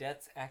feel like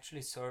death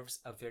actually serves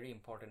a very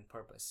important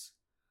purpose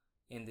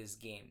in this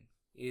game,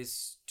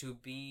 is to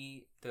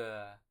be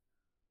the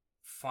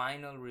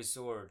final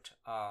resort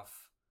of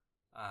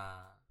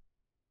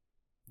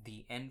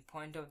the end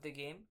point of the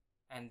game,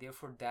 and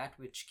therefore that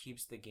which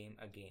keeps the game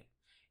a game.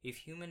 If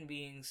human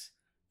beings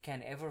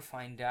can ever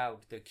find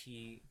out the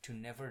key to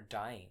never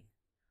dying,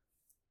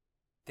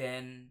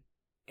 then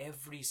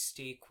every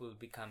stake will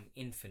become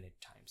infinite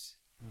times.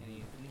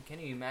 Mm-hmm. Can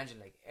you imagine,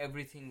 like,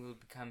 everything will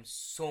become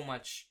so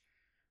much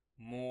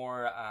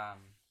more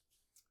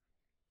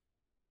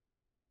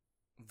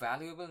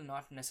valuable,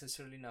 not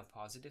necessarily in a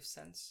positive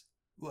sense.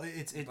 Well,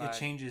 it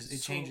changes.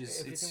 It changes.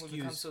 Everything will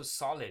become so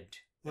solid.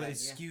 Well, it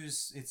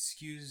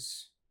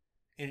skews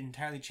it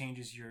entirely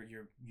changes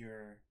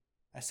your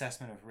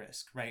assessment of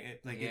risk, right?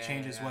 It Yeah,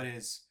 changes yeah. what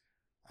is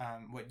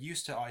what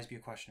used to always be a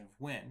question of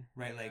when,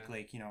 right? Yeah.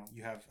 Like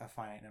you have a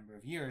finite number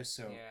of years,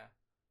 so Yeah.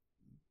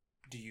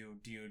 do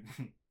you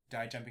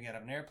die jumping out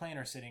of an airplane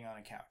or sitting on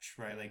a couch,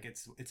 right? Yeah. Like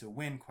it's a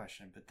when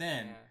question, but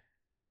then Yeah.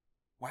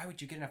 why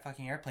would you get in a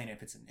fucking airplane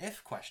if it's an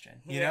if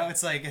question? You Yeah. know,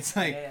 it's like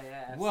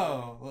Yeah,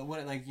 whoa,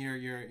 what like you're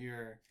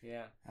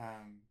yeah.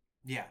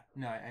 yeah,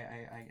 no,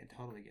 I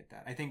totally get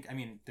that. I think, I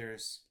mean,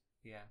 there's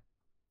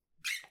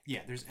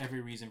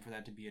every reason for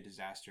that to be a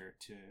disaster,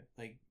 to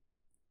like,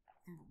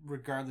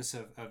 regardless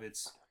of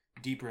its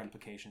deeper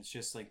implications,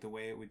 just like the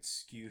way it would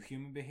skew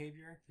human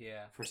behavior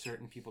Yeah. for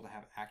certain people to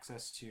have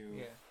access to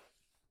Yeah.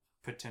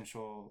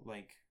 potential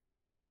like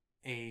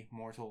a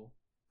mortal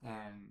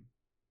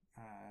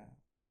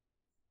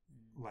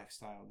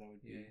lifestyle that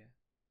would be Yeah.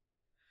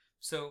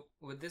 So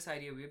with this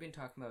idea, we've been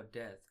talking about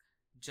death,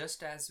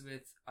 just as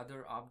with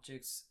other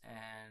objects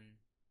and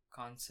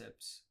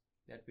concepts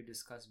that we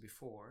discussed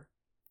before.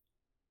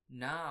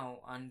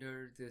 Now,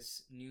 under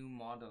this new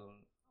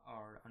model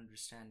or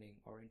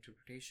understanding or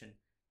interpretation,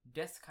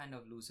 death kind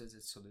of loses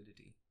its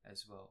solidity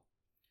as well.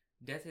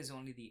 Death is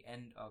only the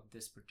end of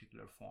this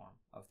particular form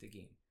of the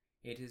game.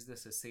 It is the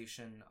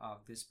cessation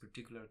of this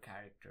particular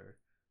character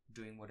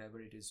doing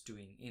whatever it is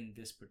doing in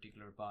this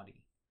particular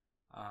body.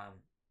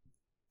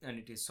 And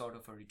it is sort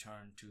of a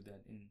return to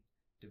that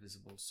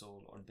indivisible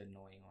soul, or the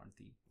knowing, or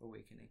the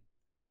awakening.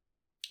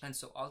 And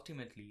so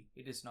ultimately,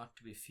 it is not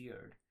to be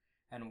feared.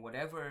 And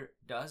whatever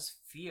does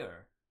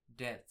fear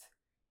death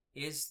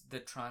is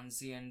the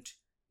transient,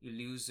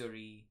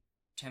 illusory,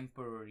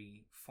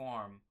 temporary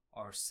form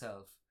or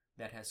self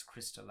that has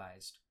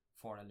crystallized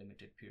for a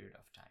limited period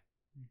of time.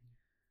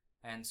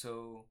 Mm-hmm. And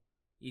so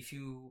if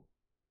you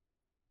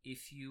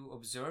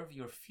observe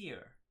your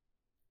fear,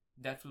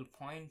 that will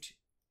point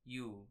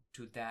you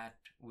to that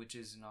which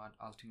is not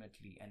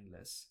ultimately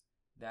endless,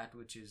 that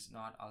which is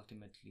not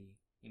ultimately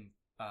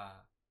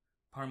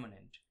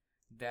permanent,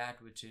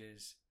 that which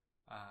is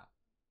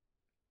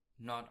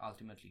not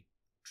ultimately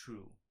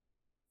true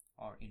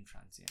or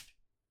intransient.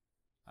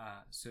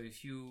 So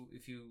if you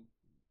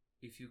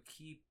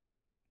keep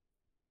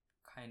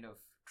kind of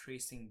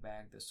tracing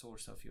back the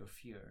source of your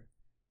fear,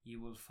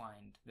 you will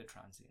find the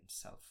transient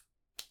self.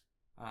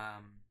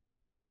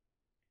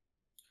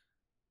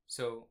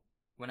 So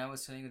when I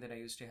was telling you that I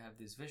used to have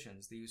these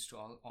visions, they used to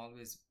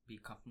always be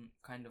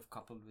kind of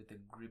coupled with a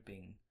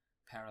gripping,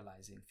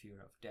 paralyzing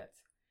fear of death.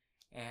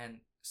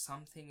 And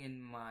something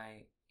in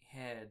my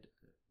head,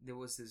 there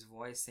was this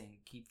voice saying,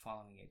 keep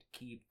following it,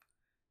 keep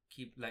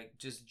like,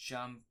 just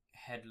jump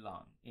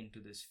headlong into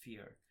this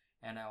fear.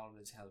 And I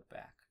always held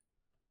back.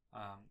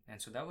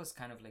 And so that was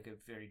kind of like a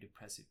very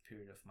depressive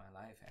period of my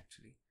life,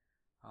 actually.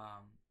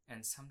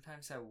 And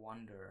sometimes I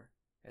wonder,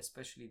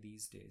 especially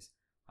these days,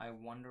 I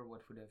wonder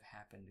what would have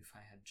happened if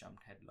I had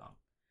jumped headlong.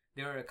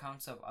 There are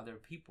accounts of other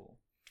people,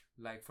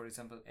 like, for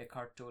example,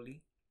 Eckhart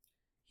Tolle.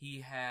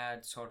 He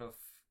had sort of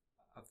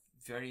a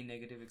very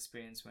negative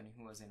experience when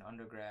he was in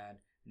undergrad,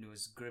 and he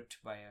was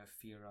gripped by a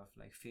fear of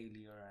like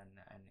failure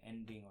and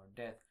ending or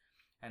death.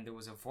 And there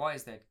was a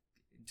voice that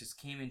just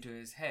came into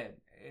his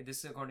head, this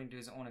is according to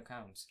his own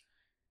accounts,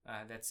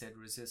 that said,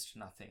 resist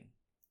nothing.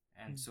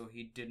 And so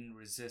he didn't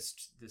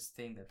resist this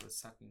thing that was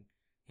sucking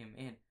him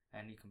in,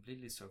 and he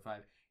completely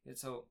survived. And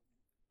so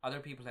other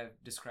people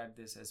have described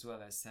this as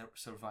well as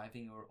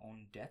surviving your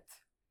own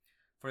death.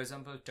 For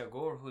example,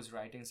 Tagore, whose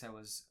writings I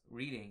was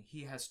reading,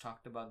 he has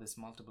talked about this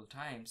multiple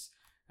times.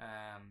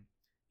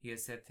 He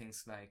has said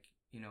things like,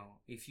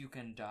 if you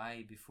can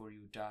die before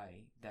you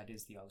die, that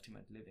is the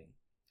ultimate living.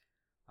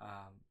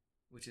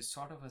 Which is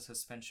sort of a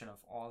suspension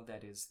of all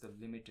that is the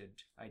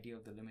limited idea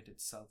of the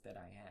limited self that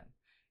I am.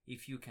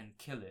 If you can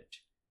kill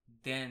it,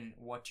 then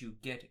what you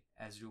get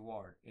as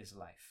reward is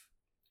life.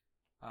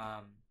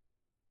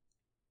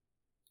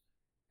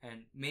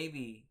 And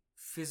maybe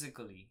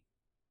physically,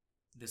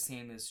 the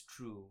same is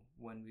true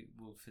when we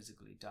will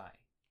physically die.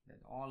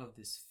 That all of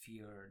this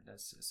fear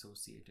that's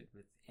associated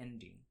with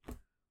ending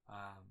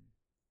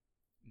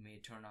may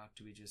turn out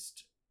to be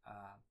just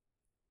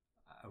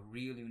a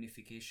real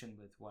unification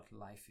with what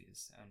life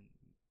is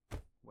and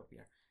what we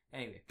are.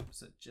 Anyway,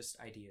 so just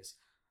ideas.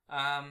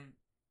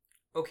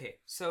 Okay,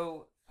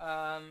 so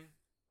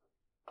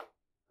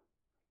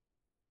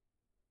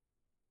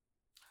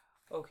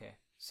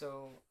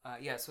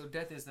so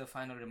death is the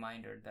final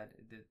reminder that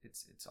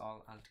it's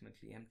all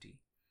ultimately empty.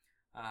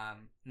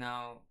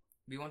 Now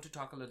we want to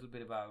talk a little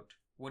bit about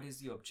what is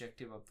the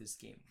objective of this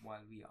game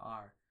while we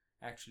are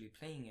actually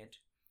playing it.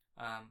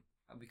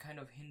 We kind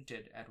of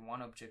hinted at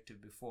one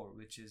objective before,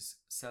 which is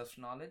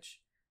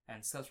self-knowledge,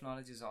 and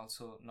self-knowledge is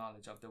also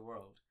knowledge of the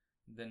world,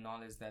 the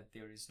knowledge that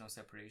there is no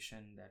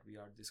separation, that we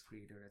are this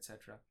creator,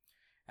 etc.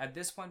 At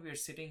this point, we are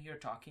sitting here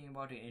talking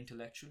about it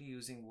intellectually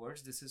using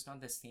words. This is not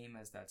the same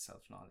as that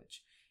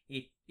self-knowledge.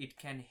 It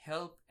can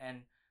help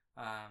and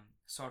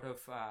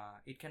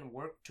it can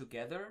work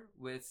together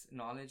with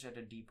knowledge at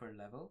a deeper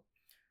level.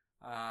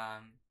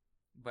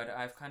 But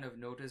I've kind of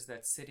noticed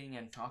that sitting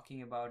and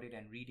talking about it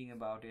and reading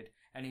about it,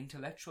 an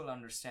intellectual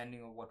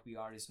understanding of what we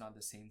are is not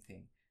the same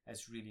thing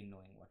as really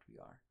knowing what we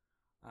are.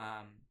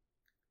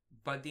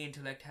 But the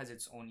intellect has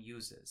its own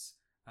uses.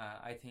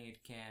 I think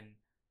it can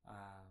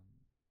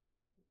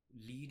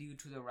lead you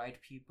to the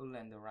right people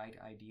and the right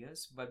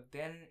ideas, but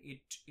then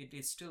it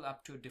is still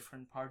up to a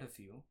different part of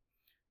you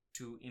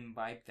to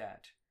imbibe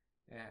that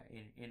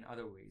in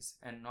other ways.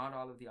 And not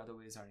all of the other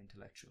ways are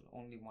intellectual.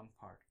 Only one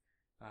part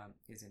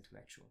is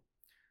intellectual.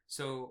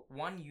 So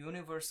one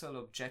universal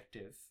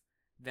objective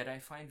that I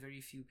find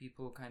very few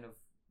people kind of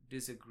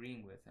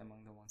disagreeing with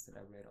among the ones that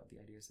I've read or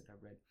the ideas that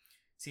I've read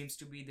seems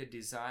to be the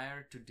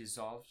desire to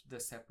dissolve the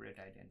separate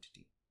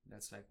identity.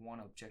 That's like one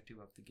objective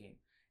of the game,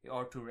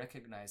 or to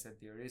recognize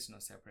that there is no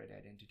separate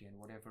identity, and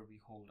whatever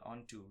we hold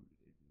on to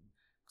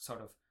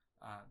sort of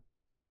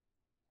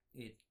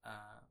it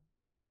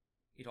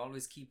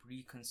always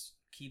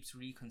keeps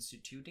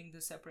reconstituting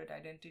the separate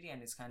identity,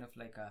 and it's kind of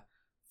like a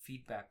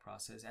feedback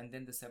process, and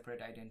then the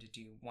separate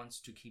identity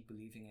wants to keep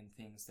believing in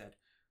things that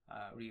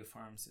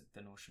reaffirms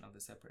the notion of the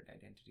separate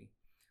identity.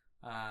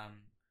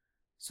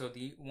 So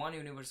the one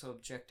universal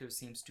objective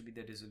seems to be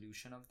the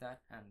dissolution of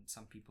that, and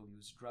some people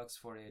use drugs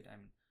for it.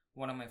 And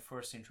one of my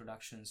first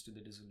introductions to the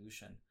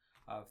dissolution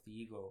of the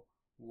ego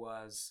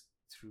was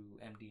through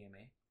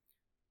MDMA.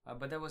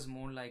 But that was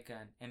more like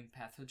an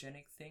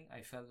empathogenic thing.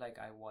 I felt like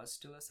I was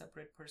still a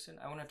separate person.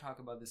 I want to talk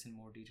about this in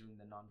more detail in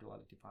the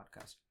non-duality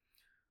podcast.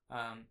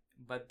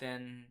 But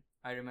then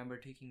I remember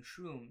taking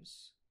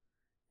shrooms,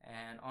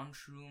 and on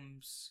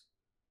shrooms,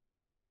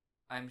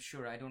 I'm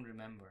sure I don't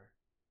remember,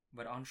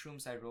 but on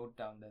shrooms I wrote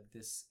down that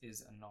this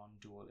is a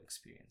non-dual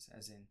experience,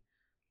 as in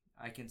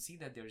I can see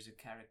that there is a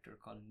character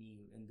called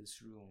Neil in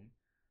this room,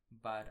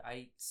 but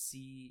I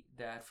see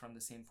that from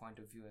the same point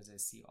of view as I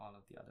see all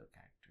of the other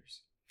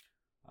characters.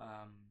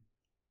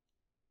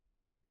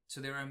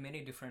 So there are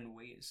many different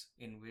ways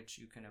in which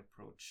you can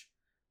approach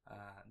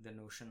the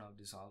notion of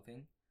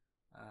dissolving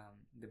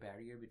the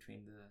barrier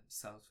between the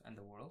self and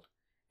the world.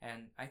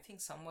 And I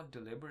think somewhat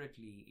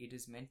deliberately it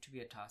is meant to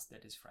be a task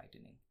that is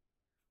frightening.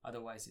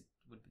 Otherwise it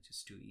would be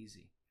just too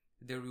easy.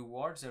 The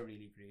rewards are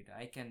really great.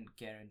 I can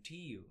guarantee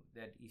you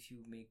that if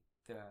you make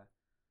the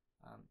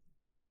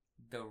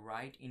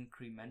right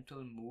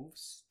incremental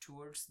moves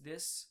towards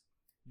this,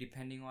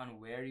 depending on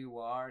where you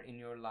are in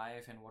your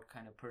life and what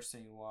kind of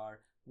person you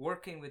are,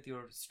 working with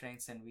your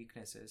strengths and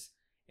weaknesses,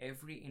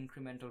 every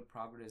incremental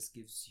progress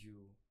gives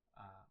you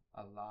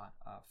a lot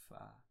of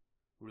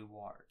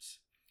rewards.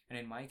 And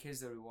in my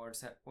case, the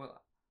rewards that,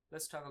 well,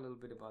 let's talk a little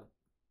bit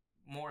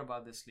more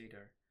about this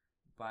later.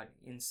 But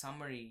in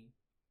summary,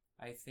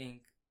 I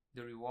think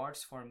the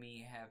rewards for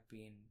me have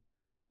been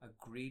a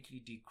greatly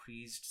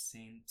decreased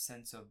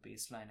sense of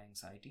baseline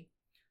anxiety,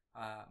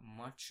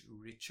 much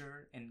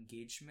richer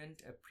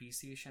engagement,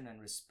 appreciation,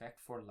 and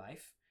respect for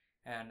life,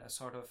 and a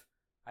sort of,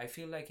 I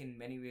feel like in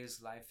many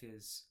ways life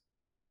is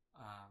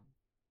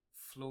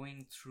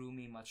flowing through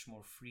me much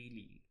more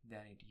freely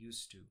than it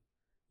used to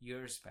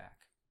years back.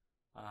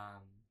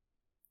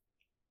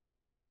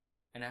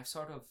 And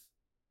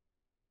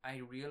I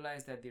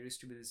realized that there used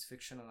to be this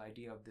fictional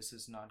idea of this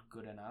is not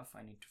good enough,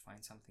 I need to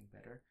find something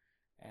better.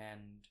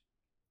 And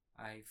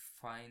I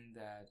find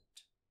that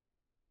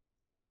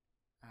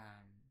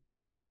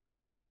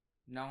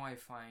now I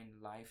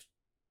find life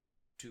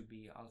to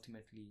be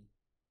ultimately,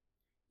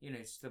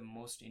 it's the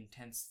most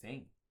intense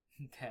thing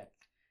that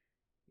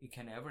you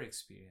can ever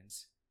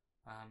experience.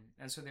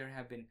 And so there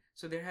have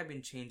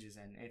been changes,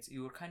 and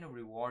you were kind of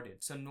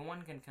rewarded. So no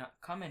one can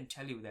come and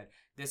tell you that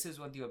this is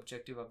what the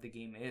objective of the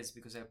game is,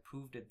 because I've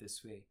proved it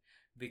this way.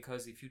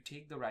 Because if you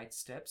take the right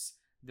steps,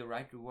 the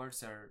right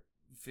rewards are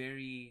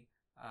very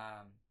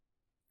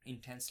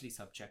intensely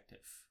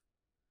subjective.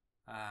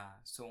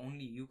 So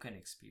only you can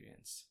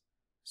experience.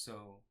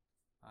 So,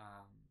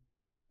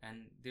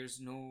 and there's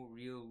no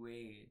real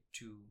way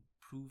to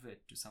prove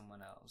it to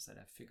someone else that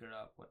I've figured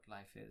out what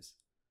life is.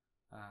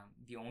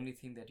 The only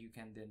thing that you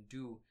can then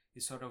do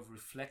is sort of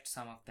reflect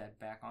some of that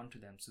back onto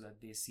them so that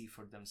they see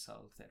for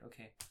themselves that,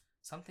 okay,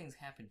 something's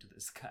happened to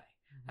this guy.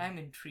 Mm-hmm. I'm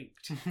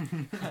intrigued.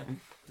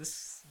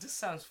 This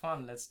sounds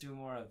fun. Let's do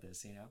more of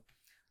this,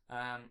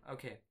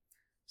 Okay.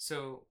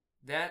 So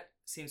that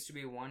seems to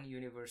be one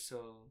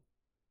universal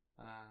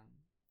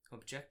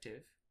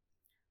objective.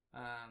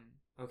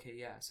 Okay,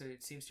 yeah. So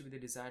it seems to be the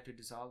desire to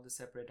dissolve the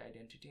separate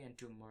identity and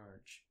to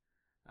merge.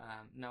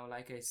 Now,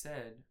 like I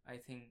said, I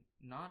think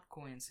not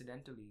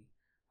coincidentally,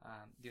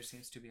 there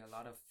seems to be a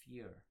lot of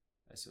fear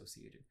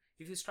associated.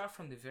 If you start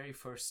from the very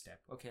first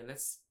step, okay,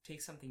 let's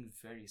take something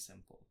very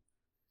simple.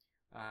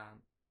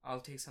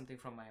 I'll take something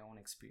from my own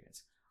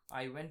experience.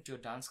 I went to a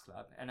dance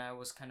club and I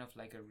was kind of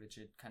like a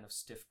rigid, kind of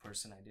stiff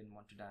person. I didn't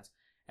want to dance.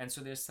 And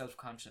so there's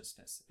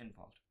self-consciousness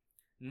involved.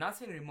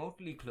 Nothing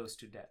remotely close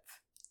to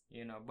death,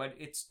 but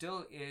it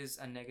still is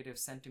a negative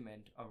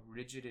sentiment of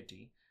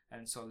rigidity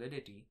and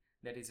solidity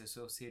that is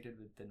associated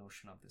with the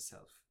notion of the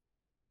self.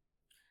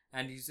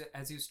 And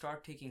as you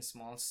start taking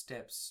small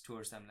steps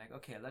towards them, like,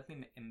 okay, let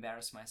me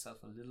embarrass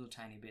myself a little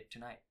tiny bit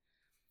tonight.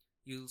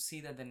 you'll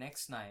see that the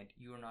next night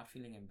you're not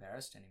feeling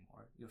embarrassed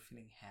anymore. You're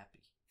feeling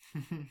happy.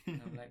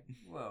 And I'm like,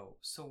 whoa.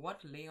 So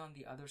what lay on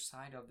the other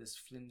side of this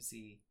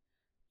flimsy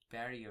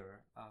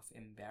barrier of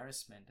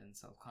embarrassment and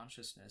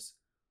self-consciousness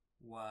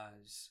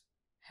was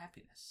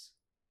happiness.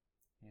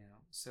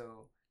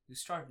 So you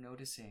start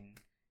noticing,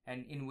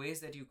 and in ways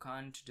that you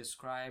can't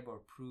describe or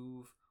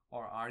prove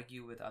or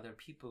argue with other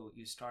people,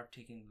 you start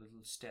taking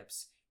little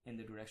steps in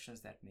the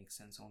directions that make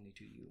sense only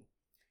to you.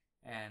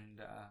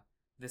 And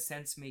the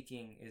sense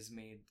making is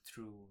made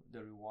through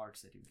the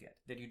rewards that you get,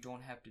 that you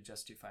don't have to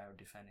justify or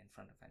defend in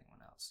front of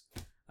anyone else.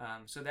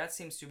 So that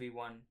seems to be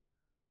one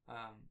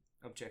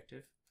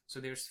objective. So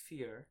there's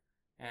fear,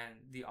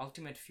 and the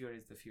ultimate fear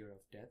is the fear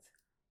of death.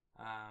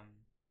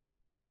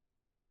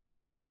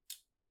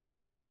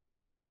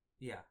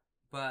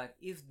 But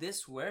if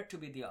this were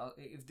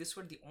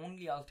the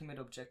only ultimate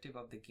objective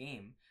of the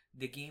game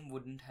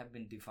wouldn't have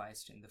been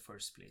devised in the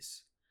first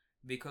place.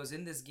 Because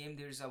in this game,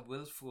 there's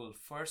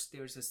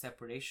there's a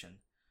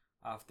separation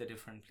of the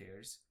different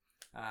players.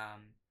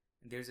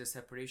 There's a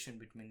separation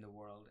between the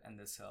world and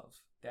the self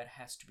that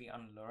has to be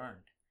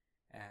unlearned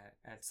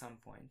at some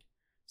point.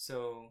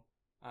 So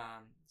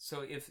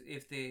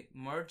if the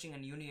merging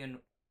and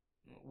union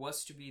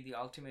was to be the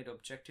ultimate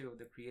objective of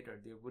the creator,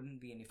 there wouldn't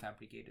be any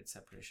fabricated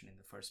separation in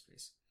the first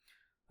place.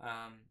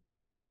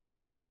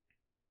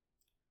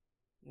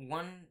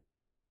 One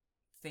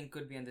thing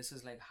could be, and this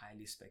is like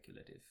highly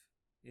speculative,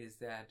 is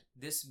that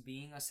this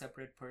being a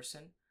separate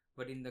person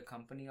but in the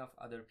company of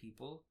other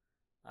people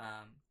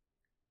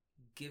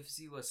gives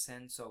you a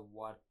sense of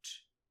what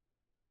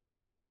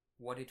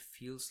it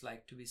feels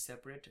like to be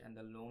separate and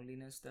the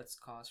loneliness that's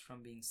caused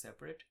from being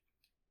separate,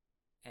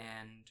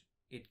 and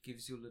it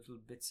gives you little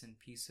bits and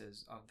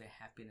pieces of the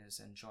happiness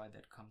and joy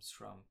that comes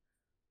from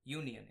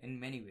union in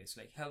many ways,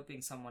 like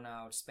helping someone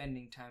out,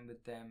 spending time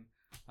with them.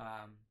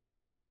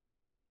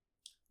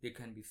 There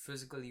can be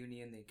physical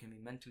union, there can be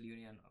mental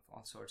union of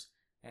all sorts.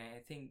 And I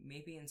think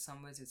maybe in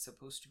some ways it's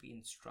supposed to be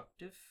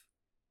instructive.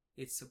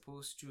 It's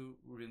supposed to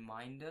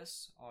remind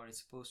us, or it's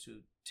supposed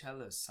to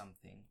tell us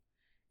something.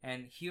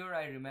 And here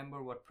I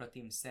remember what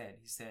Pratim said.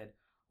 He said,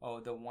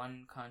 the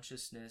one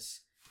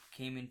consciousness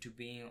came into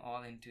being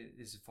all into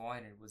this void,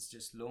 and it was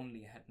just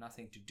lonely, had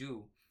nothing to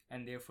do,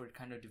 and therefore it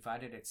kind of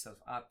divided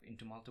itself up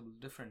into multiple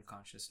different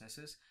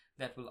consciousnesses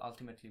that will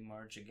ultimately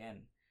merge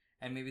again.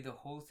 And maybe the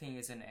whole thing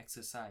is an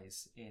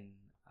exercise in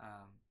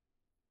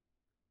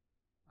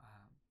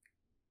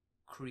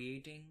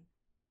creating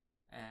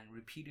and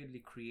repeatedly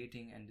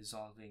creating and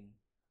dissolving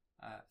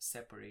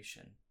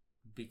separation,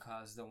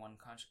 because the one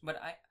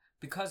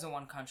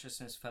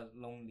consciousness felt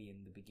lonely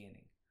in the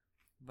beginning.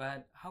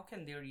 But how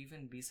can there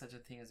even be such a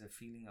thing as a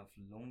feeling of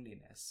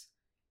loneliness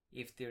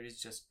if there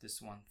is just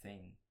this one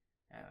thing?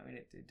 I mean,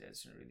 it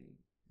doesn't really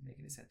make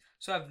any sense.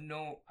 So I have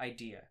no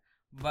idea.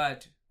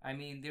 But, I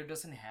mean, there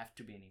doesn't have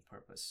to be any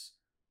purpose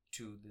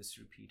to this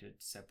repeated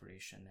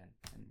separation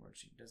and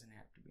merging. It doesn't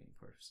have to be any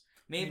purpose.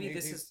 Maybe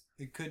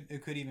It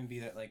could even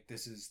be that, like,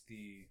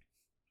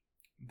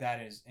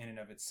 that is in and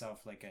of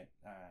itself like a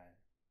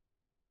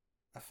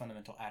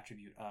fundamental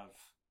attribute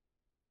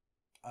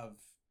of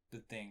the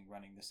thing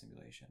running the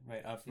simulation,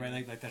 right?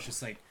 Right, like that's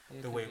just like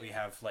the way we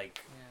have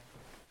like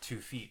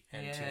 2 feet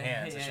and 2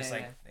 hands. It's just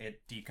like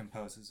it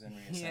decomposes and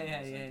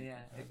reassembles.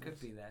 It could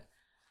be that.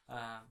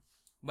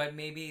 But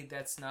maybe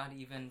that's not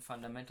even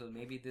fundamental.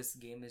 Maybe this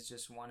game is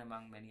just one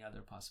among many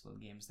other possible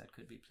games that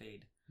could be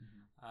played.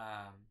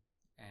 Mm-hmm.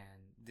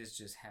 And this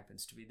just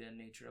happens to be the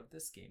nature of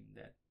this game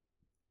that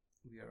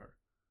we are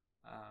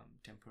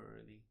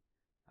temporarily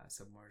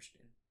submerged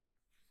in.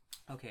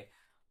 Okay.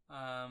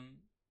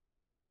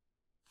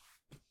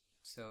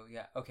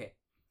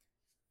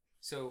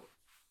 So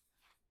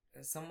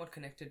somewhat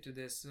connected to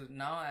this, so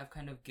now I've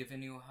kind of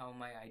given you how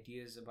my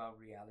ideas about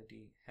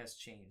reality has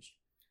changed.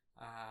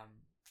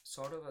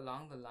 Sort of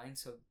along the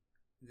lines of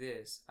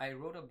this, I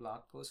wrote a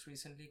blog post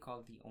recently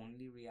called The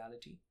Only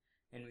Reality,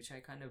 in which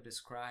I kind of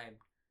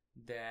described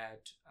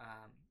that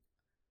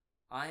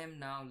I am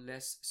now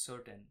less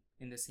certain,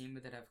 in the same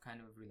way that I've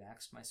kind of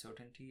relaxed my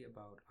certainty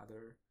about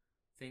other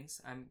things.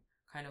 I'm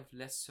kind of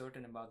less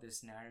certain about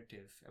this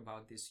narrative,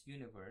 about this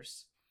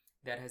universe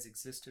that has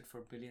existed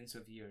for billions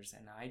of years,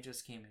 and I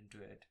just came into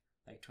it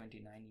like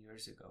 29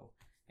 years ago,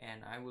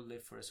 and I will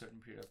live for a certain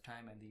period of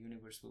time, and the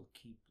universe will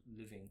keep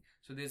living.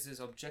 So there's this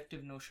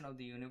objective notion of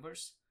the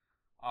universe,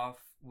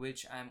 of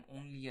which I'm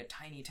only a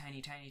tiny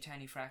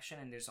fraction,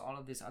 and there's all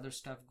of this other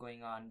stuff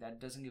going on that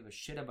doesn't give a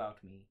shit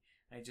about me,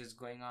 and just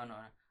going on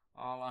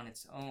all on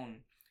its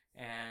own,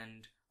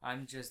 and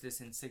I'm just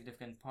this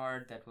insignificant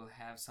part that will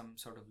have some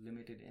sort of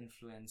limited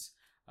influence,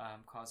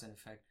 cause and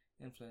effect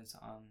influence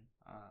on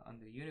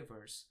the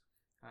universe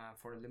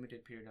for a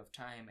limited period of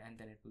time, and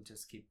then it will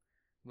just keep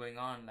going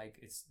on, like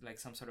it's like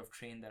some sort of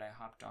train that I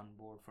hopped on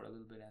board for a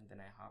little bit and then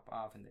I hop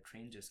off and the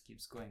train just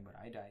keeps going, but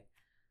I die.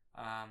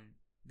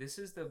 This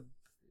is the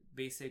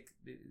basic,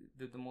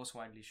 the most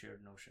widely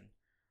shared notion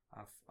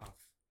of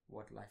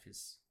what life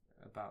is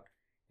about.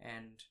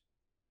 And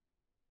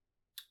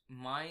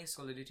my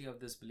solidity of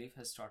this belief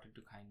has started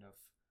to kind of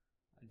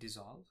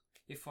dissolve,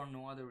 if for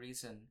no other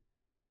reason,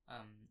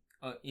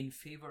 in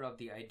favor of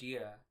the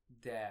idea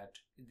that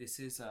this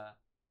is a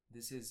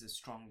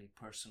strongly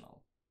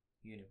personal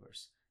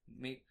universe.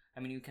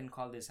 You can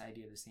call this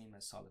idea the same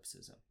as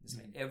solipsism. It's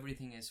like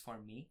everything is for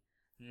me,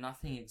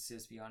 nothing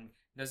exists beyond me.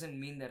 Doesn't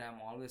mean that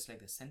I'm always like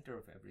the center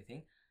of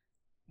everything.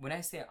 When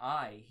I say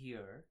I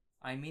here,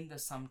 I mean the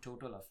sum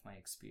total of my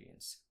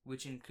experience,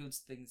 which includes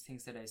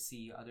things that I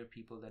see, other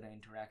people that I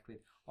interact with,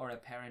 or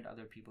apparent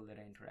other people that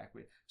I interact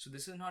with. So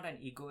this is not an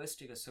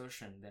egoistic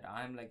assertion that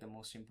I'm like the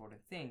most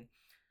important thing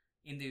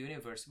in the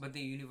universe, but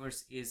the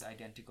universe is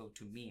identical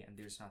to me and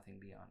there's nothing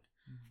beyond.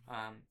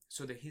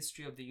 So the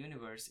history of the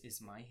universe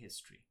is my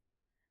history,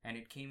 and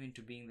it came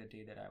into being the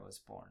day that I was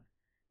born,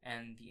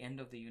 and the end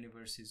of the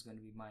universe is going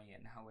to be my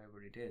end,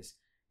 however it is,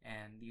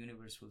 and the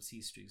universe will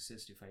cease to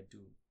exist if I do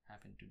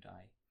happen to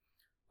die.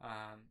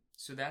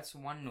 So that's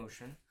one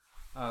notion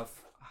of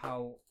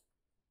how,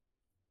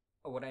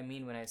 what I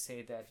mean when I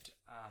say that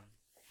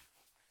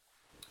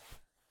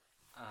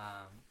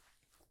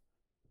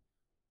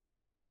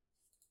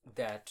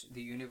that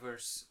the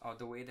universe, or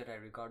the way that I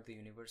regard the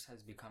universe,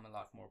 has become a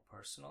lot more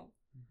personal.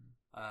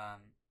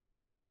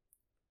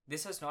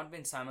 This has not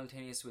been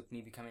simultaneous with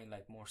me becoming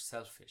like more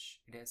selfish.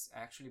 It has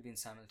actually been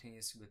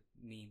simultaneous with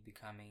me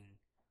becoming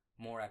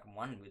more at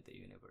one with the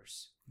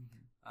universe.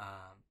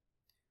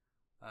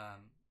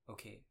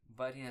 Okay,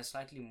 but in a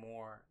slightly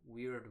more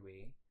weird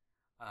way,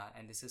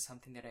 and this is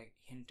something that I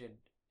hinted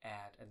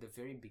at the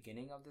very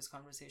beginning of this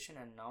conversation,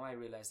 and now I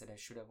realize that I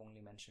should have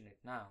only mentioned it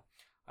now.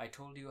 I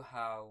told you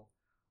how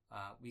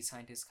we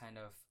scientists kind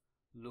of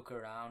look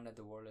around at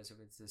the world as if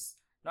it's this,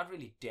 not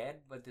really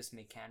dead, but this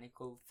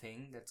mechanical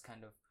thing that's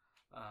kind of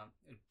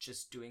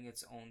just doing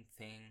its own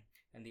thing,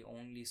 and the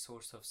only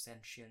source of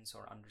sentience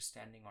or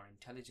understanding or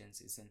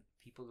intelligence is in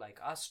people like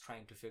us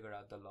trying to figure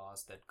out the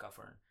laws that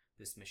govern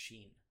this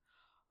machine.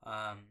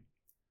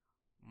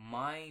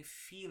 My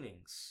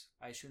feelings,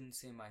 I shouldn't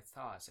say my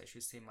thoughts, I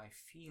should say my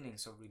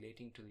feelings of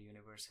relating to the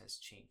universe has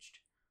changed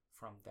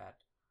from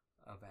that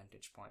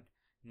vantage point.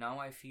 Now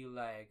I feel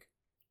like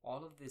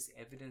all of this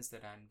evidence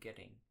that I'm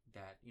getting,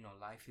 that, you know,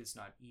 life is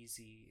not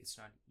easy, it's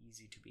not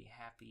easy to be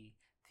happy,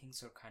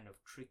 things are kind of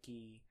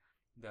tricky,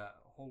 the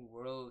whole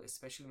world,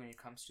 especially when it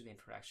comes to the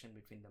interaction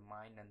between the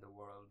mind and the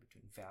world,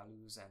 between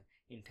values and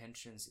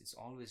intentions, is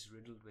always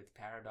riddled with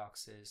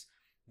paradoxes.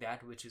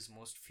 That which is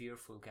most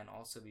fearful can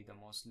also be the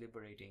most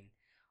liberating.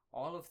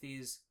 All of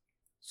these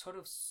sort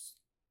of,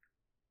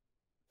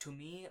 to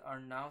me, are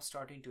now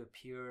starting to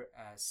appear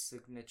as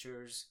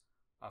signatures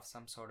of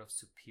some sort of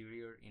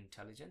superior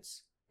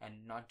intelligence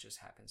and not just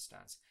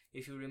happenstance.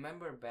 If you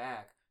remember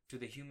back to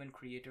the human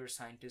creator,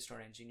 scientist,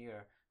 or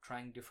engineer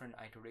trying different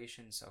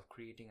iterations of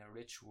creating a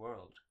rich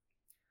world,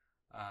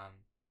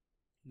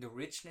 the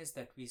richness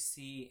that we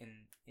see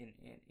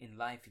in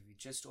life, if you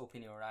just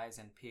open your eyes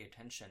and pay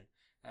attention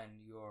and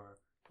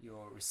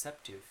you're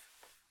receptive,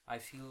 I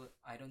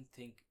don't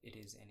think it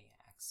is any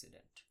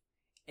accident.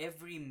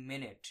 Every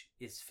minute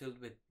is filled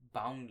with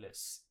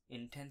boundless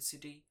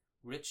intensity,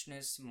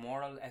 richness,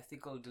 moral,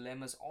 ethical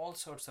dilemmas, all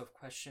sorts of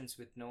questions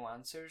with no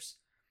answers,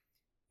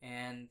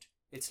 and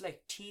it's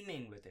like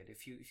teeming with it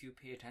if you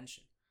pay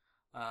attention.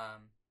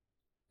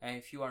 And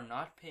if you are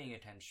not paying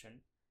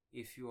attention,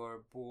 if you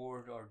are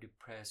bored or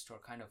depressed or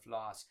kind of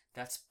lost,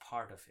 that's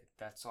part of it.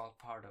 That's all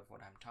part of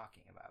what I'm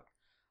talking about.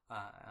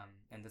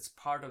 And that's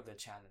part of the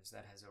challenge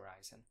that has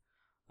arisen.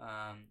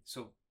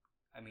 So,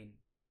 I mean,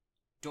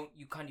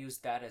 you can't use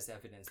that as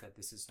evidence that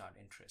this is not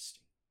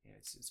interesting. You know,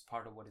 it's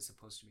part of what is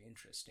supposed to be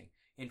interesting.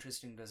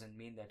 Interesting doesn't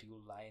mean that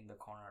you'll lie in the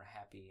corner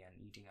happy and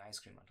eating ice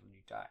cream until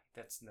you die.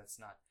 That's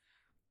not.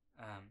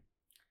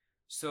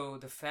 So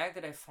the fact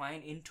that I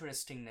find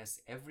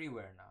interestingness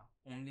everywhere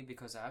now, only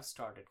because I've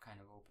started kind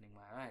of opening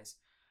my eyes,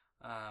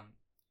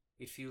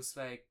 it feels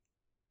like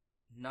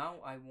now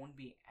I won't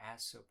be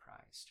as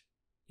surprised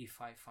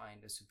if I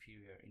find a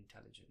superior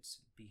intelligence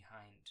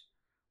behind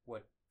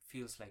what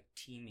feels like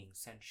teeming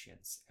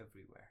sentience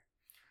everywhere.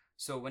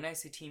 So when I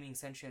say teeming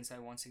sentience, I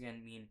once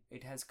again mean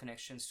it has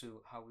connections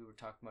to how we were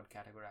talking about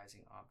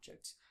categorizing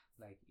objects.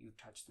 Like, you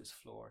touch this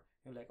floor,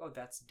 you're like, oh,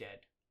 that's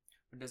dead.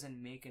 It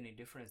doesn't make any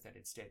difference that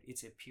it's dead.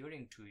 It's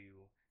appearing to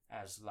you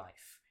as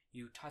life.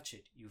 You touch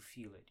it, you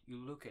feel it. You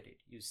look at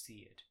it, you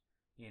see it.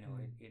 You know,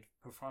 it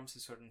performs a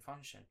certain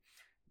function.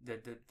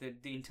 The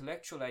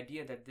intellectual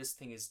idea that this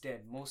thing is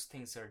dead, most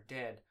things are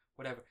dead,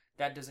 whatever,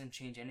 that doesn't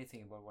change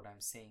anything about what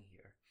I'm saying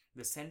here.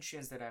 The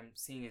sentience that I'm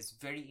seeing is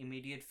very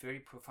immediate, very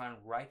profound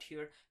right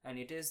here, and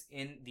it is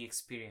in the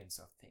experience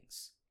of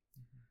things.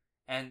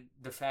 And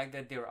the fact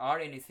that there are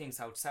any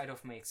things outside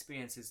of my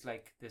experience is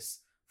like this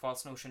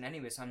false notion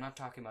anyway, so I'm not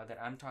talking about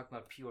that. I'm talking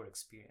about pure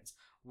experience.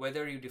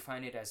 Whether you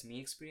define it as me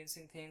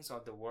experiencing things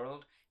or the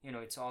world, you know,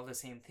 it's all the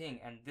same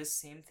thing. And this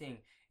same thing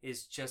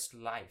is just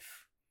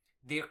life.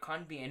 There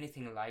can't be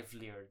anything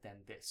livelier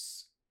than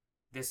this.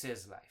 This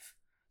is life.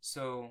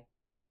 So,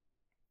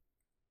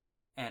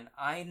 and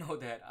I know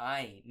that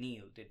I,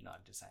 Neil, did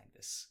not design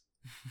this.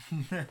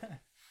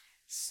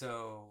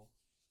 So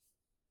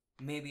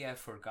maybe I've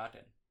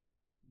forgotten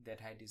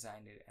that I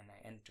designed it and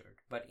I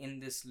entered. But in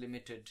this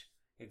limited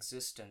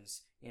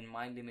existence, in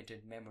my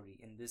limited memory,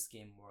 in this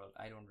game world,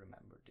 I don't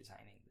remember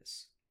designing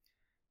this.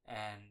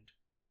 And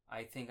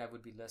I think I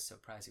would be less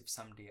surprised if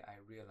someday I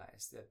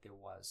realized that there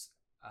was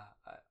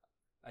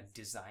a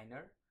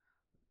designer,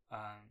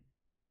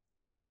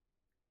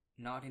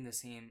 not in the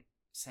same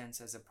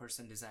sense as a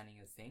person designing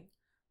a thing,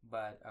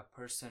 but a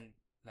person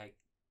like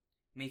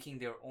making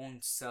their own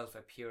self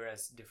appear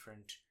as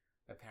different,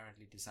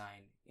 apparently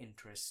designed,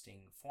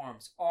 interesting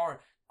forms,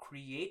 or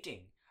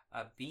creating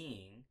a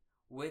being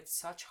with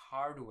such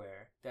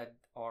hardware that,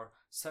 or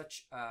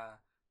such a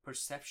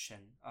perception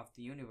of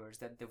the universe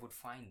that they would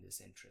find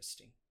this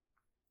interesting.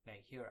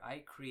 Like here,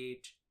 I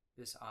create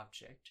this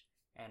object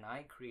and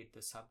I create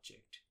the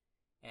subject,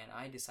 and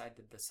I decide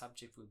that the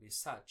subject will be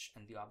such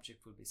and the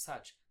object will be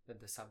such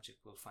that the subject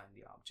will find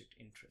the object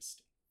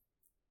interesting.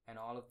 And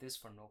all of this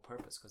for no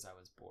purpose, because I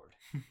was bored.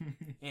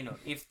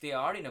 If they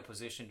are in a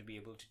position to be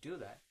able to do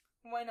that,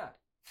 why not?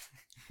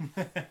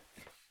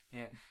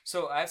 Yeah.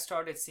 So I've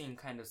started seeing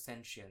kind of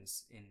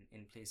sentience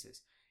in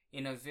places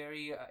in a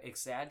very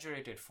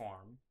exaggerated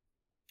form.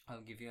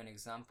 I'll give you an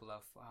example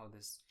of how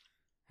this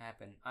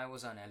happened. I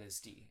was on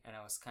LSD, and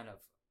I was kind of,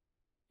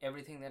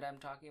 everything that I'm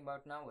talking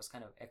about now was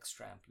kind of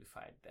extra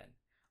amplified then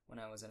when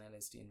I was on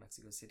LSD in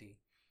Mexico City.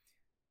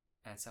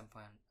 At some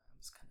point, I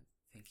was kind of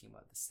thinking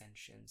about the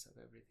sentience of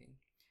everything.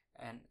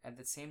 And at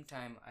the same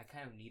time, I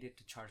kind of needed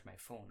to charge my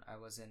phone. I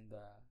was in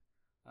the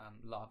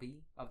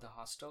lobby of the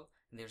hostel,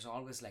 and there's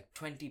always like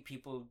 20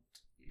 people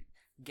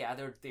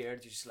gathered there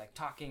just like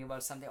talking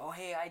about something. Oh,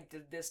 hey, I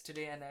did this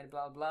today and I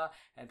blah blah,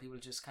 and people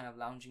just kind of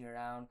lounging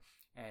around,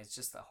 and it's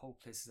just the whole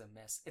place is a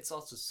mess. It's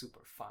also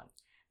super fun.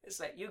 It's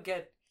like you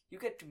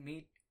get to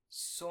meet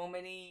so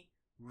many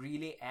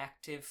really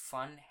active,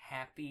 fun,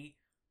 happy,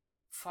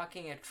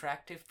 fucking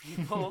attractive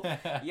people,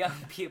 young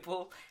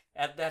people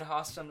at that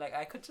hostel. I'm like,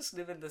 I could just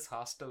live in this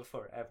hostel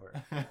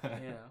forever,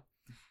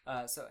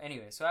 So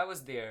anyway, so I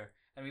was there,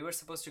 and we were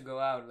supposed to go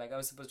out. Like I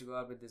was supposed to go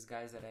out with these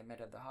guys that I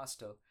met at the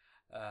hostel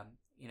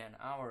in an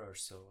hour or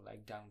so,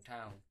 like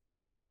downtown.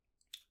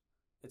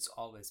 It's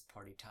always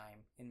party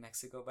time in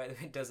Mexico, by the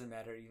way. It doesn't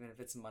matter, even if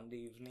it's Monday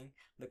evening,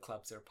 the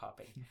clubs are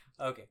popping.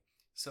 Okay,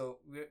 so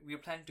we're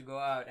planning to go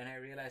out, and I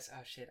realized,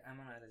 oh shit, I'm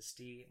on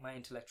LSD. My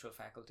intellectual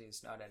faculty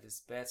is not at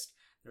its best.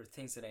 There are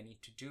things that I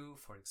need to do.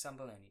 For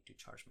example, I need to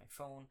charge my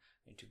phone.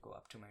 I need to go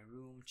up to my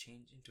room,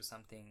 change into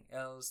something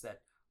else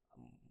that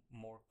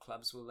more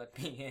clubs will let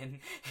me in,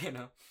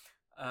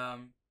 I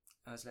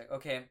was like,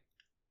 okay,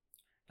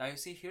 now you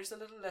see, here's a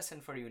little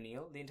lesson for you,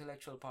 Neil. The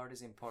intellectual part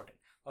is important.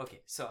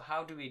 Okay, so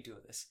how do we do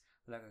this?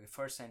 Like, okay,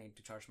 first I need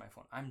to charge my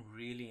phone. I'm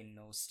really in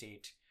no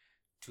state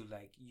to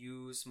like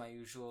use my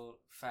usual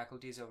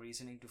faculties of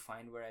reasoning to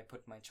find where I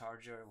put my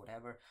charger or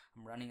whatever.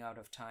 I'm running out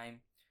of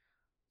time.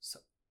 So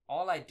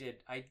all I did,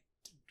 I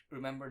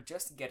remember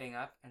just getting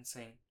up and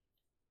saying,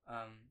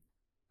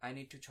 I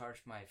need to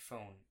charge my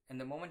phone. And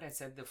the moment I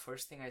said, the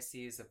first thing I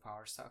see is the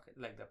power socket,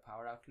 like the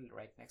power outlet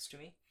right next to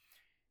me.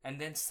 And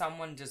then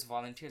someone just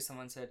volunteered.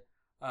 Someone said,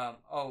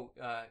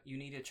 you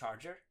need a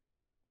charger?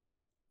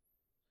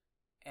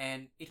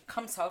 And it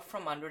comes out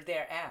from under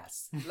their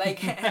ass.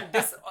 Like, and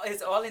this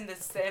is all in the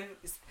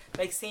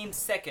same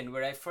second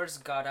where I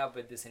first got up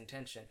with this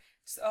intention.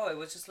 So, it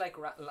was just like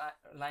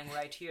lying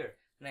right here.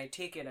 And I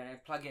take it and I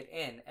plug it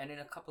in. And in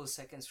a couple of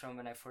seconds from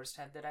when I first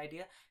had that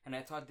idea, and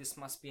I thought this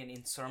must be an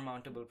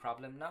insurmountable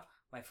problem now,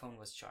 my phone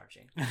was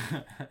charging.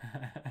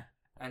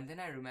 And then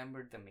I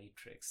remembered the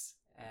Matrix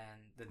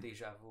and the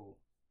deja vu,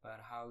 about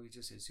how we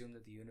just assume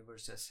that the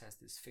universe just has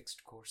this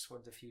fixed course for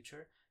the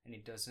future and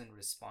it doesn't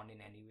respond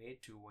in any way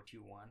to what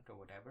you want or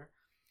whatever.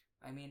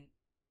 I mean,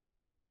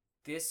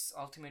 this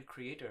ultimate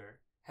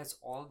creator has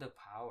all the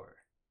power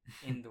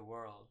in the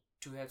world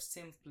to have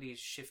simply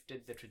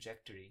shifted the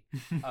trajectory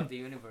of the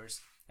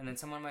universe. And then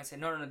someone might say,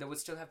 no, they would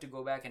still have to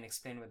go back and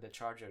explain where the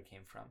charger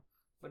came from.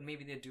 But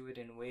maybe they do it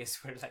in ways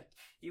where like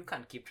you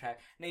can't keep track.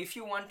 Now, if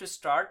you want to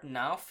start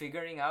now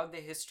figuring out the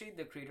history,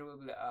 the creator will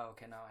be like, oh,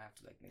 okay, now I have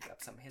to like make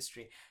up some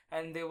history.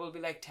 And they will be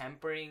like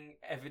tampering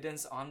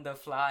evidence on the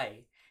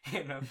fly,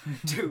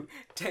 to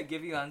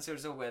give you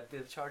answers of where the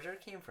charger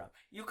came from.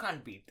 You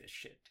can't beat this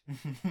shit.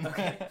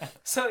 Okay.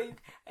 So,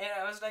 and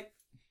I was like,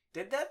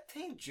 did that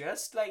thing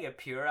just like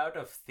appear out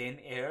of thin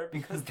air?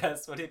 Because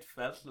that's what it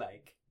felt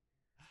like.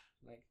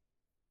 Like,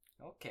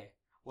 okay,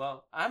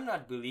 well, I'm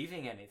not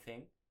believing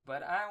anything,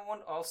 but I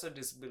won't also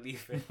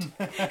disbelieve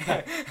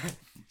it.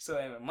 So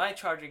anyway, my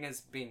charging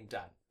is being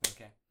done.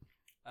 Okay.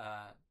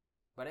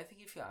 But I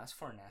think if you ask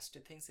for nasty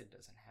things, it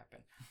doesn't happen.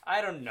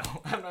 I don't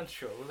know. I'm not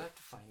sure. We'll have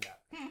to find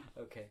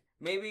out. Okay.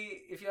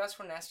 Maybe if you ask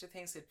for nasty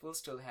things, it will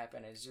still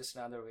happen. It's just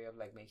another way of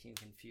like making you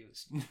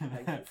confused.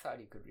 Like you thought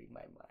you could read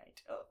my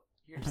mind. Oh,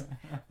 here's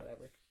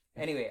whatever.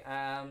 Anyway,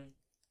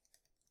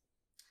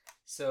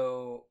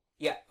 so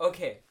yeah,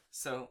 okay.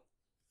 So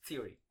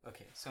theory.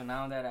 Okay. So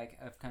now that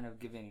I've kind of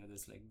given you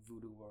this like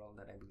voodoo world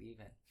that I believe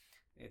in,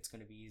 it's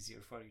going to be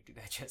easier for you to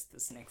digest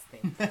this next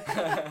thing.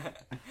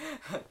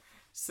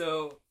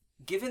 So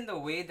given the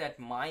way that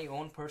my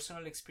own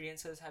personal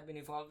experiences have been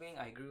evolving,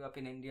 I grew up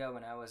in India.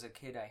 When I was a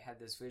kid, I had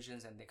these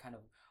visions, and they kind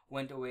of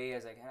went away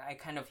as I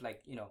kind of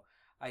like,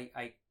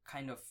 I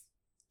kind of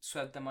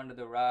swept them under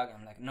the rug.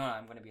 I'm like, no,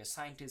 I'm going to be a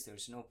scientist.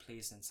 There's no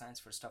place in science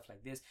for stuff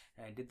like this.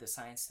 And I did the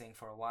science thing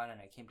for a while, and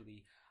I came to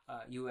the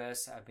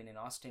US. I've been in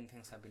Austin.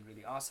 Things have been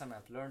really awesome.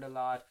 I've learned a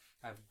lot.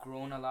 I've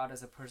grown a lot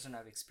as a person.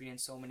 I've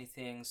experienced so many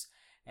things,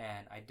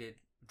 and I did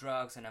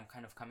drugs, and I'm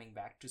kind of coming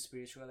back to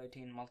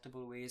spirituality in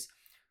multiple ways.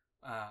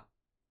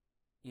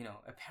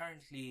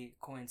 Apparently,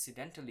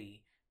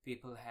 coincidentally,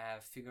 people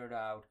have figured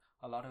out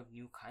a lot of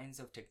new kinds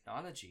of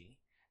technology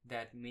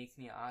that make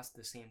me ask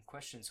the same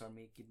questions, or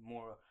make it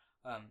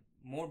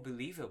more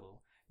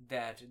believable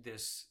that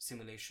this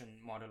simulation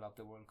model of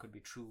the world could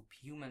be true.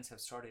 Humans have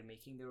started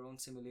making their own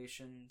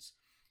simulations.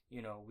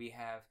 We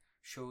have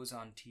shows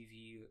on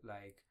TV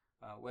like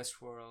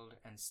Westworld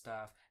and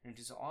stuff, and it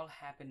is all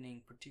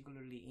happening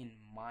particularly in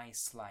my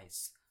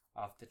slice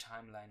of the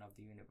timeline of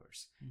the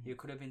universe. Mm-hmm. There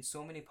could have been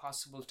so many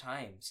possible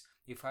times.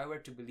 If I were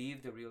to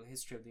believe the real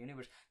history of the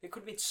universe, there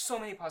could be so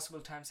many possible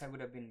times I would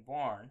have been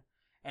born,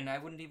 and I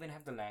wouldn't even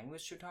have the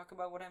language to talk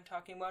about what I'm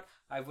talking about.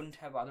 I wouldn't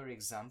have other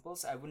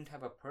examples. I wouldn't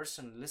have a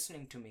person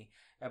listening to me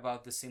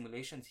about the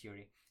simulation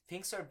theory.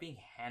 Things are being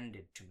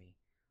handed to me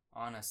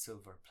on a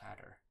silver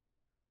platter,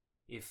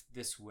 if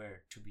this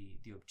were to be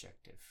the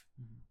objective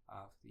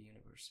of the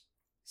universe.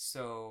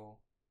 So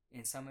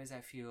in some ways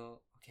I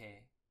feel,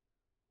 okay,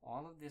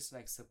 all of this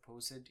like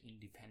supposed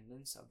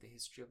independence of the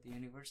history of the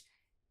universe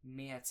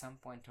may at some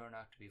point turn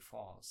out to be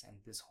false, and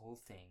this whole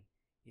thing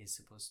is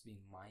supposed to be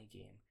my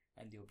game,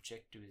 and the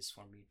objective is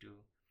for me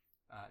to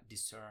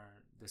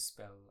discern the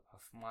spell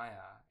of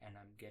Maya, and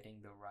I'm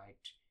getting the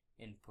right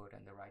input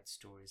and the right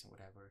stories and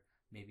whatever.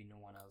 Maybe no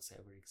one else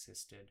ever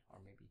existed, or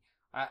maybe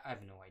I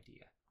have no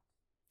idea.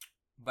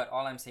 But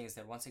all I'm saying is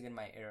that once again,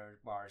 my error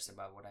bars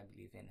about what I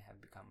believe in have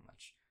become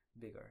much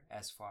bigger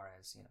as far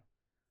as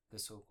the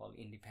so-called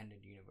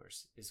independent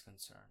universe is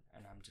concerned,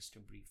 and I'm just a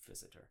brief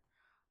visitor.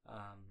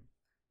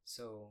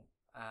 So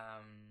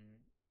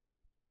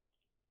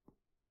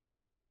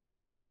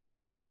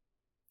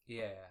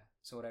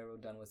what I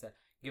wrote down was that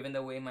given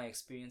the way my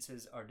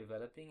experiences are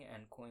developing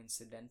and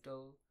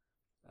coincidental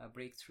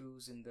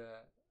breakthroughs in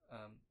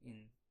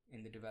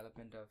the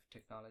development of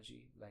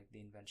technology, like the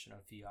invention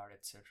of VR,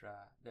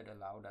 etc., that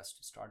allowed us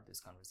to start this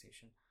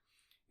conversation,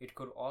 it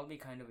could all be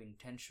kind of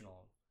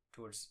intentional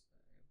towards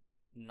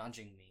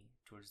nudging me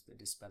towards the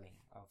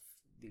dispelling of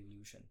the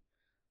illusion.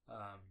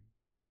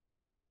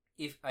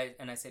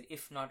 I said,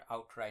 if not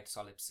outright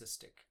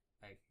solipsistic,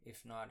 like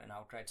if not an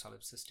outright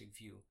solipsistic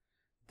view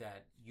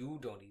that you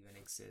don't even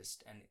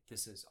exist and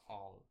this is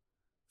all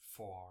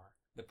for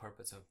the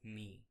purpose of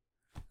me.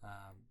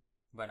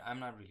 But I'm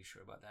not really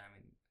sure about that. I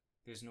mean,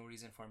 there's no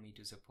reason for me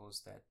to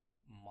suppose that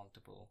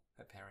multiple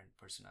apparent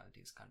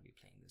personalities can't be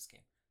playing this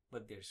game,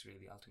 but there's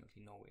really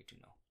ultimately no way to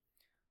know.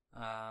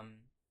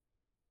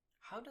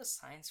 How does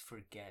science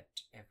forget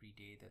every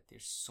day that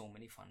there's so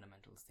many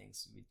fundamental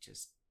things we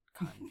just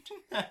can't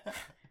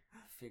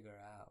figure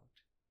out?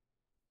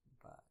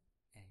 But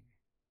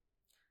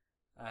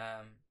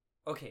anyway.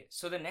 Okay,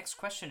 so the next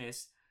question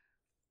is,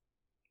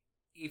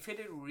 if it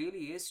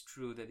really is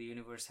true that the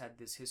universe had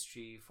this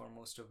history for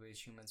most of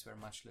which humans were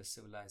much less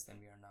civilized than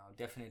we are now,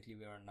 definitely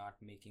we are not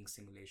making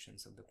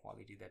simulations of the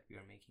quality that we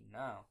are making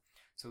now.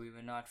 So we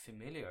were not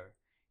familiar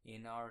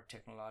in our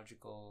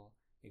technological,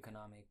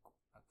 economic,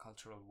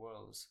 cultural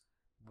worlds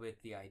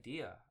with the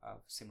idea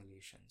of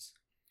simulations.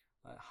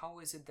 How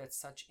is it that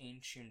such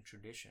ancient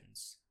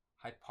traditions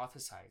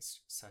hypothesized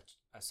such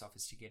a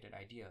sophisticated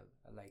idea?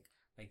 Like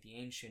the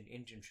ancient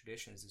Indian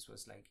traditions, this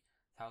was like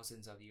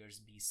thousands of years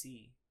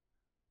BC.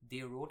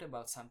 They wrote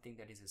about something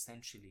that is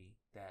essentially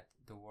that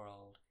the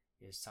world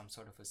is some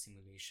sort of a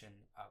simulation.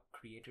 A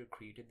creator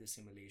created the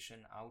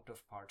simulation out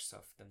of parts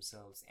of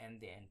themselves,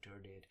 and they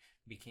entered it,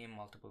 became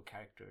multiple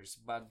characters,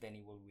 but then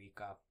he will wake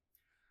up.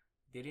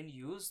 They didn't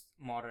use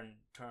modern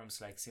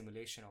terms like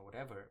simulation or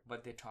whatever,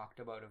 but they talked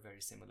about a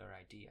very similar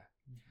idea.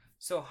 Mm-hmm.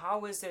 So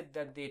how is it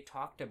that they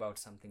talked about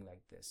something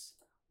like this?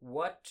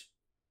 What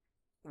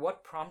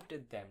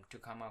prompted them to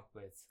come up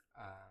with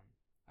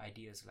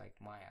ideas like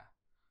Maya?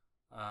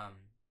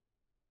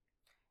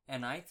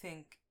 And I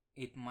think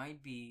it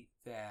might be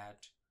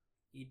that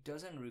it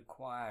doesn't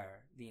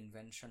require the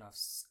invention of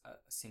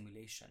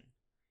simulation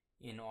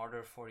in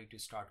order for you to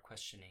start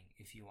questioning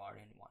if you are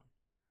in one.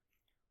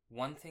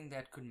 One thing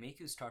that could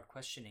make you start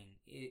questioning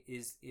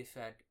is if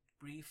at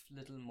brief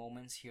little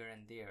moments here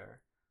and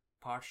there,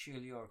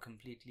 partially or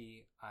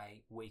completely,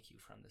 I wake you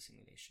from the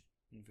simulation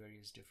in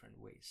various different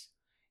ways.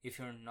 If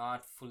you're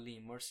not fully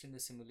immersed in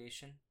the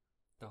simulation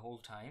the whole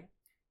time,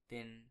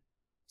 then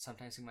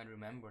sometimes you might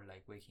remember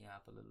like waking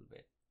up a little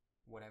bit,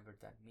 whatever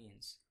that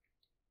means.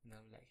 And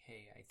I'm like,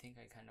 hey, I think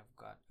I kind of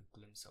got a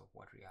glimpse of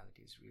what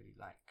reality is really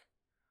like.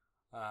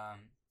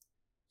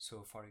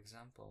 So for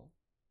example,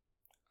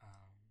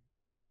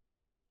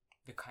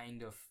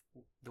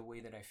 the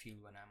way that I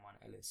feel when I'm on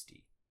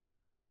LSD.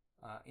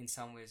 In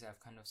some ways, I've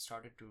kind of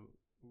started to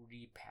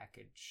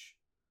repackage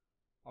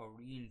or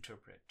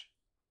reinterpret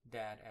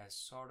that as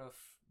sort of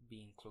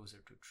being closer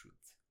to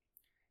truth.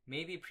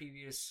 Maybe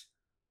previous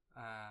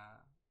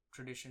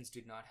traditions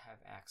did not have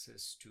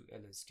access to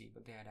LSD,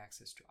 but they had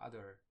access to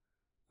other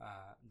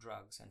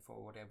drugs, and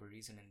for whatever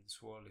reason in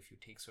this world, if you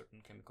take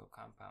certain chemical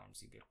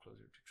compounds, you get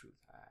closer to truth.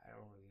 I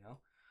don't really know.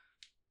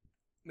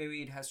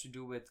 Maybe it has to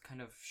do with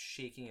kind of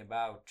shaking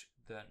about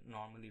the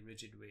normally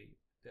rigid way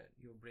that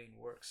your brain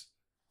works,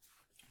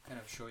 kind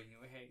of showing you,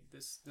 hey,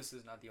 this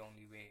is not the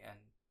only way, and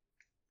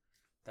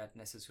that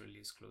necessarily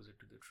is closer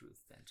to the truth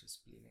than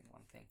just believing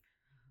one thing.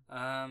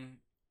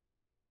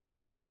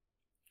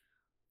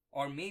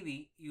 Or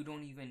maybe you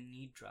don't even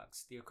need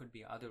drugs. There could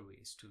be other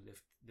ways to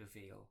lift the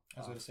veil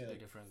I was going of to say, the like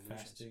different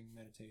illusions.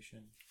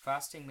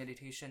 fasting,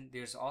 meditation.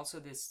 There's also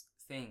this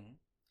thing.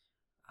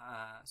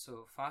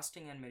 So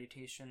fasting and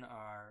meditation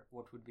are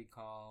what would be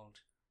called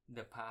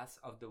the path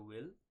of the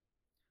will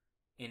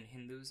in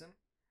Hinduism.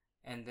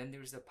 And then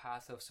there's the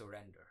path of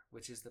surrender,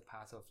 which is the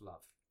path of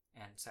love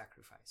and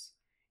sacrifice,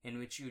 in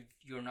which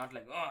you're not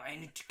like, oh, I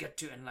need to get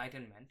to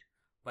enlightenment,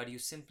 but you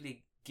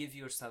simply give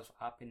yourself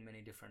up in many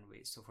different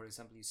ways. So for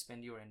example, you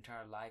spend your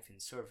entire life in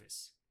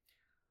service.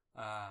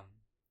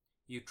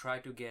 You try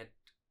to get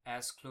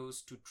as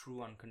close to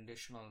true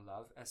unconditional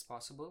love as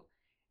possible.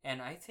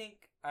 And I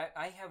think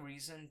I have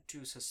reason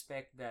to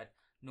suspect that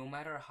no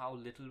matter how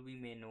little we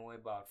may know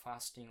about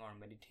fasting or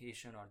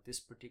meditation or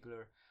this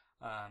particular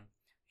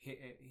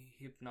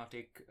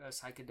hypnotic,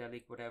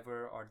 psychedelic,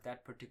 whatever, or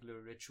that particular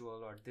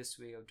ritual or this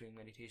way of doing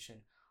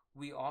meditation,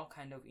 we all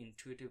kind of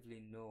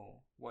intuitively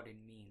know what it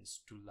means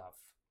to love.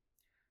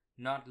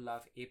 Not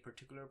love a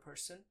particular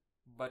person,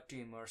 but to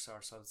immerse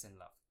ourselves in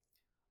love.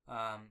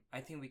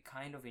 I think we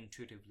kind of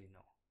intuitively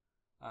know.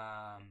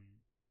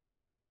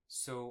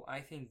 So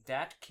I think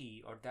that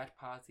key or that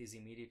path is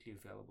immediately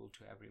available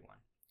to everyone.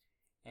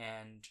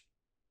 And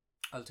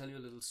I'll tell you a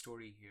little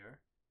story here.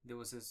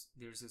 There's this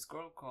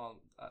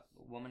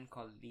woman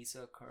called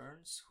Lisa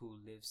Kearns who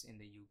lives in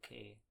the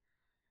UK,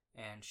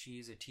 and she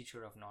is a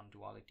teacher of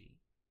non-duality.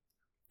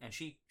 And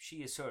she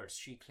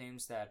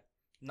claims that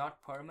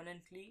not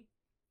permanently,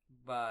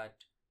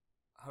 but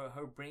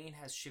her brain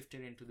has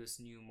shifted into this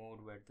new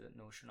mode where the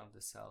notion of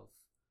the self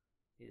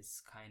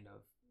is kind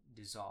of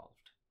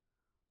dissolved.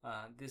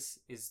 This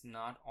is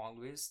not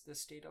always the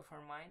state of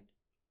her mind,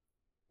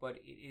 but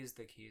it is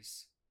the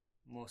case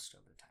most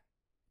of the time.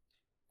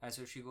 And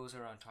so she goes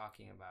around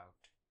talking about,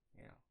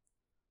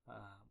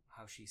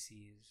 how she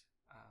sees.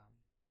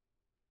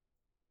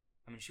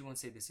 She won't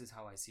say this is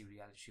how I see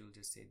reality. She will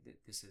just say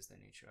that this is the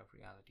nature of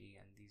reality,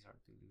 and these are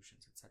the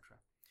illusions, etc.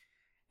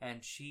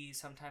 And she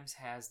sometimes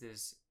has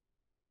this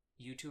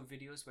YouTube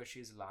videos where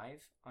she's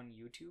live on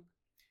YouTube,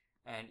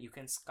 and you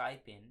can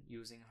Skype in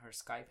using her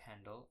Skype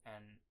handle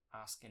and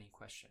ask any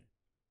question,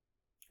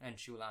 and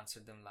she will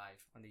answer them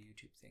live on the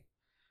YouTube thing.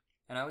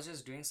 And I was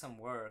just doing some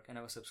work, and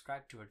I was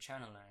subscribed to her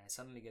channel, and I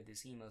suddenly get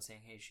this email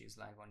saying, hey, she's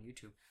live on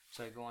YouTube.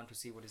 So I go on to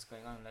see what is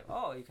going on. I'm like,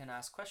 oh, you can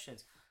ask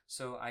questions.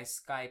 So I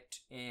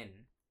Skyped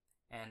in,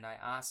 and I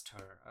asked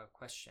her a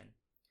question.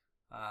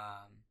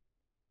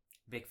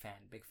 Big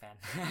fan.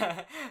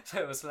 So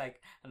it was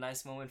like a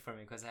nice moment for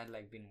me, because I had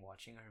been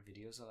watching her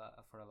videos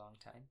for a long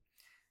time,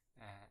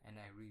 and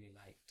I really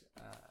liked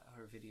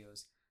her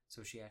videos.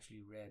 So she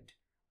actually read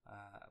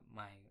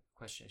my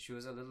question. She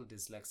was a little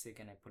dyslexic,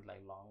 and I put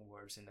long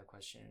words in the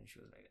question, and she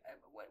was like,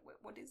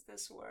 what is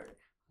this word?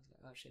 I was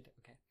like, oh shit,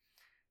 okay.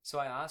 So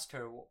I asked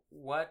her,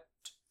 what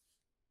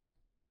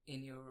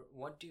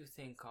do you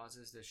think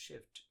causes the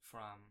shift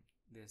from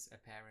this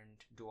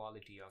apparent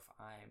duality of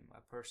I'm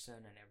a person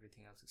and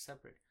everything else is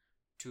separate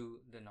to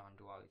the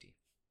non-duality?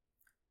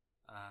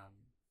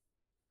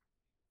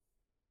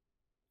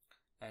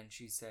 And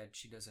she said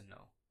she doesn't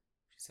know.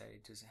 She said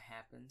it just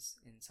happens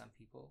in some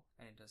people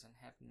and it doesn't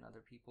happen in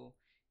other people.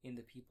 In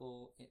the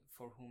people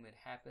for whom it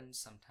happens,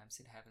 sometimes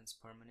it happens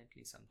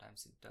permanently,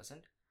 sometimes it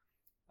doesn't.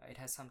 It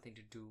has something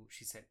to do,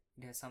 she said,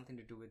 it has something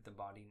to do with the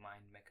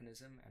body-mind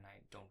mechanism, and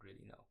I don't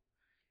really know.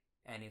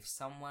 And if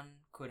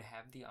someone could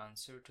have the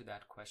answer to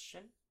that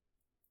question,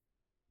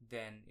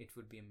 then it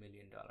would be $1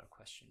 million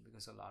question,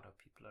 because a lot of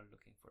people are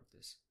looking for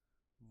this.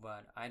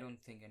 But I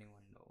don't think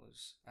anyone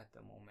knows at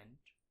the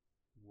moment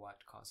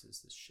what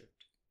causes this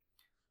shift.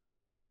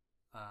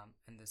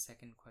 And the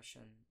second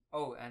question,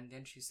 and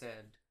then she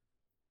said,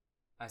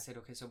 I said,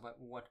 okay, so but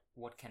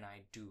what can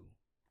I do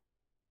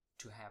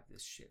to have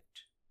this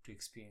shift, to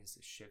experience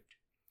this shift?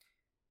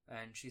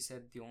 And she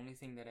said, the only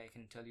thing that I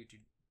can tell you to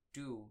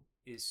do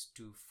is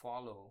to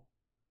follow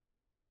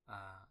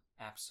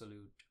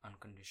absolute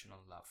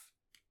unconditional love.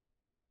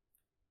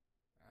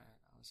 And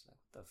I was like,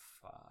 what the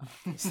fuck?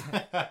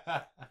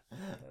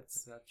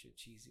 That's such a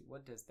cheesy.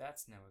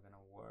 That's never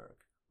gonna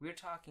work. We're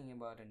talking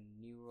about a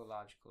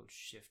neurological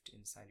shift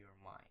inside your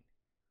mind.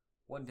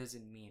 What does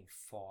it mean,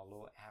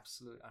 follow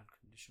absolute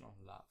unconditional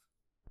love?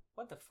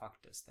 What the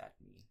fuck does that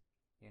mean?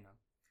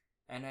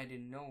 And I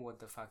didn't know what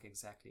the fuck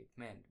exactly it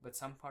meant, but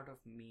some part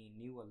of me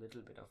knew a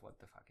little bit of what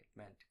the fuck it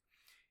meant.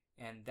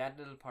 And that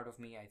little part of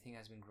me, I think,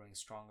 has been growing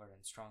stronger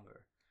and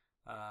stronger.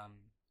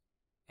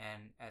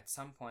 And at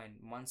some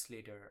point, months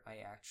later, I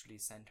actually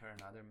sent her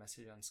another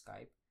message on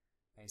Skype.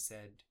 I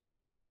said,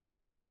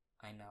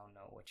 I now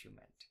know what you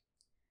meant.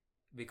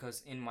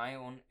 Because in my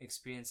own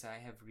experience, I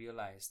have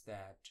realized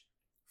that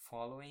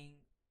following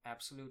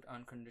absolute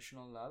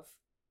unconditional love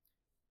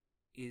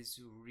is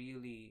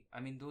really, I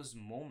mean, those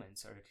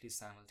moments are at least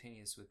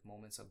simultaneous with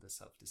moments of the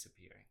self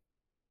disappearing.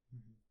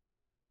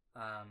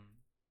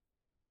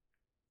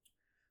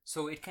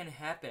 So it can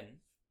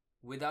happen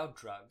without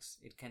drugs,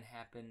 it can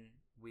happen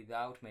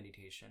without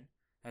meditation.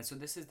 And so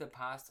this is the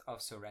path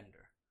of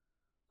surrender.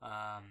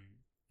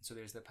 So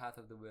there's the path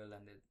of the will,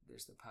 and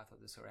there's the path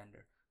of the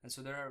surrender. And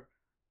so there are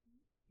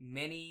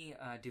many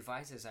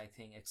devices, I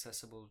think,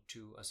 accessible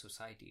to a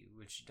society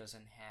which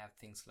doesn't have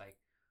things like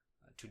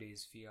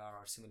today's VR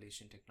or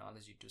simulation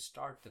technology to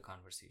start the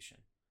conversation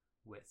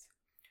with.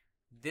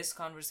 This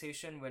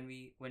conversation, when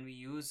we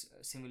use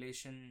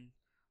simulation,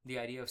 the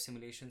idea of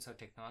simulations or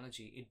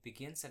technology, it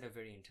begins at a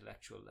very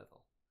intellectual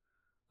level.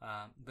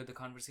 But the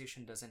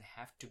conversation doesn't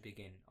have to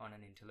begin on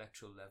an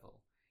intellectual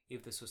level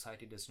if the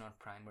society does not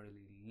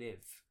primarily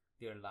live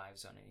their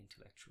lives on an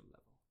intellectual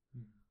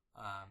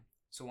level.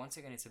 So once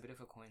again, it's a bit of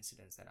a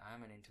coincidence that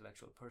I'm an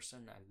intellectual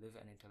person, I live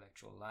an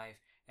intellectual life,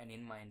 and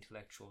in my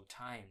intellectual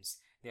times,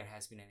 there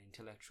has been an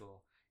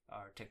intellectual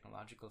or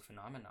technological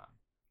phenomenon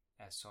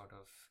as sort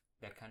of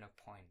that kind of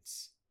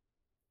points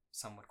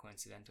somewhat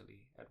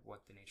coincidentally at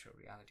what the nature of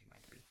reality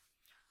might be.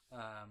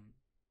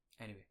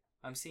 Anyway,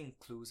 I'm seeing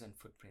clues and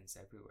footprints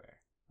everywhere.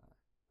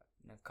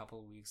 In a couple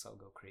of weeks, I'll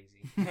go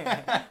crazy.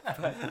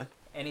 But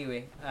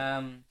anyway,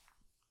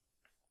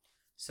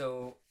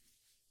 so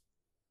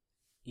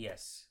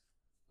yes.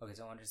 Okay,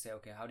 so I wanted to say,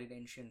 okay, how did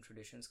ancient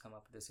traditions come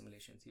up with the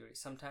simulation theory?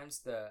 Sometimes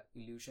the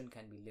illusion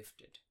can be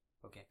lifted.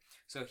 Okay,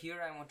 so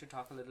here I want to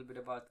talk a little bit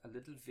about a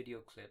little video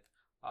clip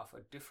of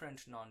a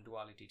different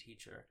non-duality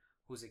teacher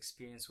whose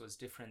experience was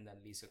different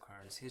than Lisa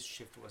Kern's. His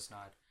shift was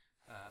not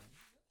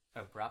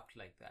abrupt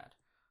like that.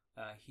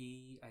 I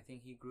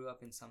think he grew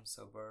up in some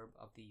suburb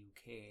of the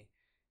UK,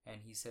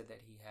 and he said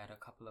that he had a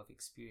couple of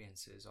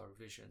experiences or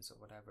visions or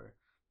whatever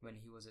when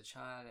he was a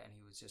child, and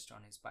he was just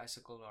on his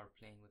bicycle or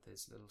playing with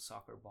his little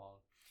soccer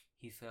ball.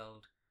 He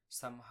felt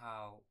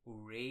somehow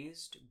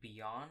raised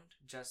beyond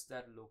just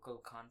that local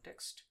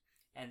context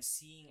and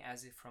seeing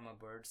as if from a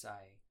bird's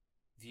eye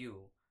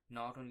view,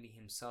 not only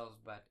himself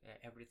but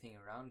everything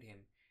around him.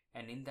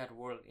 And in that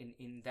world,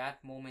 in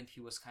that moment,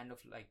 he was kind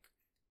of like,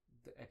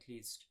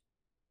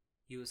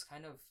 he was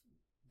kind of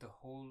the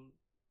whole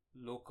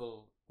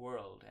local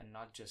world and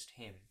not just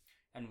him.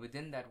 And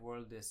within that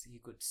world, he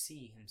could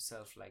see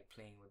himself like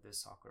playing with this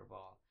soccer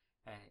ball,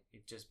 and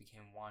it just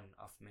became one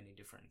of many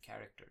different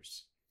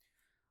characters.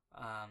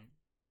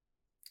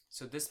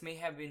 So this may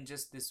have been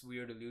just this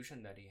weird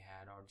illusion that he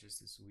had, or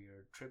just this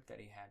weird trip that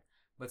he had,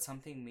 but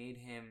something made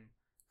him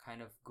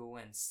kind of go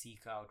and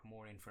seek out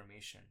more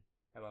information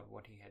about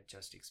what he had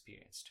just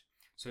experienced.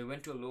 So he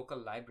went to a local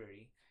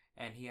library,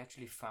 and he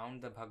actually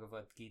found the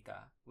Bhagavad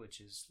Gita,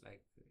 which is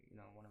like,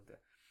 one of the,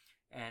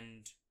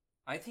 and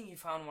I think he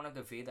found one of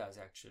the Vedas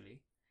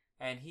actually,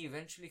 and he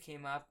eventually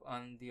came up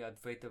on the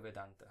Advaita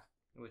Vedanta,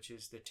 which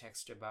is the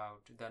text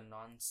about the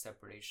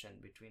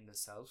non-separation between the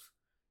self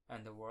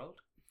and the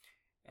world.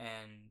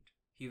 And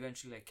he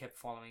eventually kept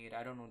following it.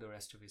 I don't know the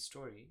rest of his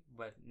story,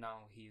 but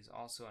now he is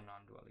also a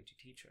non-duality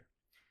teacher.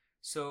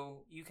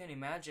 So you can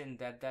imagine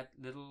that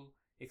little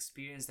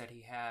experience that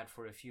he had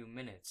for a few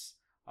minutes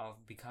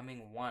of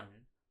becoming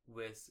one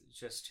with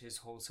just his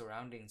whole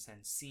surroundings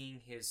and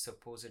seeing his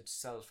supposed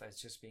self as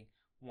just being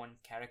one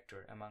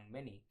character among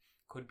many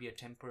could be a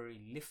temporary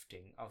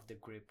lifting of the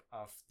grip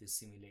of the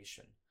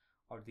simulation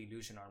or the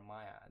illusion or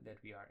Maya that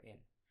we are in.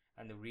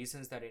 And the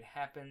reasons that it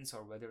happens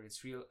or whether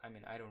it's real, I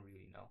mean, I don't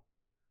really know.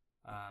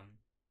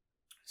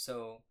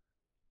 So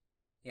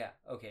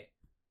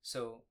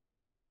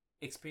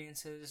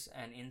experiences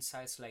and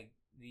insights like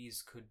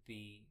these could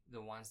be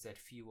the ones that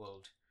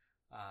fueled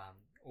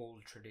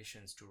old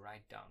traditions to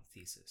write down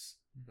theses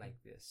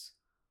like this.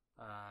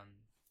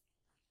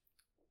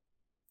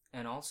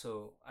 And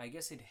also, I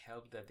guess it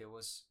helped that there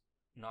was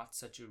not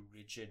such a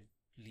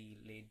rigidly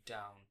laid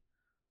down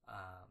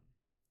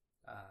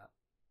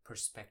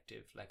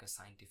perspective, like a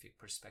scientific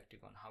perspective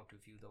on how to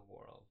view the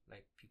world.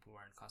 Like people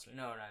weren't constantly,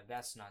 no,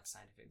 that's not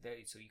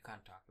scientific, so you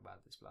can't talk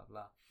about this, blah,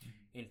 blah.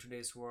 In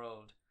today's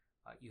world,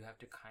 you have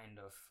to kind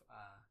of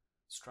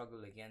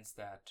struggle against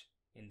that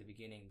in the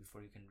beginning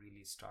before you can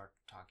really start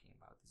talking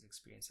about this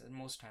experience. And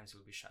most times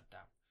you'll be shut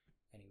down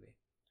anyway.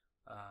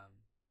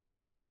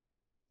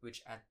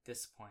 Which at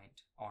this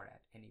point, or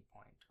at any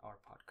point, our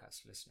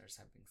podcast listeners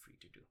have been free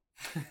to do.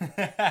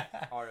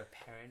 Or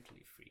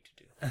apparently free to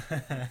do.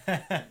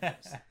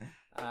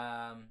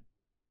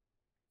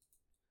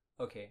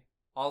 Okay.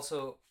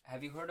 Also,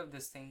 have you heard of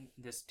this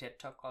TED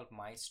Talk called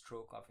My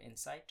Stroke of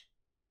Insight?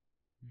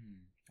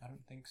 I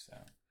don't think so.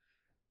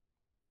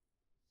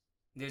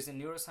 There's a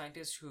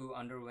neuroscientist who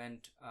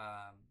underwent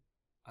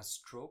a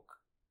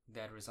stroke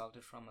that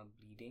resulted from a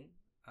bleeding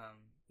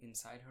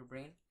inside her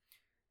brain.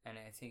 And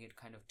I think it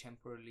kind of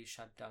temporarily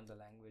shut down the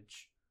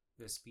language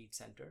the Speed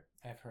Center.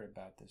 I've heard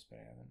about this, but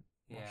I haven't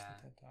watched the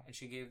TED Talk. And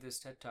she gave this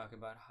TED Talk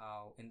about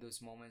how in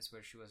those moments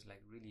where she was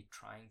like really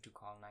trying to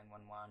call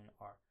 911,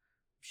 or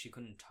she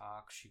couldn't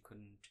talk, she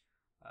couldn't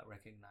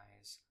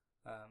recognize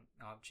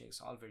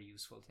objects, all very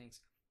useful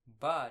things.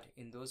 But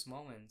in those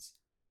moments,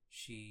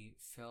 she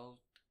felt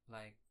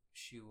like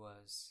she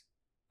was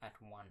at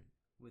one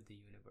with the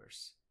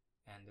universe,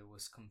 and there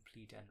was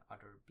complete and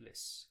utter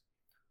bliss.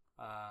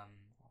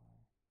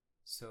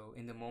 So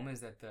in the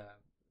moments that the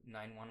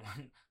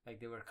 911, like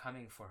they were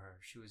coming for her,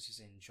 she was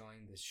just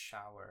enjoying this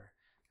shower,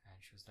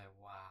 and she was like,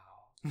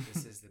 wow,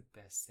 this is the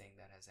best thing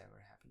that has ever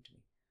happened to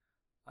me.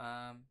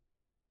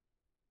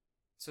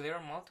 So there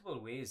are multiple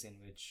ways in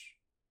which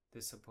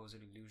this supposed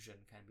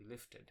illusion can be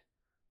lifted.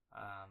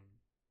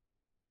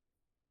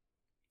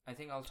 I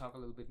think I'll talk a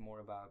little bit more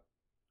about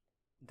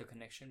the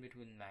connection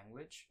between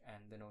language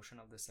and the notion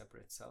of the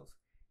separate self,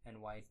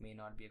 and why it may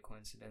not be a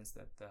coincidence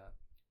that the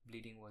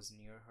bleeding was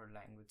near her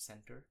language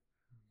center.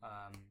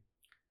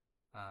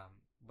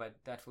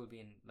 But that will be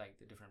in like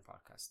the different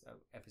podcast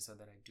episode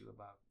that I do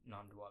about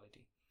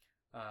non-duality.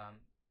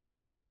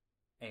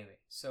 Anyway,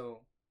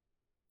 so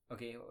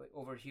okay,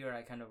 over here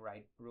I kind of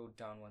wrote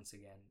down once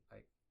again,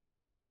 like,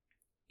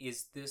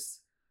 is this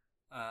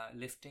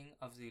lifting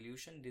of the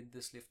illusion, did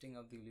this lifting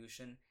of the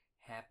illusion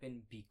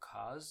happen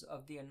because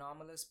of the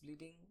anomalous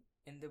bleeding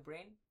in the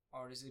brain,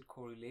 or is it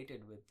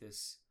correlated with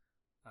this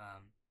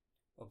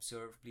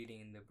observed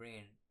bleeding in the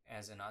brain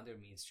as another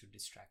means to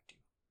distract you?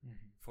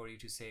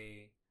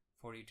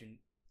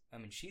 I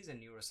mean, she's a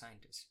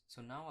neuroscientist,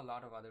 so now a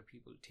lot of other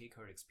people take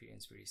her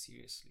experience very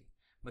seriously,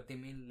 but they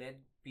may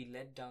be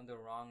led down the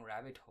wrong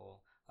rabbit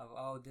hole of,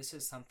 oh, this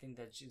is something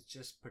that's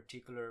just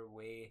particular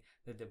way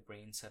that the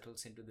brain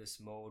settles into this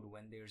mode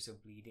when there's a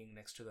bleeding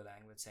next to the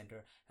language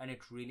center, and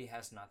it really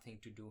has nothing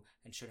to do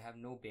and should have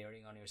no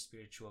bearing on your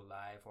spiritual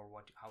life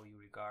or how you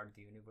regard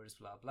the universe,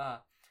 blah blah.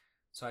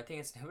 So I think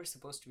it's never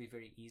supposed to be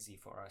very easy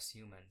for us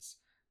humans.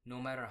 No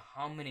matter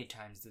how many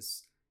times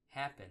this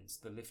happens,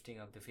 the lifting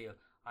of the veil,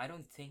 I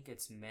don't think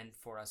it's meant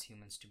for us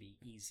humans to be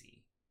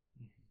easy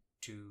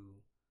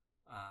to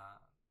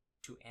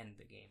end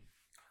the game.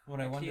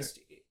 At least,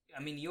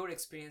 I mean, your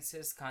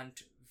experiences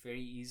can't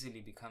very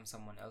easily become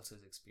someone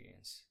else's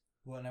experience.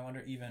 Well, and I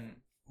wonder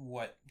even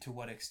to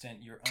what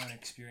extent your own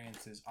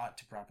experiences ought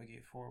to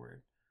propagate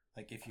forward.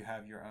 Like if you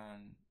have your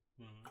own,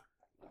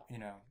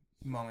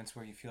 moments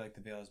where you feel like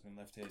the veil has been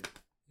lifted.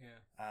 Yeah.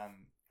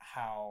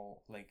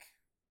 How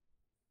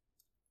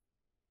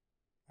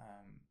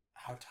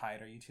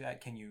tied are you to that?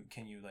 Can you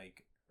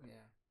like?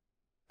 Yeah.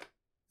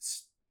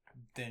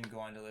 Then go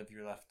on to live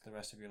the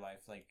rest of your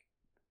life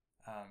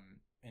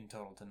in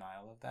total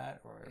denial of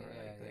that, or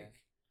like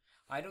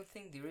I don't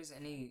think there is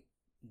any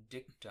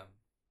dictum.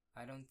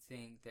 I don't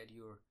think that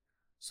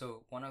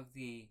so one of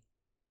the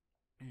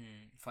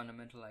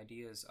fundamental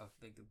ideas of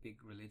like the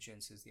big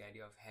religions is the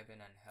idea of heaven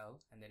and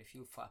hell, and that if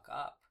you fuck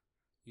up,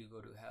 you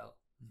go to hell.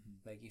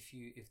 Like if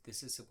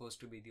this is supposed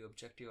to be the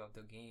objective of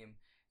the game,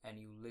 and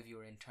you live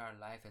your entire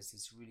life as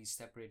this really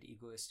separate,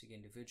 egoistic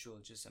individual,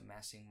 just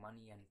amassing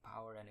money and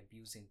power and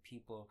abusing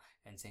people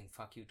and saying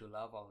fuck you to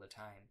love all the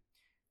time,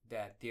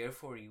 that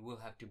therefore you will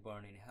have to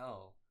burn in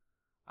hell.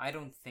 I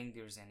don't think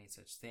there's any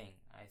such thing.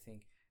 I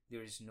think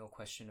there is no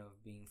question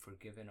of being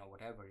forgiven or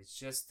whatever. It's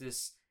just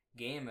this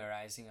game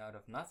arising out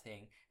of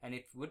nothing, and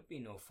it would be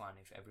no fun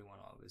if everyone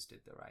always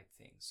did the right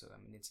thing. So I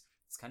mean, it's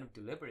kind of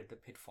deliberate. The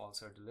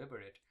pitfalls are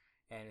deliberate.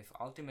 And if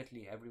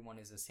ultimately everyone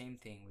is the same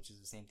thing, which is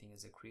the same thing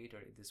as a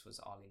creator, this was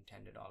all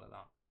intended all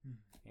along.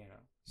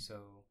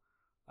 So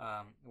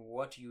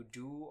what you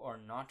do or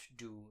not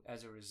do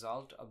as a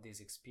result of these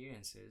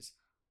experiences,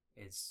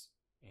 it's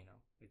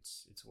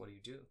what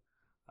you do.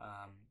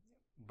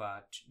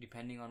 But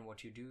depending on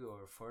what you do,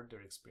 your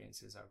further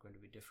experiences are going to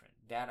be different.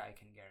 That I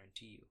can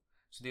guarantee you.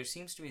 So there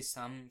seems to be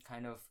some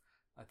kind of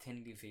a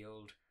thinly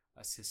veiled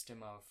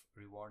system of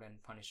reward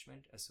and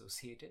punishment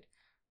associated,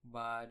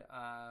 but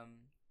I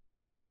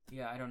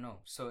don't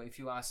know. So if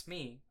you ask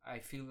me, I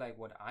feel like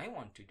what I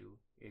want to do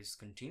is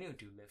continue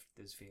to lift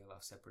this veil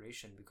of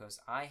separation, because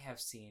I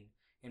have seen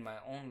in my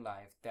own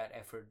life that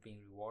effort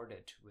being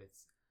rewarded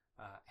with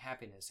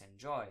happiness and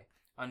joy,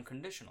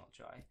 unconditional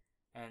joy.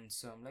 And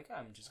so I'm like,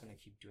 I'm just going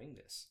to keep doing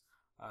this.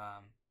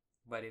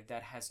 But if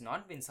that has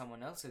not been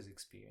someone else's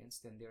experience,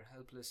 then they're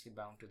helplessly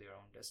bound to their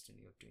own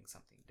destiny of doing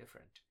something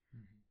different.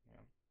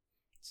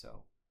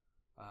 So,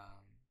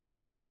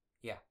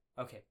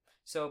 okay.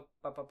 So,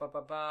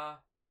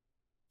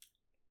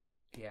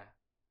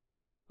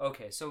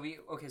 Okay,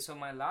 so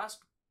my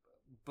last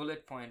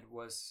bullet point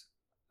was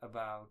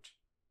about,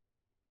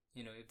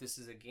 if this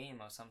is a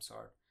game of some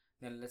sort,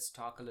 then let's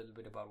talk a little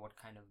bit about what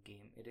kind of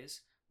game it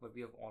is. But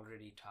we have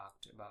already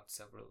talked about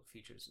several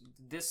features.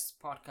 This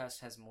podcast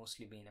has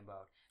mostly been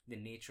about the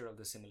nature of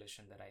the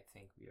simulation that I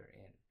think we are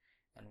in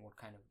and what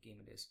kind of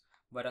game it is.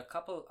 But a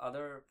couple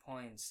other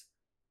points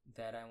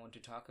that I want to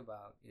talk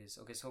about is,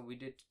 so we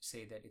did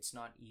say that it's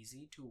not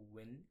easy to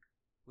win,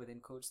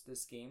 within quotes,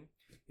 this game.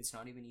 It's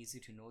not even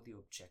easy to know the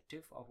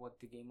objective of what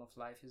the game of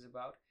life is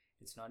about.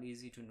 It's not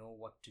easy to know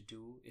what to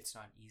do. It's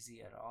not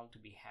easy at all to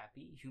be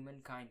happy.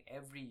 Humankind,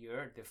 every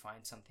year, they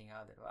find something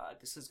out that,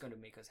 this is going to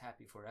make us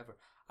happy forever.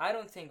 I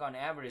don't think on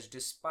average,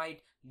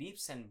 despite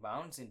leaps and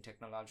bounds in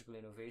technological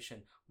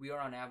innovation, we are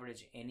on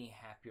average any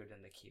happier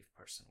than the cave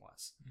person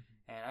was.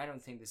 And I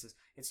don't think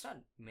it's not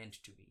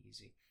meant to be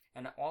easy.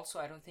 And also,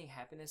 I don't think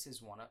happiness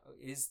is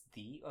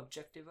the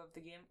objective of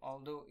the game,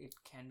 although it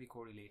can be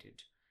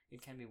correlated.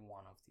 It can be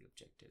one of the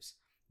objectives.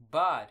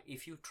 But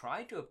if you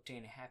try to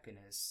obtain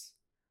happiness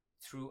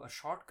through a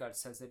shortcut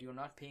such that you're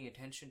not paying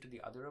attention to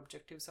the other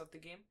objectives of the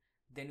game,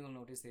 then you'll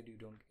notice that you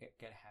don't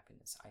get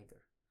happiness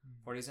either.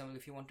 For example,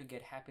 if you want to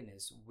get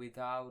happiness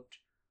without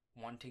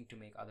wanting to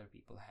make other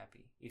people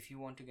happy, if you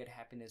want to get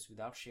happiness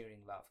without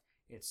sharing love,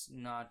 it's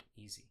not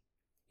easy.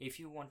 If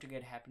you want to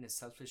get happiness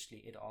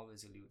selfishly, it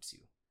always eludes you.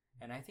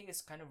 And I think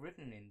it's kind of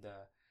written in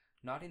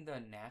not in the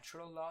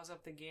natural laws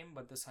of the game,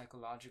 but the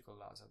psychological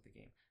laws of the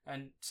game.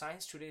 And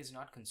science today is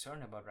not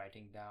concerned about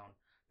writing down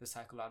the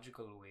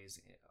psychological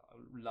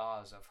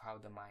laws of how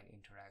the mind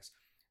interacts.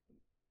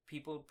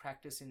 People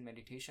practicing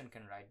meditation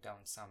can write down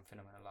some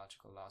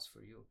phenomenological laws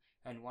for you.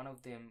 And one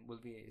of them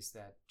is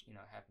that,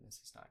 happiness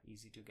is not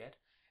easy to get.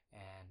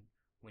 And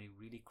when you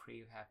really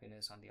crave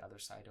happiness, on the other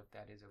side of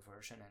that is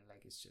aversion, and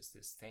it's just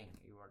this thing.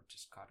 You are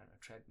just caught on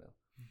a treadmill.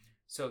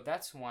 So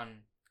that's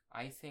one,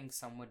 I think,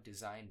 somewhat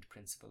designed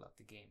principle of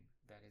the game,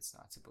 that it's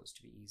not supposed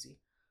to be easy.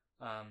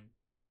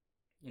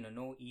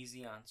 No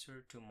easy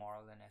answer to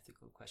moral and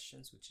ethical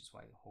questions, which is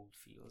why whole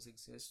fields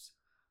exist.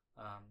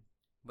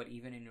 But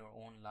even in your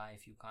own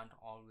life, you can't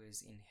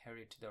always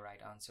inherit the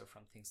right answer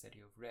from things that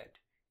you have read.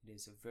 It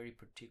is a very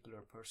particular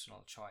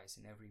personal choice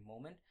in every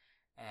moment.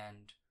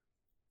 And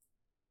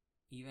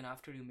even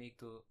after you make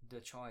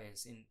the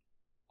choice, in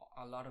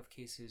a lot of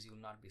cases,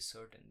 you'll not be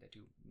certain that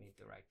you made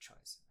the right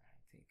choice.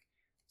 I think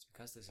it's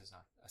because this is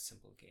not a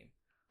simple game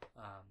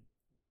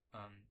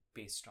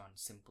based on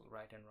simple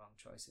right and wrong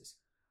choices.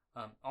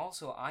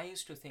 Also, I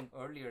used to think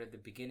earlier at the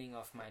beginning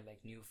of my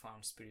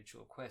newfound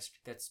spiritual quest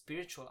that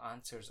spiritual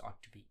answers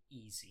ought to be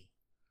easy,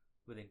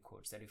 within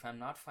quotes. That if I'm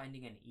not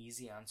finding an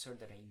easy answer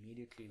that I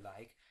immediately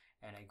like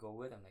and I go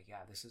with, I'm like,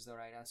 yeah, this is the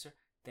right answer,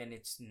 then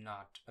it's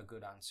not a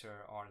good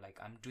answer, or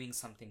I'm doing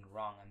something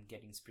wrong. I'm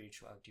getting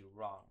spirituality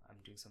wrong.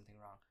 I'm doing something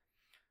wrong.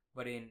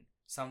 But in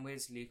some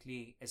ways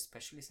lately,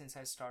 especially since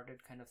I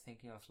started kind of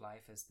thinking of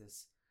life as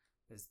this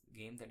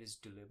game that is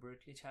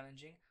deliberately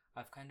challenging,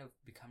 I've kind of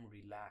become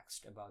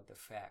relaxed about the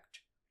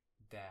fact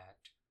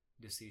that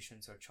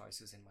decisions or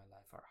choices in my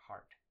life are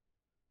hard.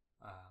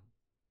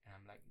 And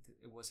I'm like,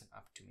 it wasn't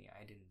up to me.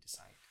 I didn't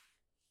decide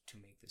to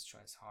make this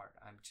choice hard.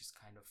 I'm just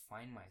kind of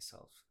find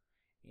myself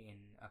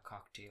in a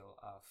cocktail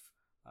of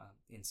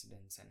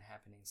incidents and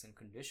happenings and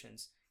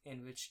conditions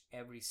in which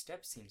every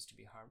step seems to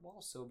be hard.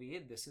 Well, so be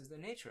it. This is the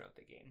nature of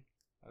the game.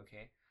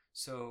 Okay?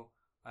 So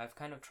I've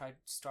kind of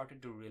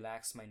started to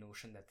relax my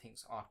notion that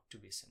things ought to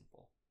be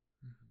simple.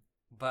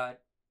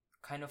 But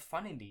kind of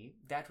funnily,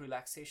 that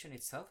relaxation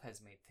itself has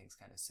made things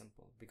kind of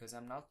simple, because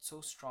I'm not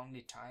so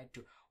strongly tied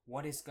to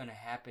what is going to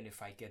happen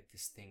if I get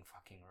this thing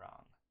fucking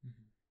wrong.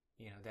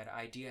 That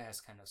idea has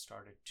kind of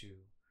started to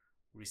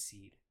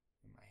recede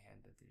in my head,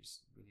 that there's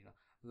really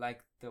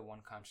like the one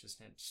consciousness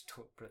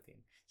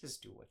thing,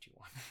 just do what you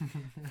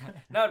want.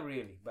 Not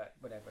really, but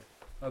whatever.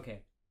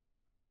 Okay.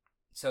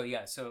 So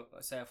yeah, so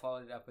I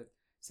followed it up with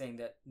saying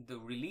that the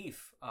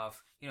relief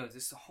of,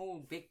 this whole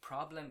big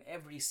problem,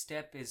 every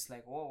step is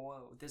like,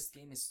 whoa, this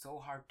game is so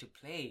hard to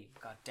play,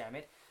 god damn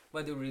it.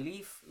 But the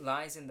relief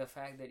lies in the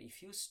fact that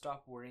if you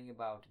stop worrying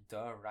about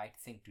the right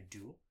thing to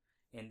do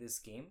in this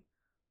game,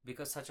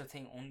 because such a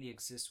thing only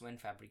exists when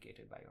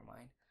fabricated by your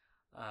mind,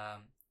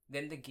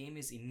 then the game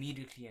is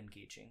immediately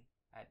engaging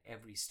at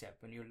every step.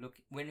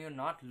 When you're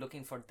not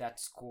looking for that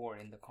score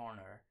in the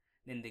corner,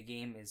 then the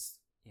game is,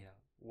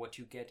 what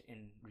you get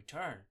in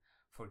return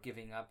for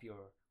giving up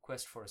your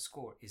quest for a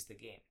score is the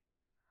game.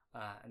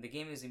 And the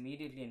game is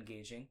immediately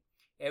engaging.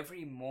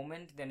 Every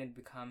moment, then it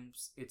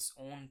becomes its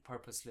own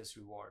purposeless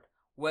reward,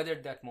 whether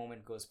that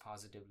moment goes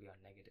positively or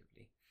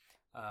negatively.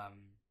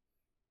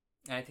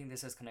 And I think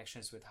this has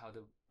connections with how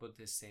the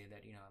Buddhists say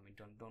that,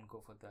 don't go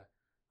for the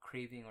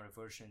craving or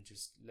aversion,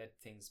 just let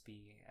things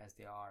be as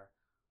they are.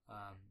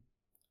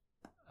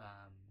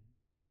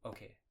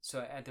 Okay, so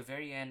at the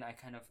very end, I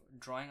kind of,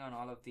 drawing on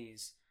all of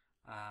these,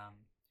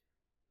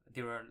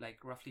 there are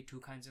roughly two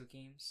kinds of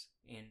games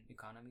in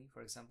economy.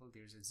 For example,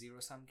 there's a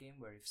zero-sum game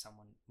where if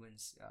someone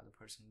wins, the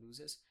person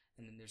loses.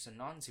 And then there's a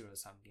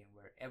non-zero-sum game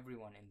where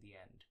everyone in the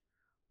end,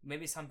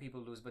 maybe some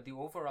people lose, but the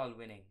overall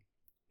winning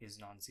is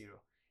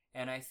non-zero.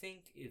 And I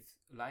think if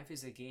life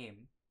is a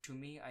game, to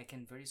me, I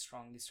can very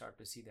strongly start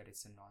to see that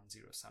it's a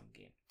non-zero-sum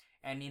game.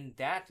 And in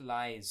that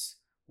lies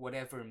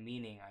whatever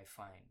meaning I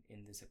find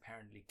in this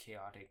apparently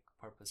chaotic,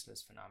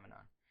 purposeless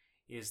phenomenon,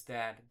 is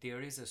that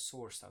there is a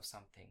source of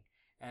something.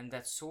 And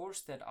that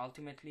source, that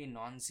ultimately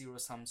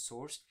non-zero-sum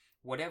source,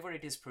 whatever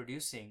it is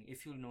producing,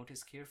 if you'll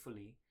notice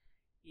carefully,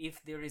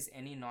 if there is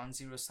any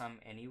non-zero-sum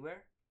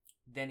anywhere,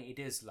 then it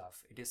is love.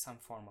 It is some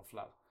form of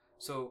love.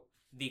 So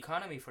the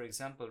economy, for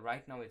example,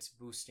 right now it's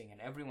boosting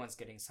and everyone's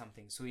getting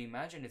something. So we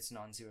imagine it's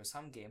non-zero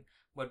sum game,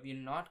 but we're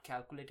not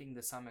calculating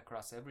the sum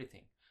across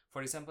everything.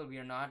 For example, we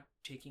are not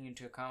taking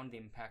into account the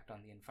impact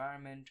on the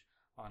environment,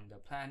 on the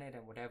planet,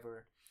 and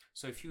whatever.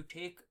 So if you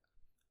take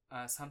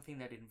something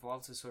that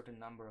involves a certain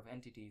number of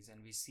entities,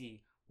 and we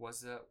see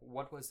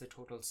what was the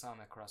total sum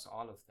across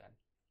all of them,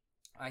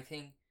 I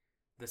think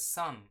the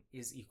sum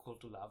is equal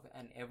to love,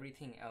 and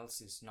everything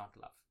else is not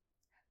love.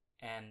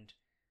 And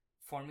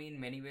for me, in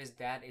many ways,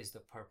 that is the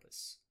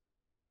purpose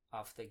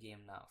of the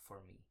game now for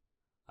me.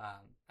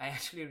 I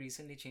actually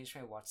recently changed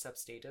my WhatsApp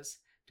status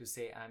to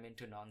say I'm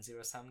into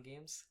non-zero sum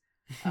games.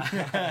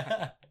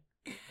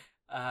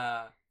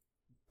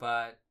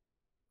 But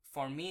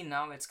for me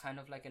now, it's kind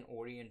of like an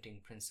orienting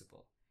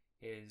principle.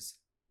 Is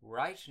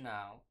right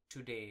now,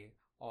 today,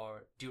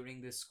 or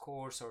during this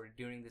course, or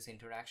during this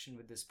interaction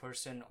with this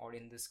person, or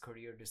in this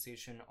career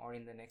decision, or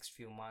in the next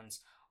few months,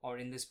 or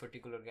in this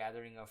particular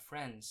gathering of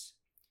friends,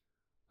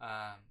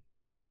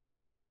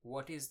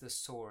 what is the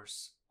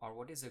source, or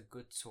what is a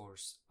good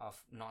source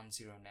of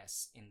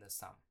non-zero-ness in the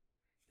sum?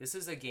 This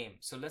is a game,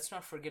 so let's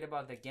not forget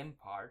about the game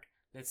part.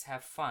 Let's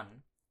have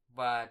fun,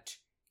 but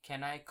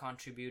can I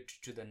contribute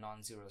to the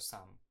non-zero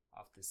sum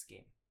of this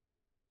game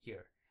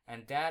here?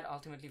 And that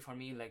ultimately for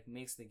me like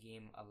makes the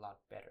game a lot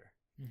better.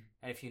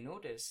 And if you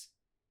notice,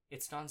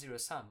 it's non-zero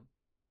sum,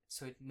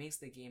 so it makes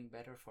the game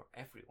better for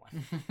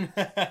everyone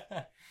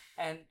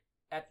and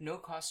at no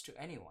cost to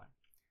anyone.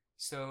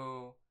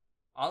 So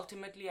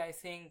ultimately I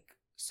think,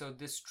 so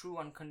this true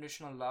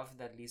unconditional love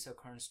that Lisa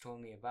Kearns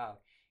told me about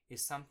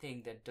is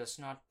something that does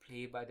not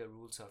play by the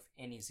rules of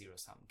any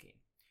zero-sum game.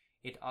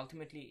 It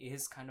ultimately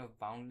is kind of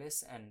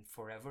boundless and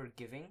forever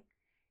giving,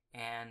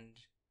 and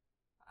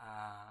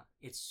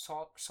it's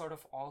sort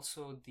of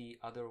also the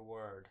other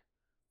word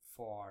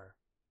for,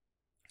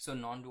 so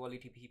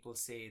non-duality people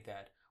say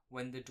that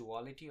when the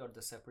duality or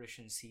the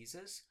separation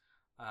ceases,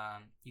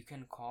 you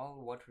can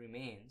call what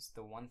remains,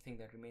 the one thing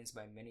that remains,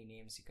 by many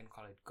names. You can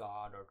call it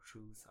God or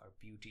truth or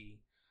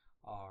beauty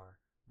or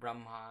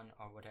Brahman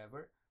or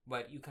whatever,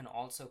 but you can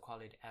also call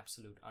it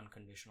absolute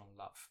unconditional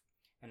love.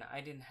 And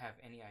I didn't have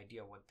any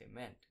idea what they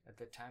meant. At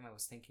the time I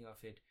was thinking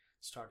of it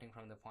starting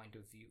from the point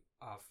of view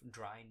of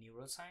dry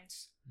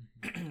neuroscience,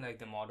 like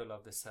the model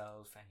of the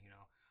self, and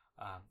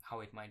how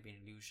it might be an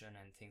illusion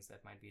and things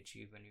that might be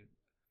achieved when you,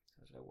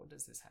 I was like, what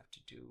does this have to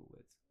do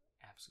with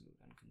absolute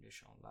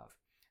unconditional love?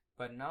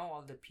 But now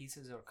all the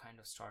pieces are kind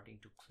of starting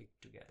to click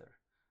together,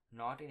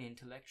 not in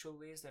intellectual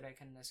ways that I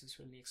can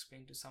necessarily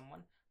explain to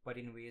someone, but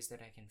in ways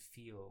that I can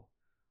feel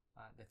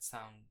that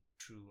sound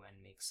true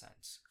and make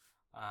sense.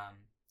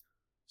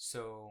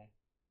 So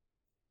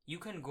you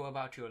can go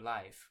about your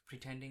life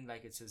pretending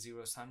like it's a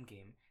zero-sum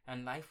game,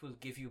 and life will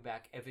give you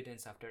back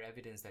evidence after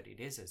evidence that it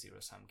is a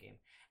zero-sum game.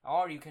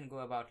 Or you can go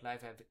about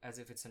life as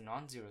if it's a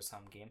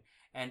non-zero-sum game,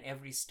 and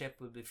every step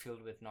will be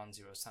filled with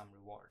non-zero-sum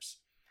rewards.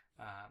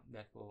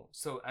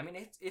 So I mean,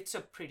 it's a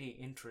pretty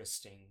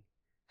interesting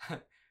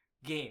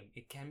game.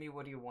 It can be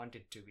what you want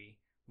it to be,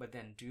 but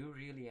then do you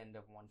really end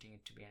up wanting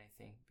it to be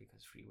anything?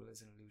 Because free will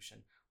is an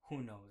illusion.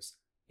 Who knows?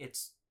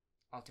 It's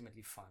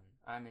ultimately fun.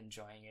 I'm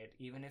enjoying it.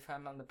 Even if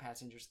I'm on the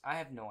passengers, I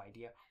have no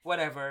idea.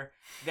 Whatever.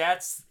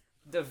 That's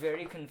the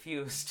very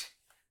confused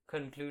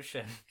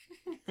conclusion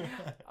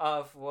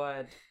of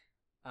what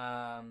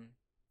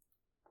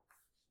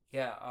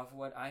of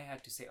what I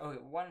had to say. Oh,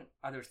 one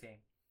other thing.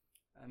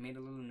 I made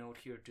a little note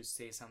here to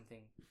say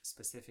something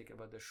specific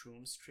about the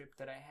shrooms trip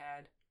that I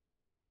had.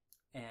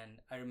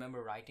 And I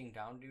remember writing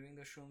down during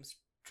the shrooms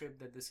trip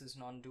that this is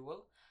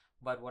non-dual.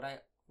 But what I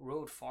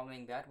wrote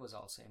following that was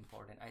also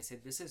important. I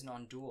said, this is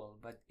non-dual,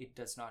 but it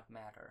does not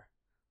matter.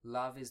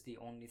 Love is the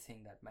only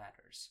thing that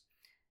matters.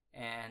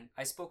 And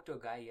I spoke to a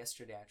guy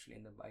yesterday, actually,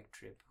 in the bike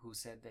trip, who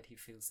said that he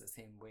feels the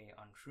same way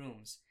on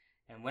shrooms.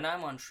 And when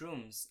I'm on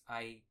shrooms,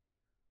 I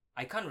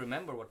can't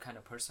remember what kind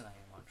of person I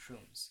am on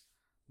shrooms.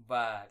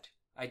 But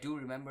I do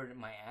remember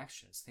my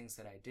actions, things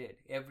that I did.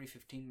 Every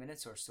 15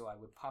 minutes or so, I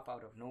would pop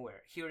out of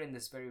nowhere. Here in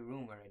this very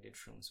room where I did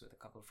shrooms with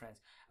a couple of friends,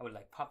 I would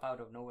like pop out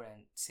of nowhere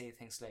and say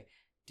things like,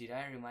 did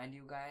I remind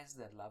you guys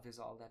that love is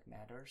all that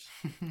matters?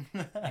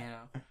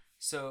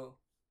 So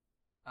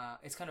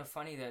it's kind of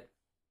funny that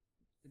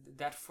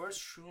that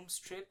first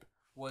shrooms trip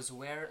was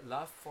where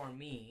love for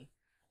me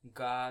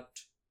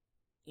got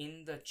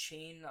in the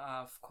chain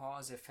of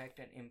cause, effect,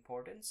 and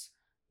importance.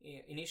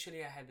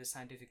 Initially, I had the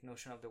scientific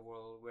notion of the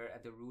world where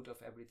at the root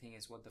of everything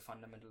is what the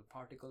fundamental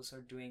particles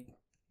are doing,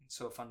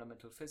 so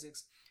fundamental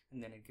physics,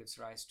 and then it gives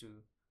rise to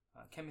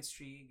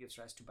chemistry, gives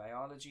rise to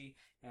biology,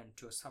 and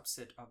to a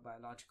subset of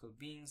biological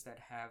beings that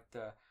have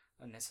the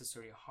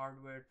necessary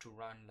hardware to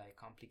run like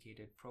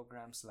complicated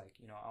programs like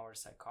our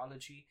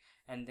psychology,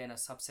 and then a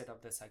subset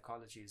of the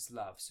psychology is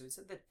love. So it's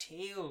at the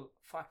tail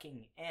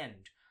fucking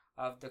end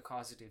of the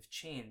causative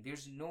chain.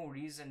 There's no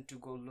reason to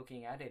go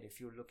looking at it if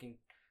you're looking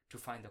to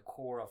find the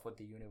core of what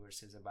the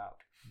universe is about.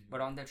 But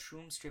on that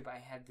shroom strip, I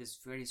had this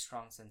very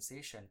strong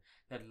sensation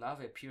that love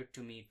appeared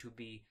to me to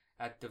be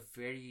at the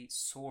very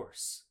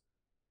source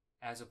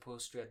as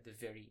opposed to at the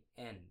very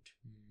end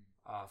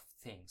of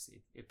things.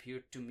 It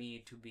appeared to me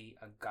to be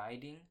a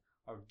guiding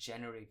or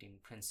generating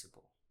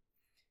principle.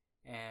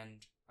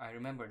 And I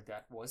remember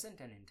that wasn't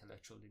an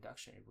intellectual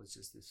deduction. It was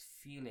just this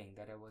feeling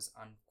that I was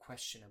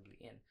unquestionably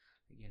in.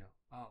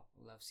 Oh,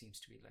 love seems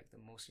to be like the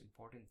most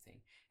important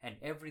thing. And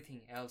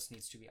everything else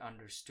needs to be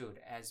understood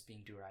as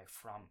being derived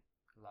from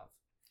love.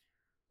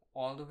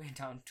 All the way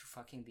down to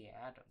fucking the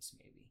atoms,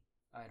 maybe.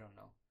 I don't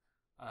know.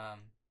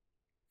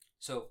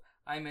 So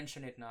I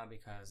mention it now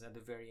because at the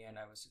very end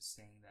I was just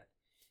saying that,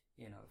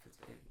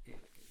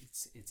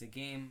 if it's a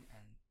game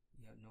and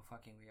you have no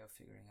fucking way of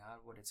figuring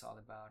out what it's all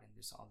about, and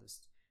there's all this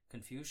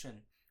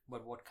confusion,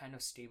 but what kind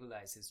of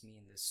stabilizes me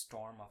in this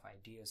storm of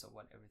ideas of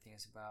what everything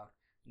is about,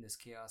 in this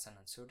chaos and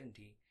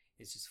uncertainty,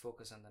 is just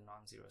focus on the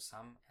non-zero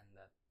sum, and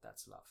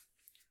that's love.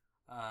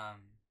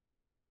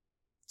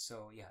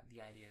 So yeah,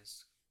 the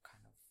ideas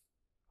kind of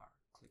are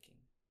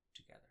clicking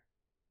together.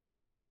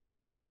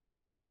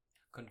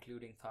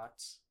 Concluding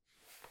thoughts?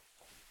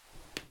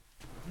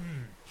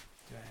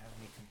 Do I have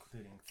any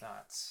concluding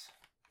thoughts?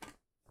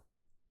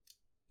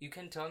 You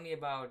can tell me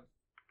about,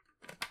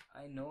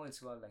 I know it's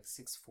about like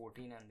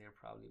 6:14 and they're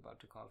probably about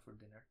to call for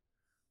dinner,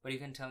 but you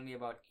can tell me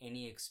about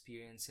any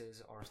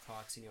experiences or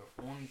thoughts in your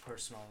own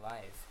personal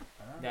life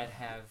that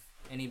have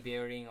any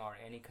bearing or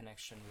any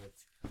connection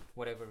with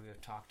whatever we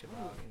have talked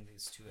about in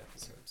these 2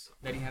 episodes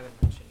that you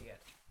haven't mentioned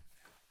yet.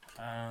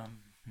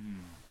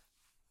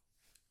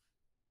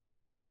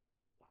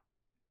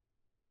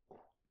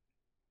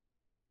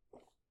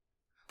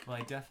 Well,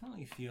 I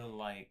definitely feel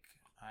like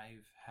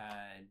I've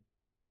had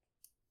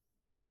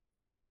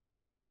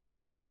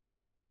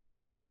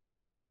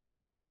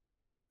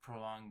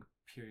prolonged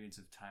periods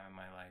of time in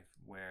my life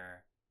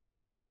where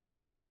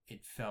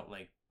it felt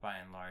like, by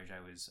and large, I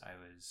was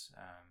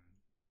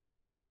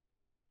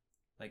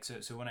like,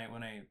 so when I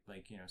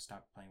like,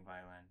 stopped playing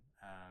violin,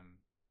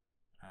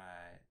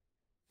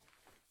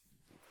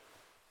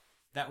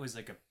 that was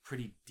like a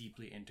pretty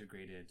deeply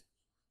integrated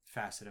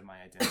facet of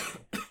my identity.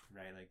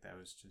 Right, like that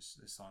was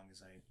just, as long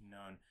as I'd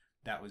known,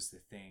 that was the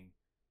thing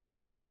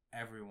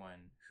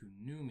everyone who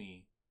knew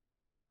me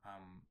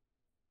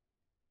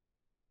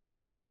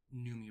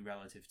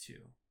relative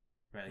to,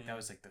 right? Like that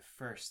was like the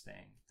first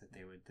thing that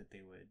they would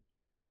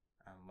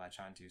latch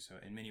onto. So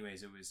in many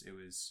ways, it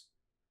was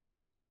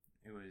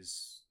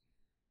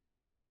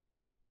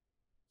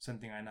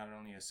something I not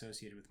only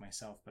associated with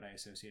myself, but I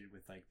associated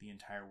with like the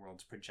entire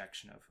world's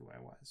projection of who I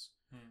was.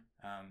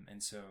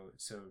 And so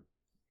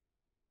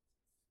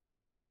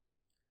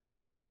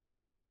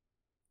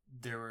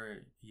there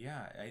were,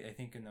 I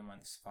think in the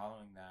months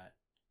following that,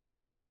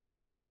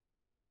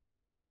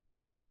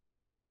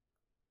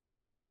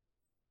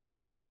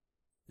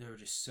 there were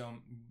just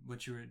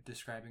what you were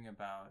describing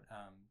about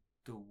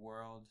the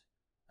world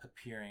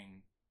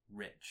appearing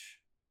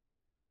rich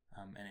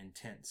and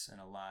intense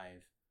and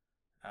alive.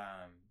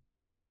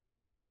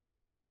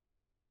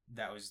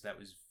 That was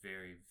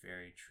very,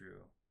 very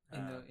true.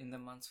 In the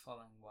months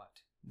following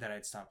what? That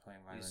I'd stopped playing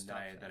violin,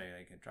 that I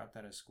like had dropped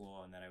out of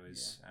school, and that I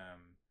was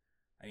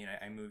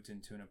I moved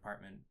into an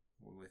apartment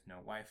with no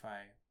Wi-Fi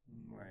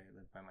where I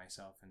lived by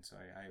myself, and so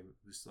I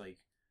was like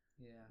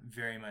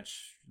very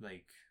much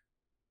like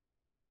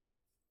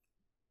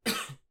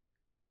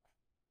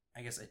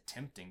I guess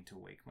attempting to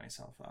wake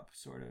myself up,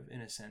 sort of,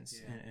 in a sense,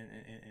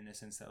 in a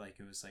sense that like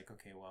it was like,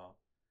 okay, well,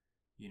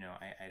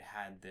 I'd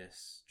had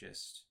this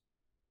just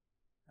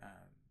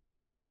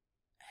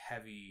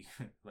heavy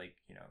like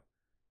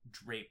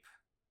drape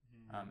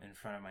in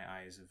front of my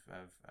eyes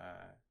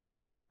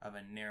of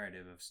a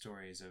narrative of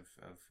stories of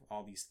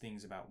all these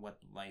things about what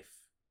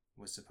life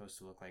was supposed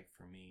to look like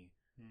for me,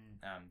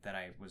 that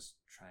I was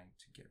trying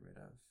to get rid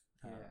of.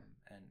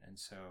 And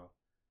so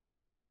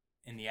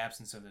in the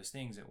absence of those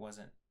things, it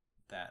wasn't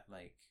that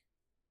like,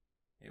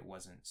 it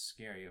wasn't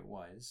scary. It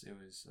was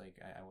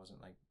like, I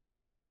wasn't like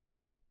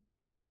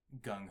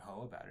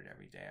gung-ho about it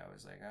every day. I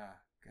was like,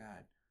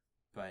 God.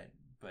 But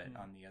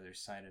on the other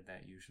side of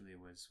that usually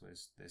was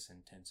this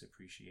intense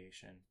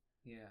appreciation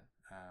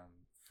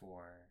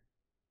for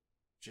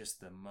just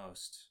the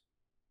most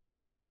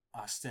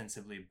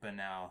ostensibly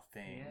banal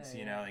things.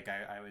 Like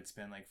I would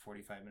spend like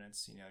 45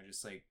 minutes,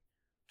 just like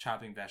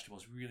chopping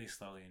vegetables really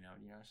slowly,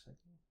 just like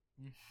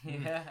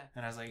and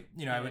I was like,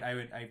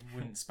 I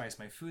wouldn't spice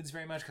my foods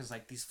very much because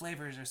like these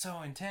flavors are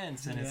so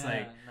intense, and it's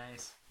like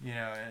nice,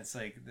 and it's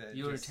like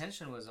your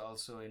attention was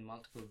also in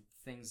multiple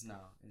things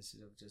now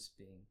instead of just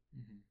being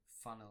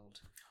funneled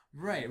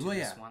right. Well,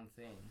 this one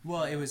thing.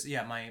 Well, it was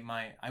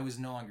my I was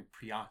no longer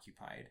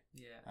preoccupied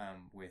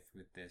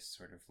with this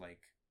sort of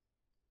like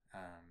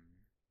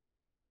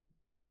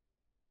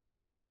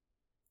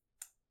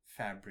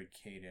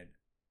fabricated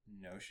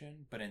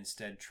notion, but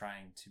instead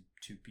trying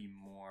to be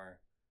more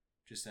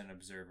just an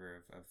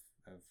observer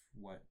of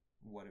what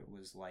it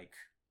was like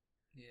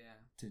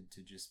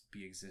to just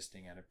be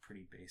existing at a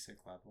pretty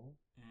basic level.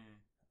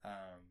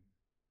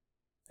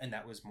 And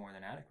that was more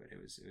than adequate.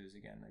 It was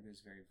again, like, it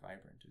was very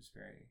vibrant. It was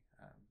very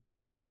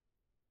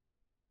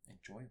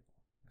enjoyable.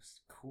 It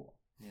was cool.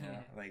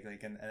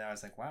 And I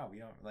was like, wow, we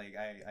don't like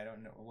I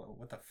don't know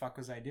what the fuck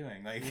was I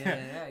doing, like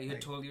you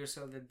told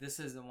yourself that this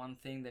is the one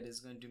thing that is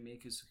going to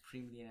make you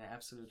supremely and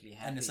absolutely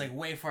happy, and it's like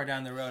way far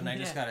down the road, and I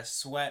just gotta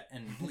sweat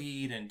and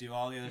bleed and do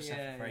all the other stuff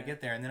before I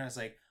get there. And then I was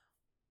like,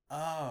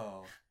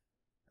 oh,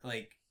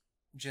 like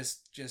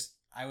just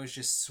I was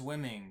just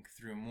swimming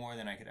through more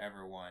than I could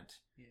ever want,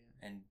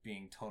 and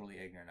being totally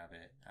ignorant of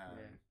it,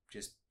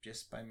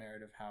 just by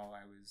merit of how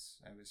I was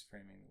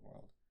framing the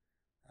world,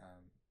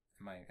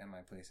 and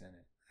my place in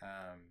it.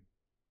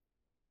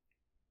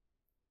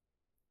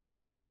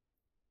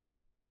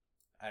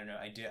 I don't know.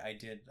 I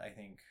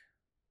think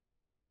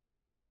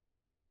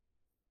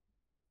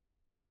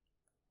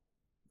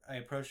I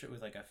approached it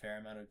with like a fair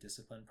amount of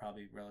discipline,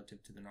 probably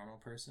relative to the normal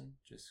person,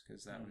 just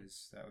because that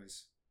was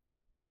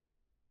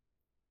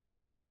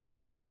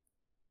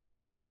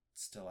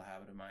still a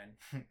habit of mine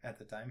at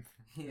the time.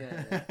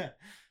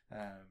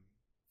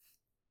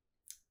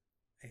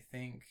 I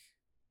think.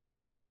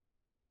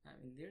 I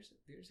mean,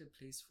 there's a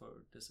place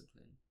for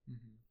discipline.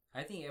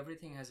 I think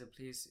everything has a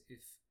place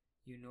if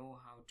you know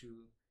how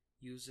to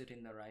use it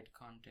in the right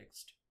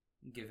context,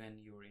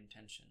 given your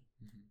intention.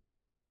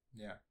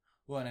 Yeah.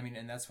 Well, and I mean,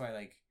 and that's why,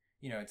 like,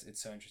 you know,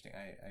 it's so interesting.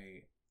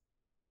 I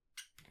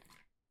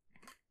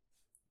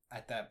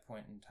at that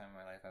point in time in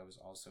my life, I was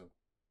also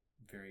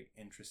very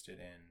interested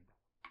in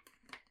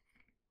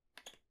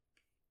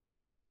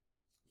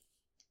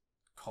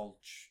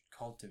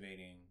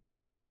cultivating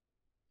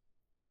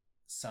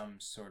some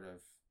sort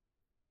of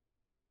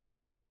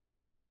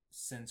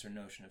sense or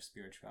notion of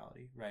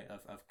spirituality, right?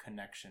 Of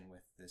connection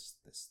with this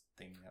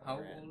thing that How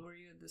we're in. old were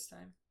you at this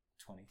time?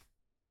 20.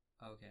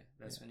 Okay,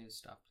 that's when you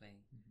stopped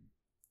playing.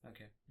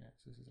 Okay. Yeah,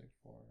 so this is like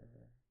 4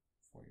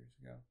 years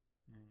ago.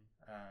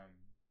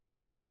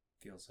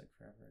 Feels like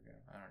forever ago.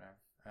 I don't know.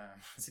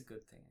 It's a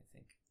good thing, I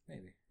think.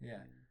 Maybe,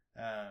 yeah.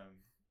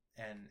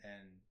 And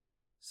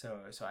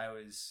so I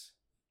was.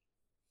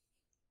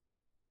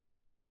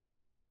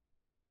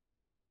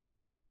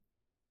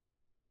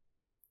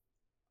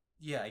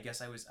 Yeah, I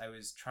guess I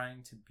was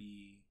trying to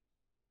be.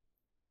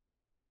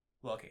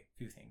 Well, okay, a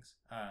few things.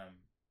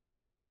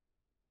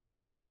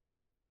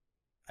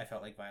 I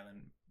felt like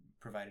violin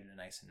provided a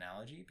nice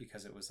analogy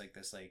because it was like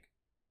this, like,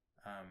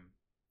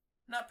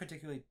 not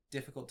particularly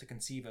difficult to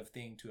conceive of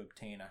thing to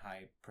obtain a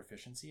high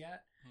proficiency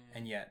at,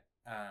 and yet,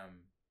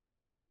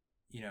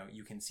 you know,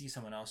 you can see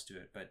someone else do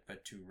it,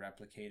 but to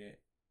replicate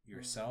it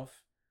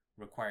yourself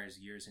requires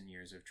years and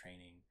years of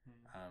training,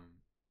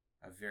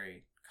 a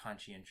very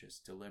conscientious,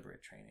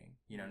 deliberate training.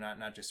 You know,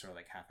 not just sort of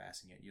like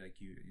half-assing it. You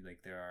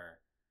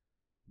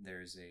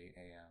there's a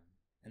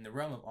in the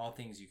realm of all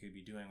things you could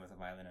be doing with a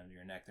violin under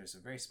your neck, there's a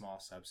very small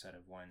subset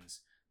of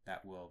ones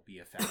that will be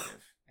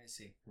effective. I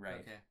see. Right.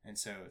 Okay. And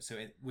so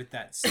with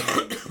that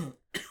said,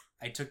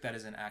 I took that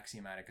as an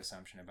axiomatic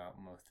assumption about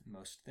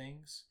most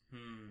things,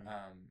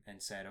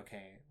 and said,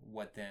 okay,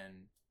 what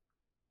can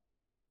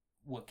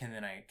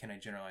I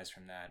generalize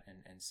from that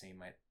and say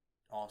might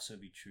also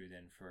be true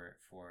then for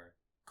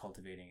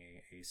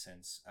cultivating a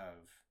sense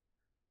of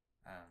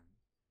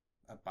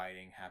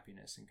abiding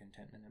happiness and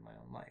contentment in my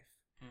own life.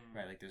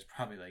 Right? Like there's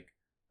probably like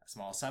a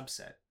small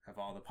subset of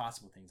all the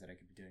possible things that I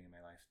could be doing in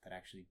my life that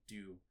actually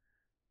do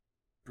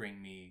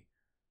bring me.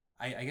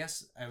 I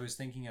guess I was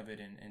thinking of it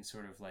in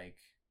sort of like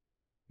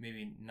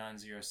maybe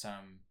non-zero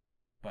sum,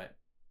 but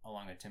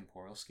along a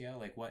temporal scale.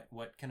 Like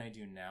what can I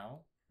do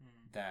now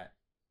that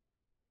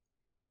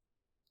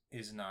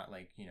is not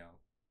like, you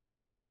know,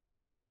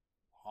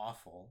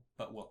 awful,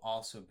 but will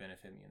also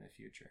benefit me in the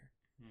future.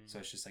 So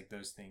it's just like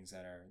those things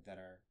that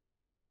are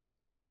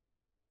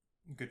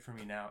good for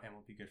me now and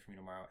will be good for me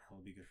tomorrow and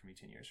will be good for me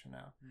 10 years from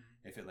now.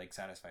 If it like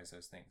satisfies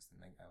those things,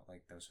 then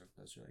like those are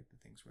like the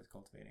things worth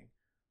cultivating.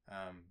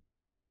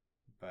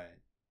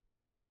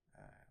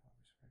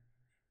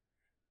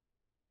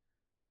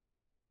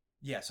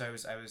 So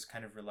I was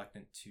kind of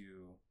reluctant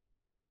to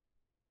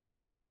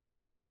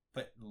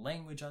put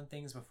language on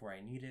things before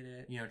I needed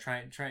it. You know,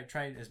 try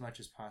as much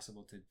as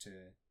possible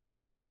to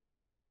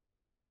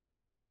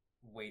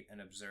wait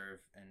and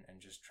observe and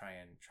just try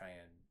and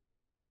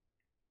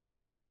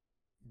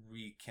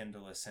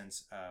rekindle a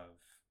sense of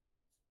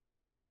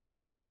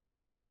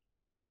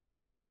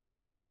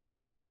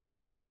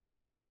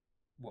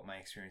what my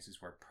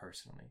experiences were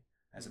personally,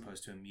 as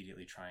opposed to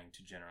immediately trying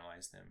to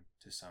generalize them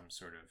to some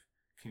sort of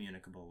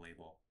communicable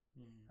label,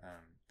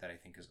 that I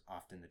think is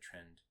often the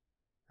trend,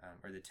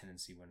 or the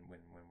tendency when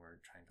we're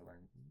trying to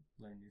learn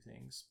new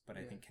things. But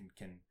I think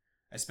can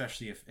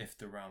especially if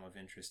the realm of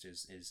interest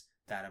is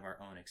that of our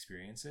own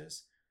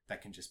experiences,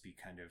 that can just be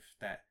kind of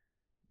that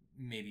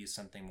maybe is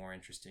something more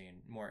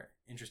interesting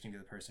to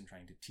the person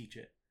trying to teach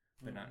it,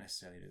 but not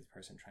necessarily to the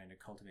person trying to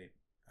cultivate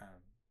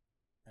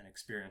an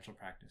experiential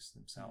practice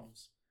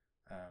themselves.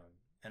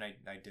 And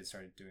I did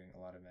start doing a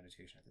lot of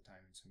meditation at the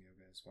time and some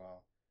yoga as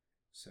well.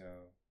 So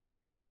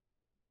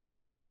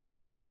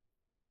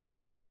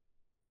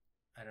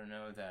I don't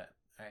know that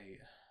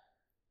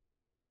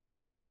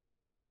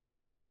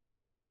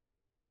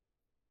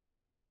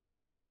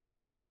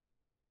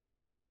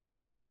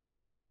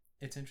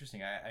it's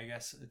interesting. I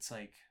guess it's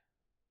like,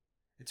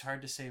 it's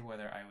hard to say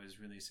whether I was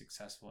really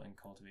successful in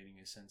cultivating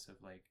a sense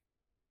of like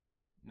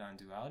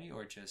non-duality,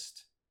 or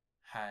just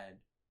had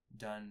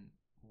done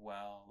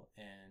well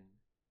in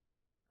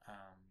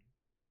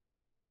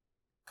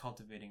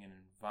cultivating an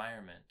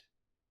environment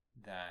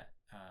that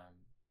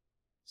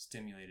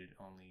stimulated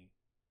only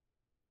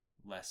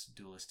less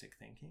dualistic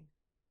thinking.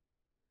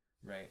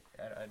 Right?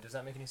 Does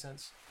that make any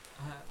sense?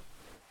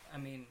 I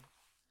mean,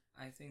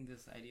 I think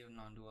this idea of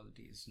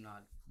non-duality is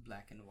not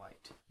black and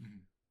white.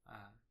 Mm-hmm.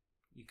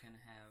 You can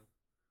have,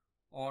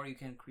 or you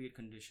can create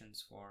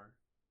conditions for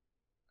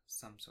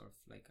some sort of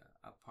like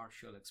a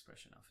partial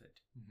expression of it.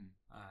 Mm-hmm.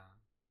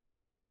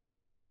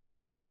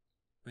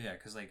 But yeah,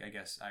 because like I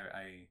guess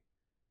I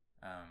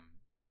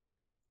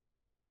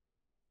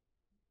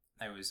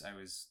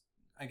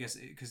guess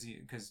because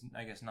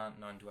I guess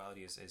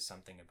non-duality is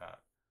something about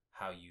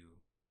how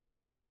you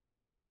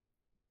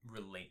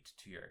relate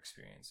to your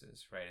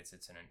experiences, right? It's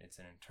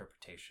an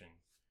interpretation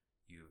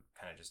you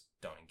kind of just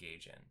don't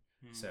engage in.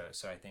 So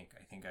I think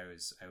I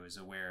was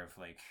aware of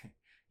like,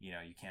 you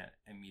know, you can't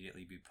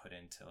immediately be put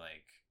into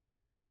like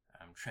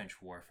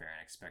trench warfare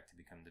and expect to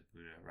become the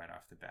Buddha right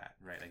off the bat,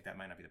 right? Like that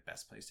might not be the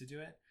best place to do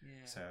it.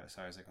 Yeah. So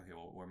I was like, okay,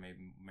 well, or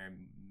maybe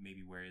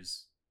where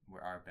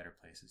are better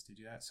places to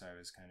do that? So I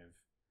was kind of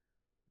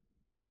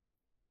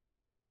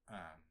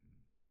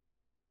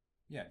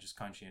just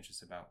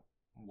conscientious about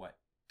what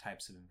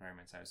types of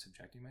environments I was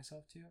subjecting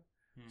myself to,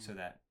 so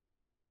that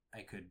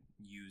I could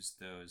use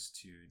those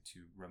to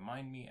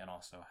remind me and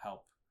also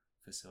help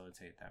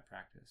facilitate that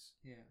practice.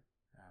 Yeah.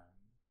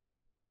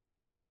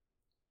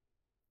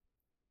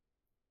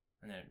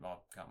 And then it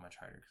all got much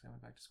harder because I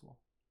went back to school.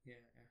 Yeah,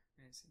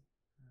 I see.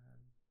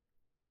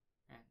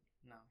 And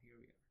now here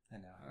we are.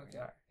 And now here we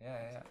are.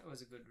 Yeah. That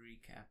was a good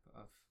recap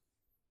of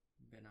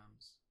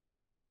Benam's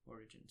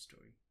origin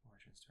story.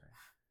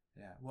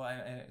 Yeah. Well,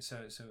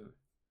 so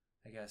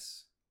I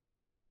guess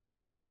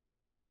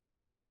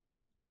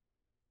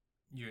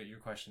your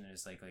question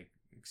is like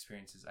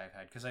experiences I've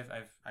had, because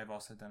I've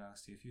also done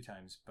LSD a few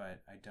times,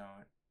 but I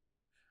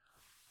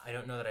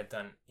don't know that I've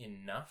done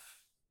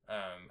enough.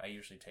 I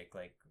usually take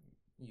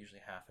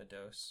usually half a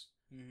dose.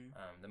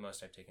 Mm-hmm. The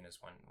most I've taken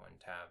is one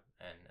tab,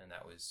 and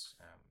that was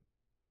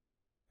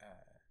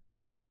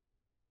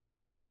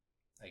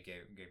I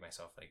gave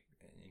myself like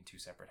in two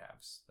separate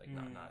halves, like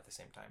not at the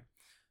same time.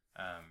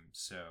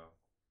 So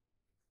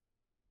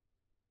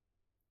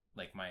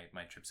like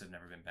my trips have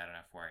never been bad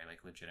enough where I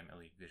like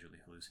legitimately visually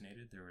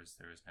hallucinated. There was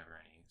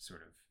never any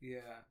sort of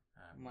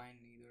mine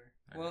neither.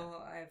 Okay.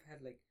 Well, I've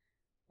had like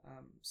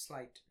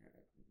slight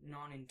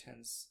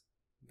non-intense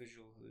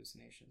visual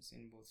hallucinations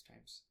in both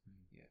times.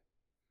 Yeah.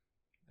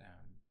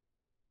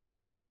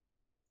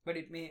 But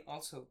it may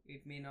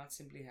not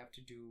simply have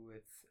to do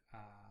with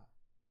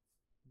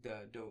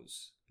the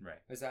dose. Right.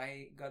 Because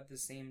I got the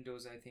same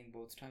dose, I think,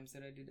 both times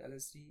that I did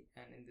LSD,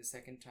 and in the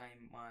second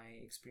time, my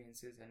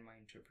experiences and my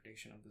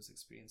interpretation of those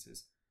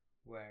experiences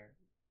were,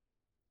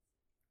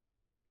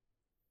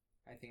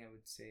 I think I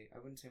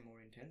wouldn't say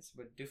more intense,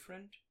 but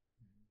different,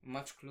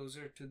 much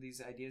closer to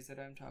these ideas that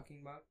I'm talking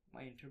about.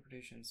 My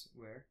interpretations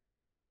were,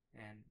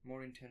 and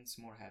more intense,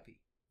 more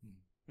happy.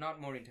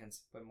 Not more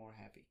intense, but more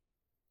happy.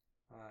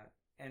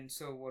 And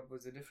so what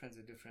was the difference?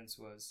 The difference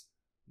was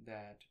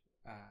that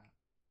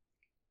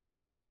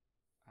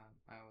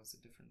I was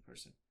a different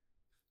person.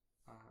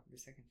 The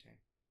second time,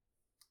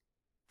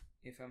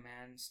 if a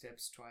man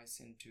steps twice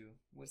into,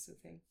 what's the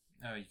thing?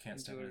 Oh, you can't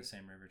step into the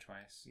same river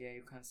twice. Yeah,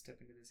 you can't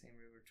step into the same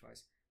river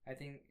twice. I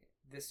think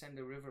this time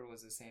the river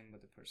was the same,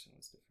 but the person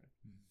was different.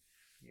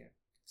 Yeah.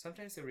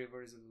 Sometimes the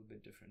river is a little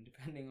bit different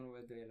depending on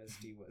where the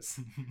LSD was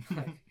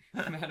like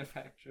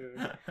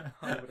manufactured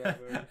or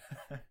whatever.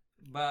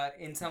 But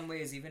in some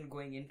ways, even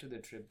going into the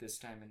trip this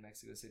time in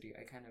Mexico City,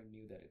 I kind of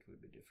knew that it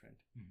would be different,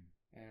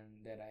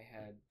 and that I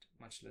had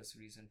much less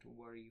reason to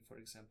worry, for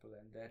example,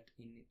 and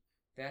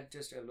that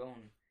just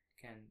alone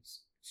can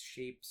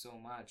shape so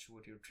much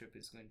what your trip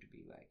is going to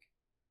be like,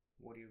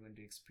 what you're going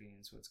to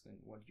experience, what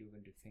you're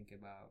going to think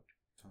about.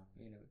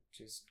 You know,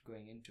 just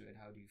going into it,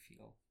 how do you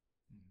feel?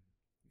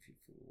 If you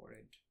feel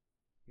worried,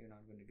 you're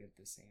not going to get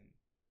the same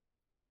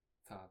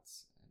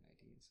thoughts and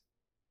ideas.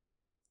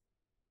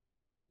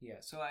 Yeah,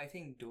 so I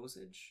think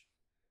dosage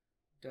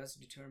does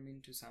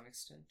determine to some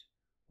extent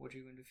what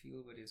you're going to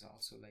feel, but it's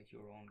also like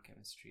your own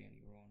chemistry and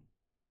your own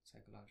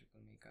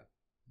psychological makeup.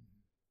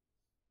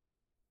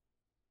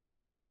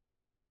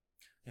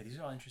 Yeah, these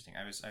are all interesting.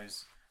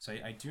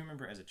 I do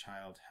remember as a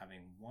child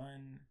having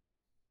one.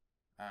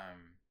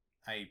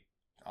 I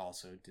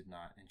also did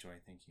not enjoy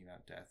thinking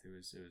about death. It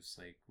was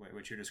like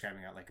what you're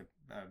describing, out like a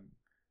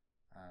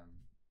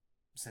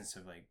sense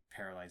of like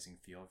paralyzing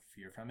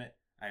fear from it.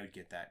 I would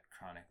get that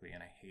chronically,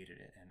 and I hated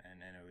it, and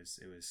it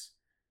was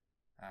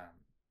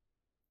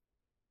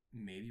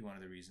maybe one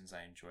of the reasons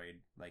I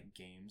enjoyed like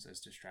games as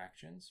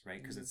distractions,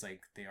 right? Because it's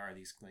like they are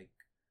these like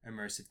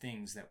immersive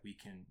things that we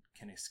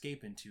can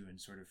escape into and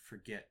sort of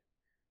forget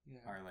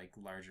our like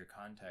larger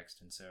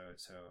context. And so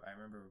I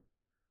remember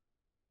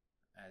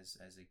as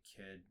a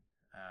kid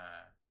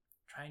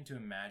trying to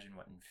imagine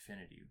what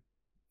infinity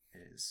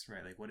is,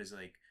 right? Like, what is,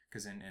 like,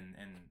 because in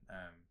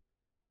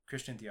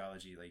Christian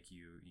theology, like,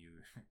 you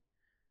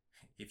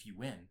if you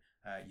win,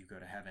 you go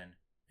to heaven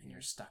and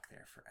you're stuck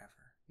there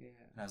forever. Yeah.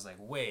 And I was like,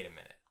 wait a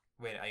minute.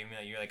 I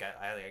mean, you're like,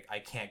 I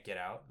can't get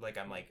out. Like,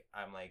 I'm like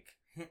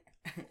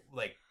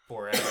like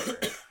forever.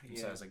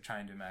 So I was like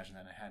trying to imagine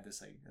that. And I had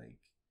this like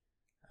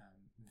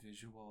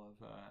visual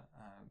of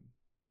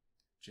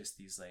just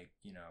these, like,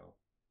 you know,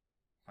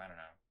 I don't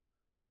know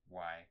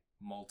why,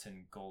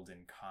 molten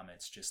golden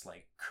comets just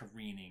like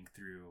careening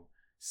through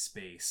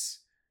space,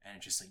 and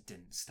it just like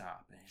didn't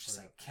stop, and it just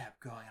like kept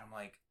going. And I'm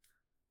like,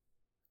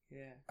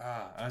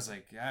 I was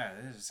like, yeah,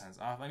 this just sounds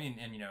awful. I mean,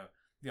 and you know,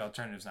 the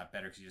alternative's not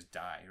better because you just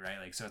die, right?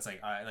 Like, so it's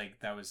like I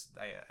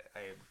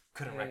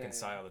couldn't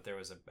reconcile that there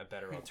was a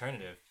better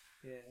alternative.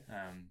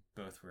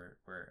 Both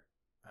were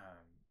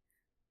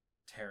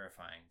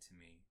terrifying to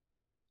me.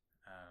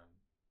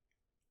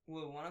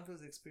 Well, one of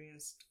those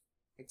experiences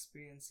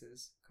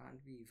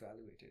can't be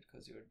evaluated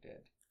because you're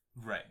dead.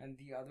 Right. And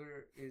the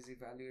other is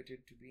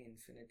evaluated to be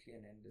infinitely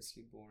and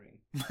endlessly boring.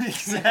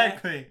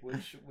 Exactly.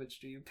 Which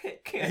do you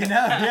pick? I know.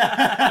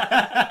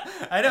 Yeah.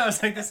 I know.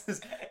 It's like this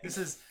is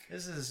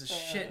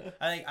shit.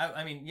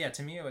 I mean, yeah.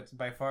 To me, what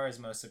by far is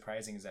most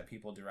surprising is that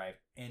people derive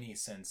any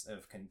sense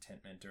of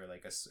contentment or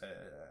like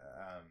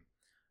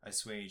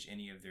assuage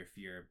any of their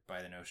fear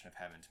by the notion of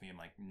heaven. To me, I'm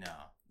like,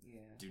 no.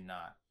 Yeah. Do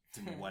not.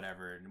 Do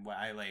whatever.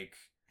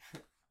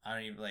 I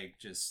don't even like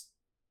just.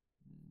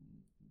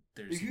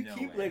 There's if you no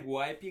keep way. like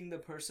wiping the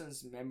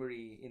person's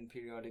memory in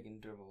periodic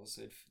intervals,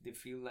 if they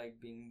feel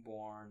like being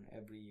born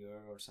every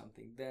year or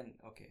something, then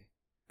okay.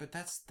 But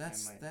that's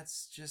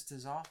just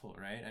as awful,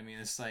 right? I mean,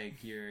 it's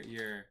like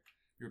you're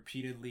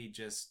repeatedly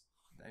just.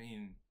 I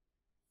mean,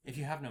 if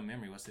you have no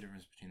memory, what's the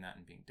difference between that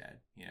and being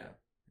dead? You know,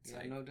 it's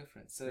like no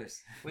difference. So,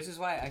 which is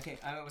why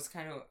I was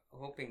kind of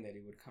hoping that he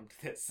would come to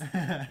this.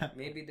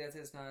 Maybe death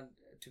is not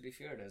to be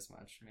feared as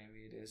much.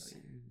 Maybe it is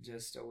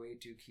just a way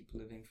to keep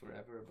living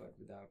forever, but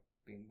without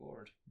being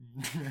bored.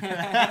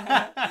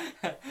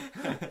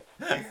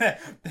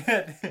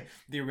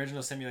 The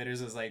original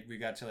simulators was like we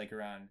got to like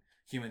around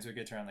humans would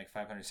get to around like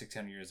 500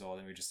 600 years old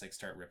and we just like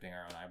start ripping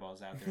our own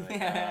eyeballs out. They're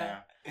like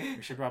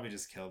we should probably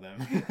just kill them.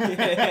 Like,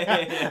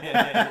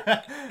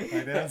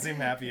 they don't seem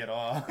happy at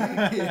all.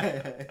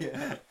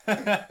 Yeah.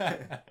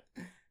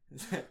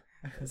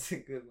 That's a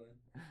good one.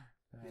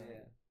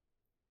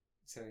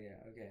 So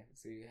okay,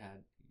 so you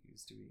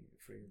used to be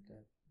afraid of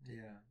that.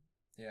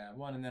 Yeah,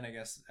 one. And then I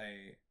guess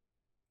I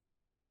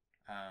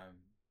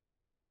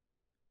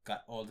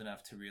got old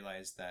enough to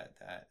realize that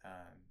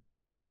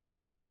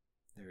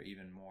there are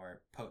even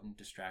more potent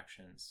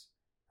distractions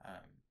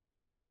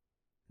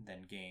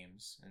than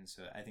games, and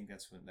so I think I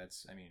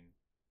mean,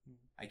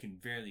 I can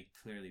very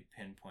clearly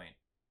pinpoint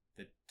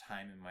the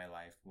time in my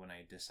life when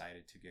I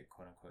decided to get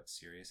quote unquote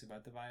serious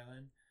about the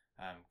violin,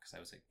 because I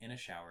was like in a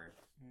shower,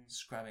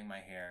 scrubbing my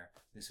hair.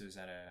 This was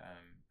at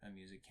a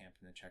music camp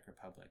in the Czech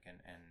Republic,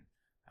 and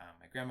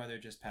my grandmother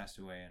just passed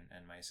away,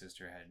 and my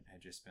sister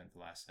had just spent the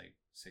last like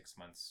 6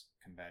 months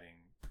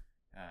combating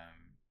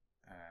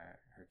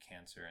her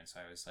cancer, and so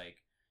I was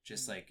like,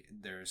 just like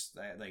there's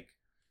like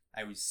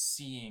I was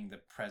seeing the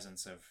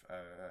presence of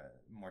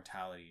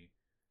mortality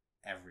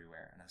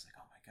everywhere, and I was like,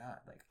 oh my god,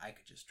 like I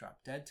could just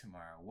drop dead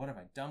tomorrow. What have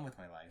I done with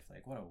my life?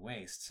 Like, what a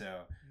waste.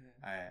 So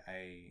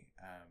I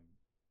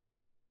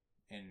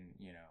in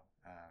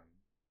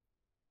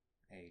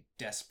a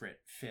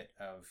desperate fit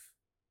of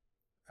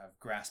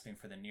grasping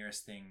for the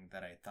nearest thing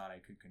that I thought I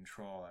could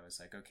control, I was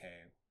like,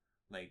 okay,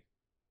 like,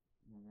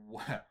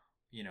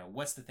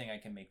 what's the thing I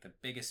can make the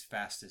biggest,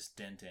 fastest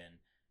dent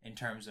in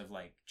terms of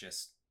like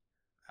just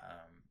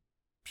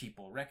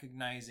people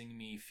recognizing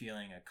me,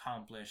 feeling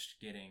accomplished,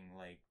 getting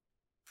like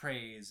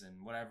praise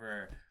and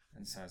whatever.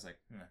 And so I was like,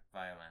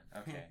 violin.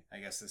 Okay, I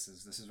guess this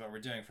is what we're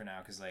doing for now,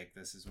 because like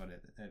this is what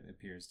it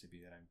appears to be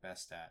that I'm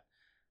best at,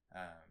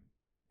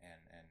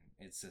 and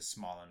it's a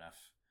small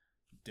enough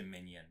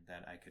dominion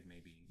that I could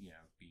maybe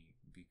be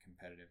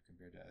competitive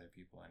compared to other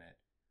people in it.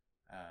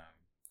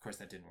 Of course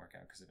that didn't work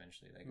out, because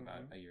eventually like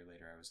about a year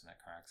later I was in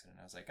that car accident.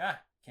 I was like,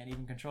 can't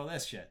even control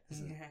this shit.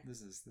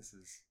 This is this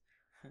is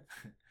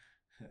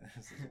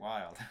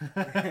wild.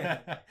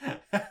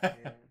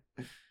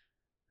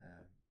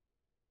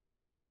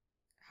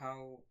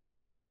 How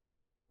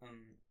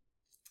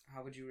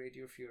would you rate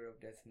your fear of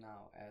death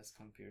now as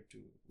compared to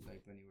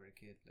like when you were a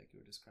kid, like you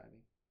were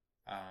describing?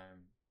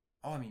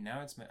 I mean,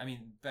 now it's.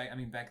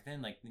 Back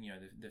then, like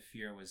the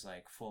fear was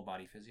like full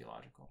body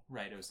physiological,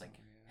 right? It was like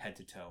head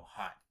to toe,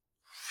 hot,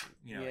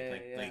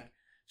 like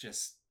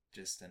just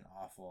an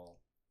awful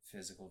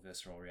physical,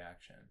 visceral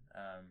reaction.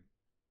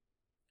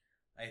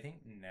 I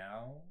think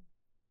now,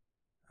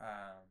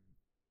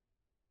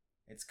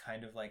 it's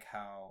kind of like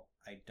how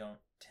I don't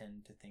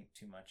tend to think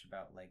too much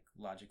about like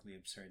logically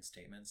absurd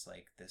statements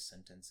like this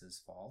sentence is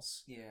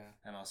false. Yeah.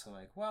 I'm also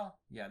like, well,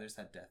 yeah, there's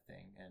that death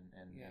thing, and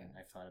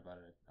I've thought about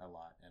it a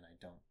lot, and I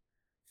don't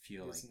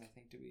feel there's like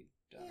nothing to be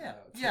done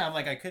about. Yeah, I'm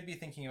like, I could be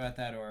thinking about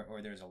that,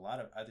 or there's a lot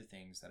of other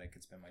things that I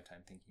could spend my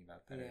time thinking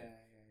about that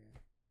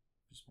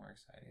just more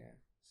exciting. Yeah.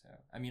 So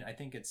I mean, I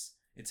think it's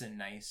a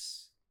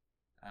nice.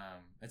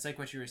 It's like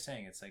what you were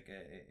saying. It's like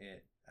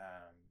it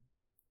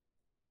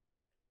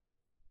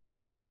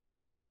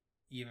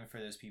even for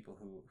those people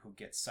who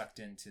get sucked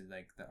into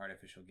like the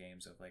artificial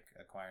games of like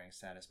acquiring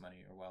status,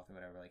 money, or wealth or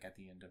whatever, like at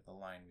the end of the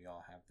line we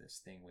all have this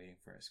thing waiting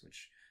for us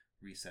which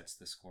resets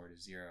the score to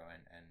 0,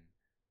 and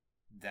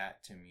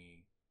that to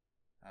me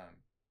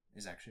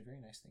is actually a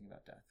very nice thing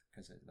about death,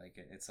 because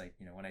it's like,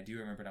 you know, when I do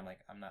remember it, I'm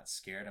like, I'm not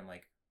scared. I'm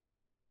like,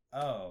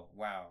 oh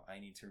wow, I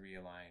need to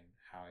realign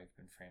how I've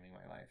been framing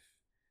my life,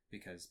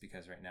 because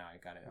right now I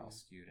got it all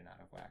skewed and out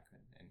of whack,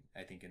 and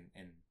I think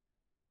in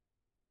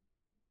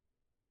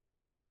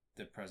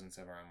the presence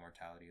of our own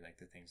mortality,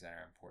 like the things that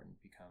are important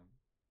become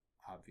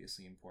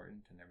obviously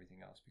important, and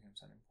everything else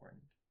becomes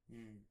unimportant.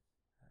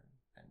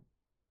 And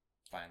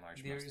by and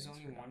large, there is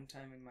only one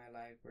time in my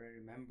life where I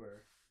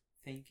remember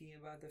thinking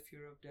about the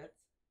fear of death,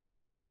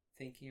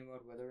 thinking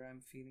about whether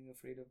I'm feeling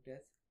afraid of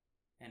death,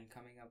 and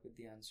coming up with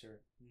the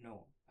answer,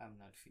 no,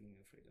 I'm not feeling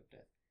afraid of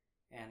death.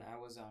 And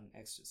I was on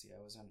ecstasy, I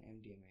was on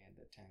MDMA at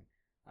that time.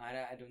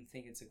 I don't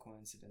think it's a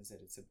coincidence that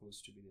it's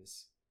supposed to be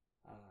this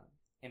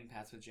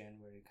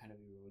empathogen where it kind of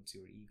erodes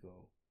your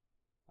ego.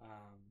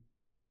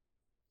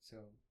 So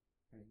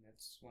I mean,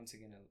 that's once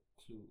again a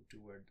clue to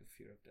where the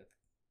fear of death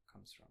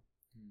comes from.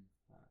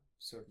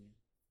 Certain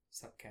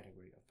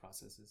subcategory of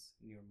processes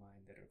in your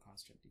mind that are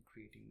constantly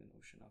creating the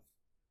notion of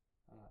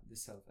the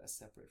self as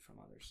separate from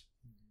others.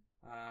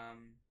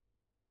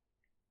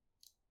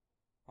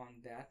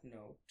 On that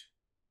note,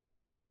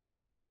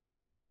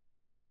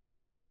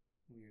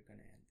 we are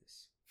gonna end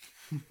this.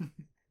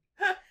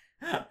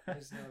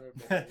 There's no other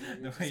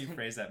better. The way you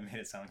phrased that made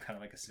it sound kind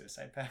of like a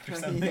suicide pact or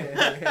something.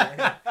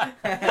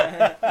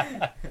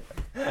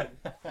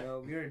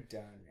 No, we're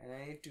done, and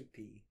I need to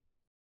pee.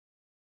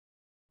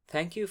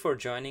 Thank you for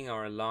joining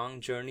our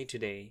long journey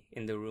today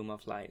in the Room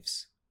of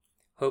Lives.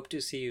 Hope to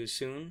see you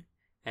soon,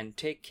 and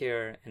take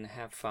care and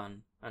have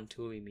fun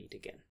until we meet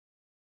again.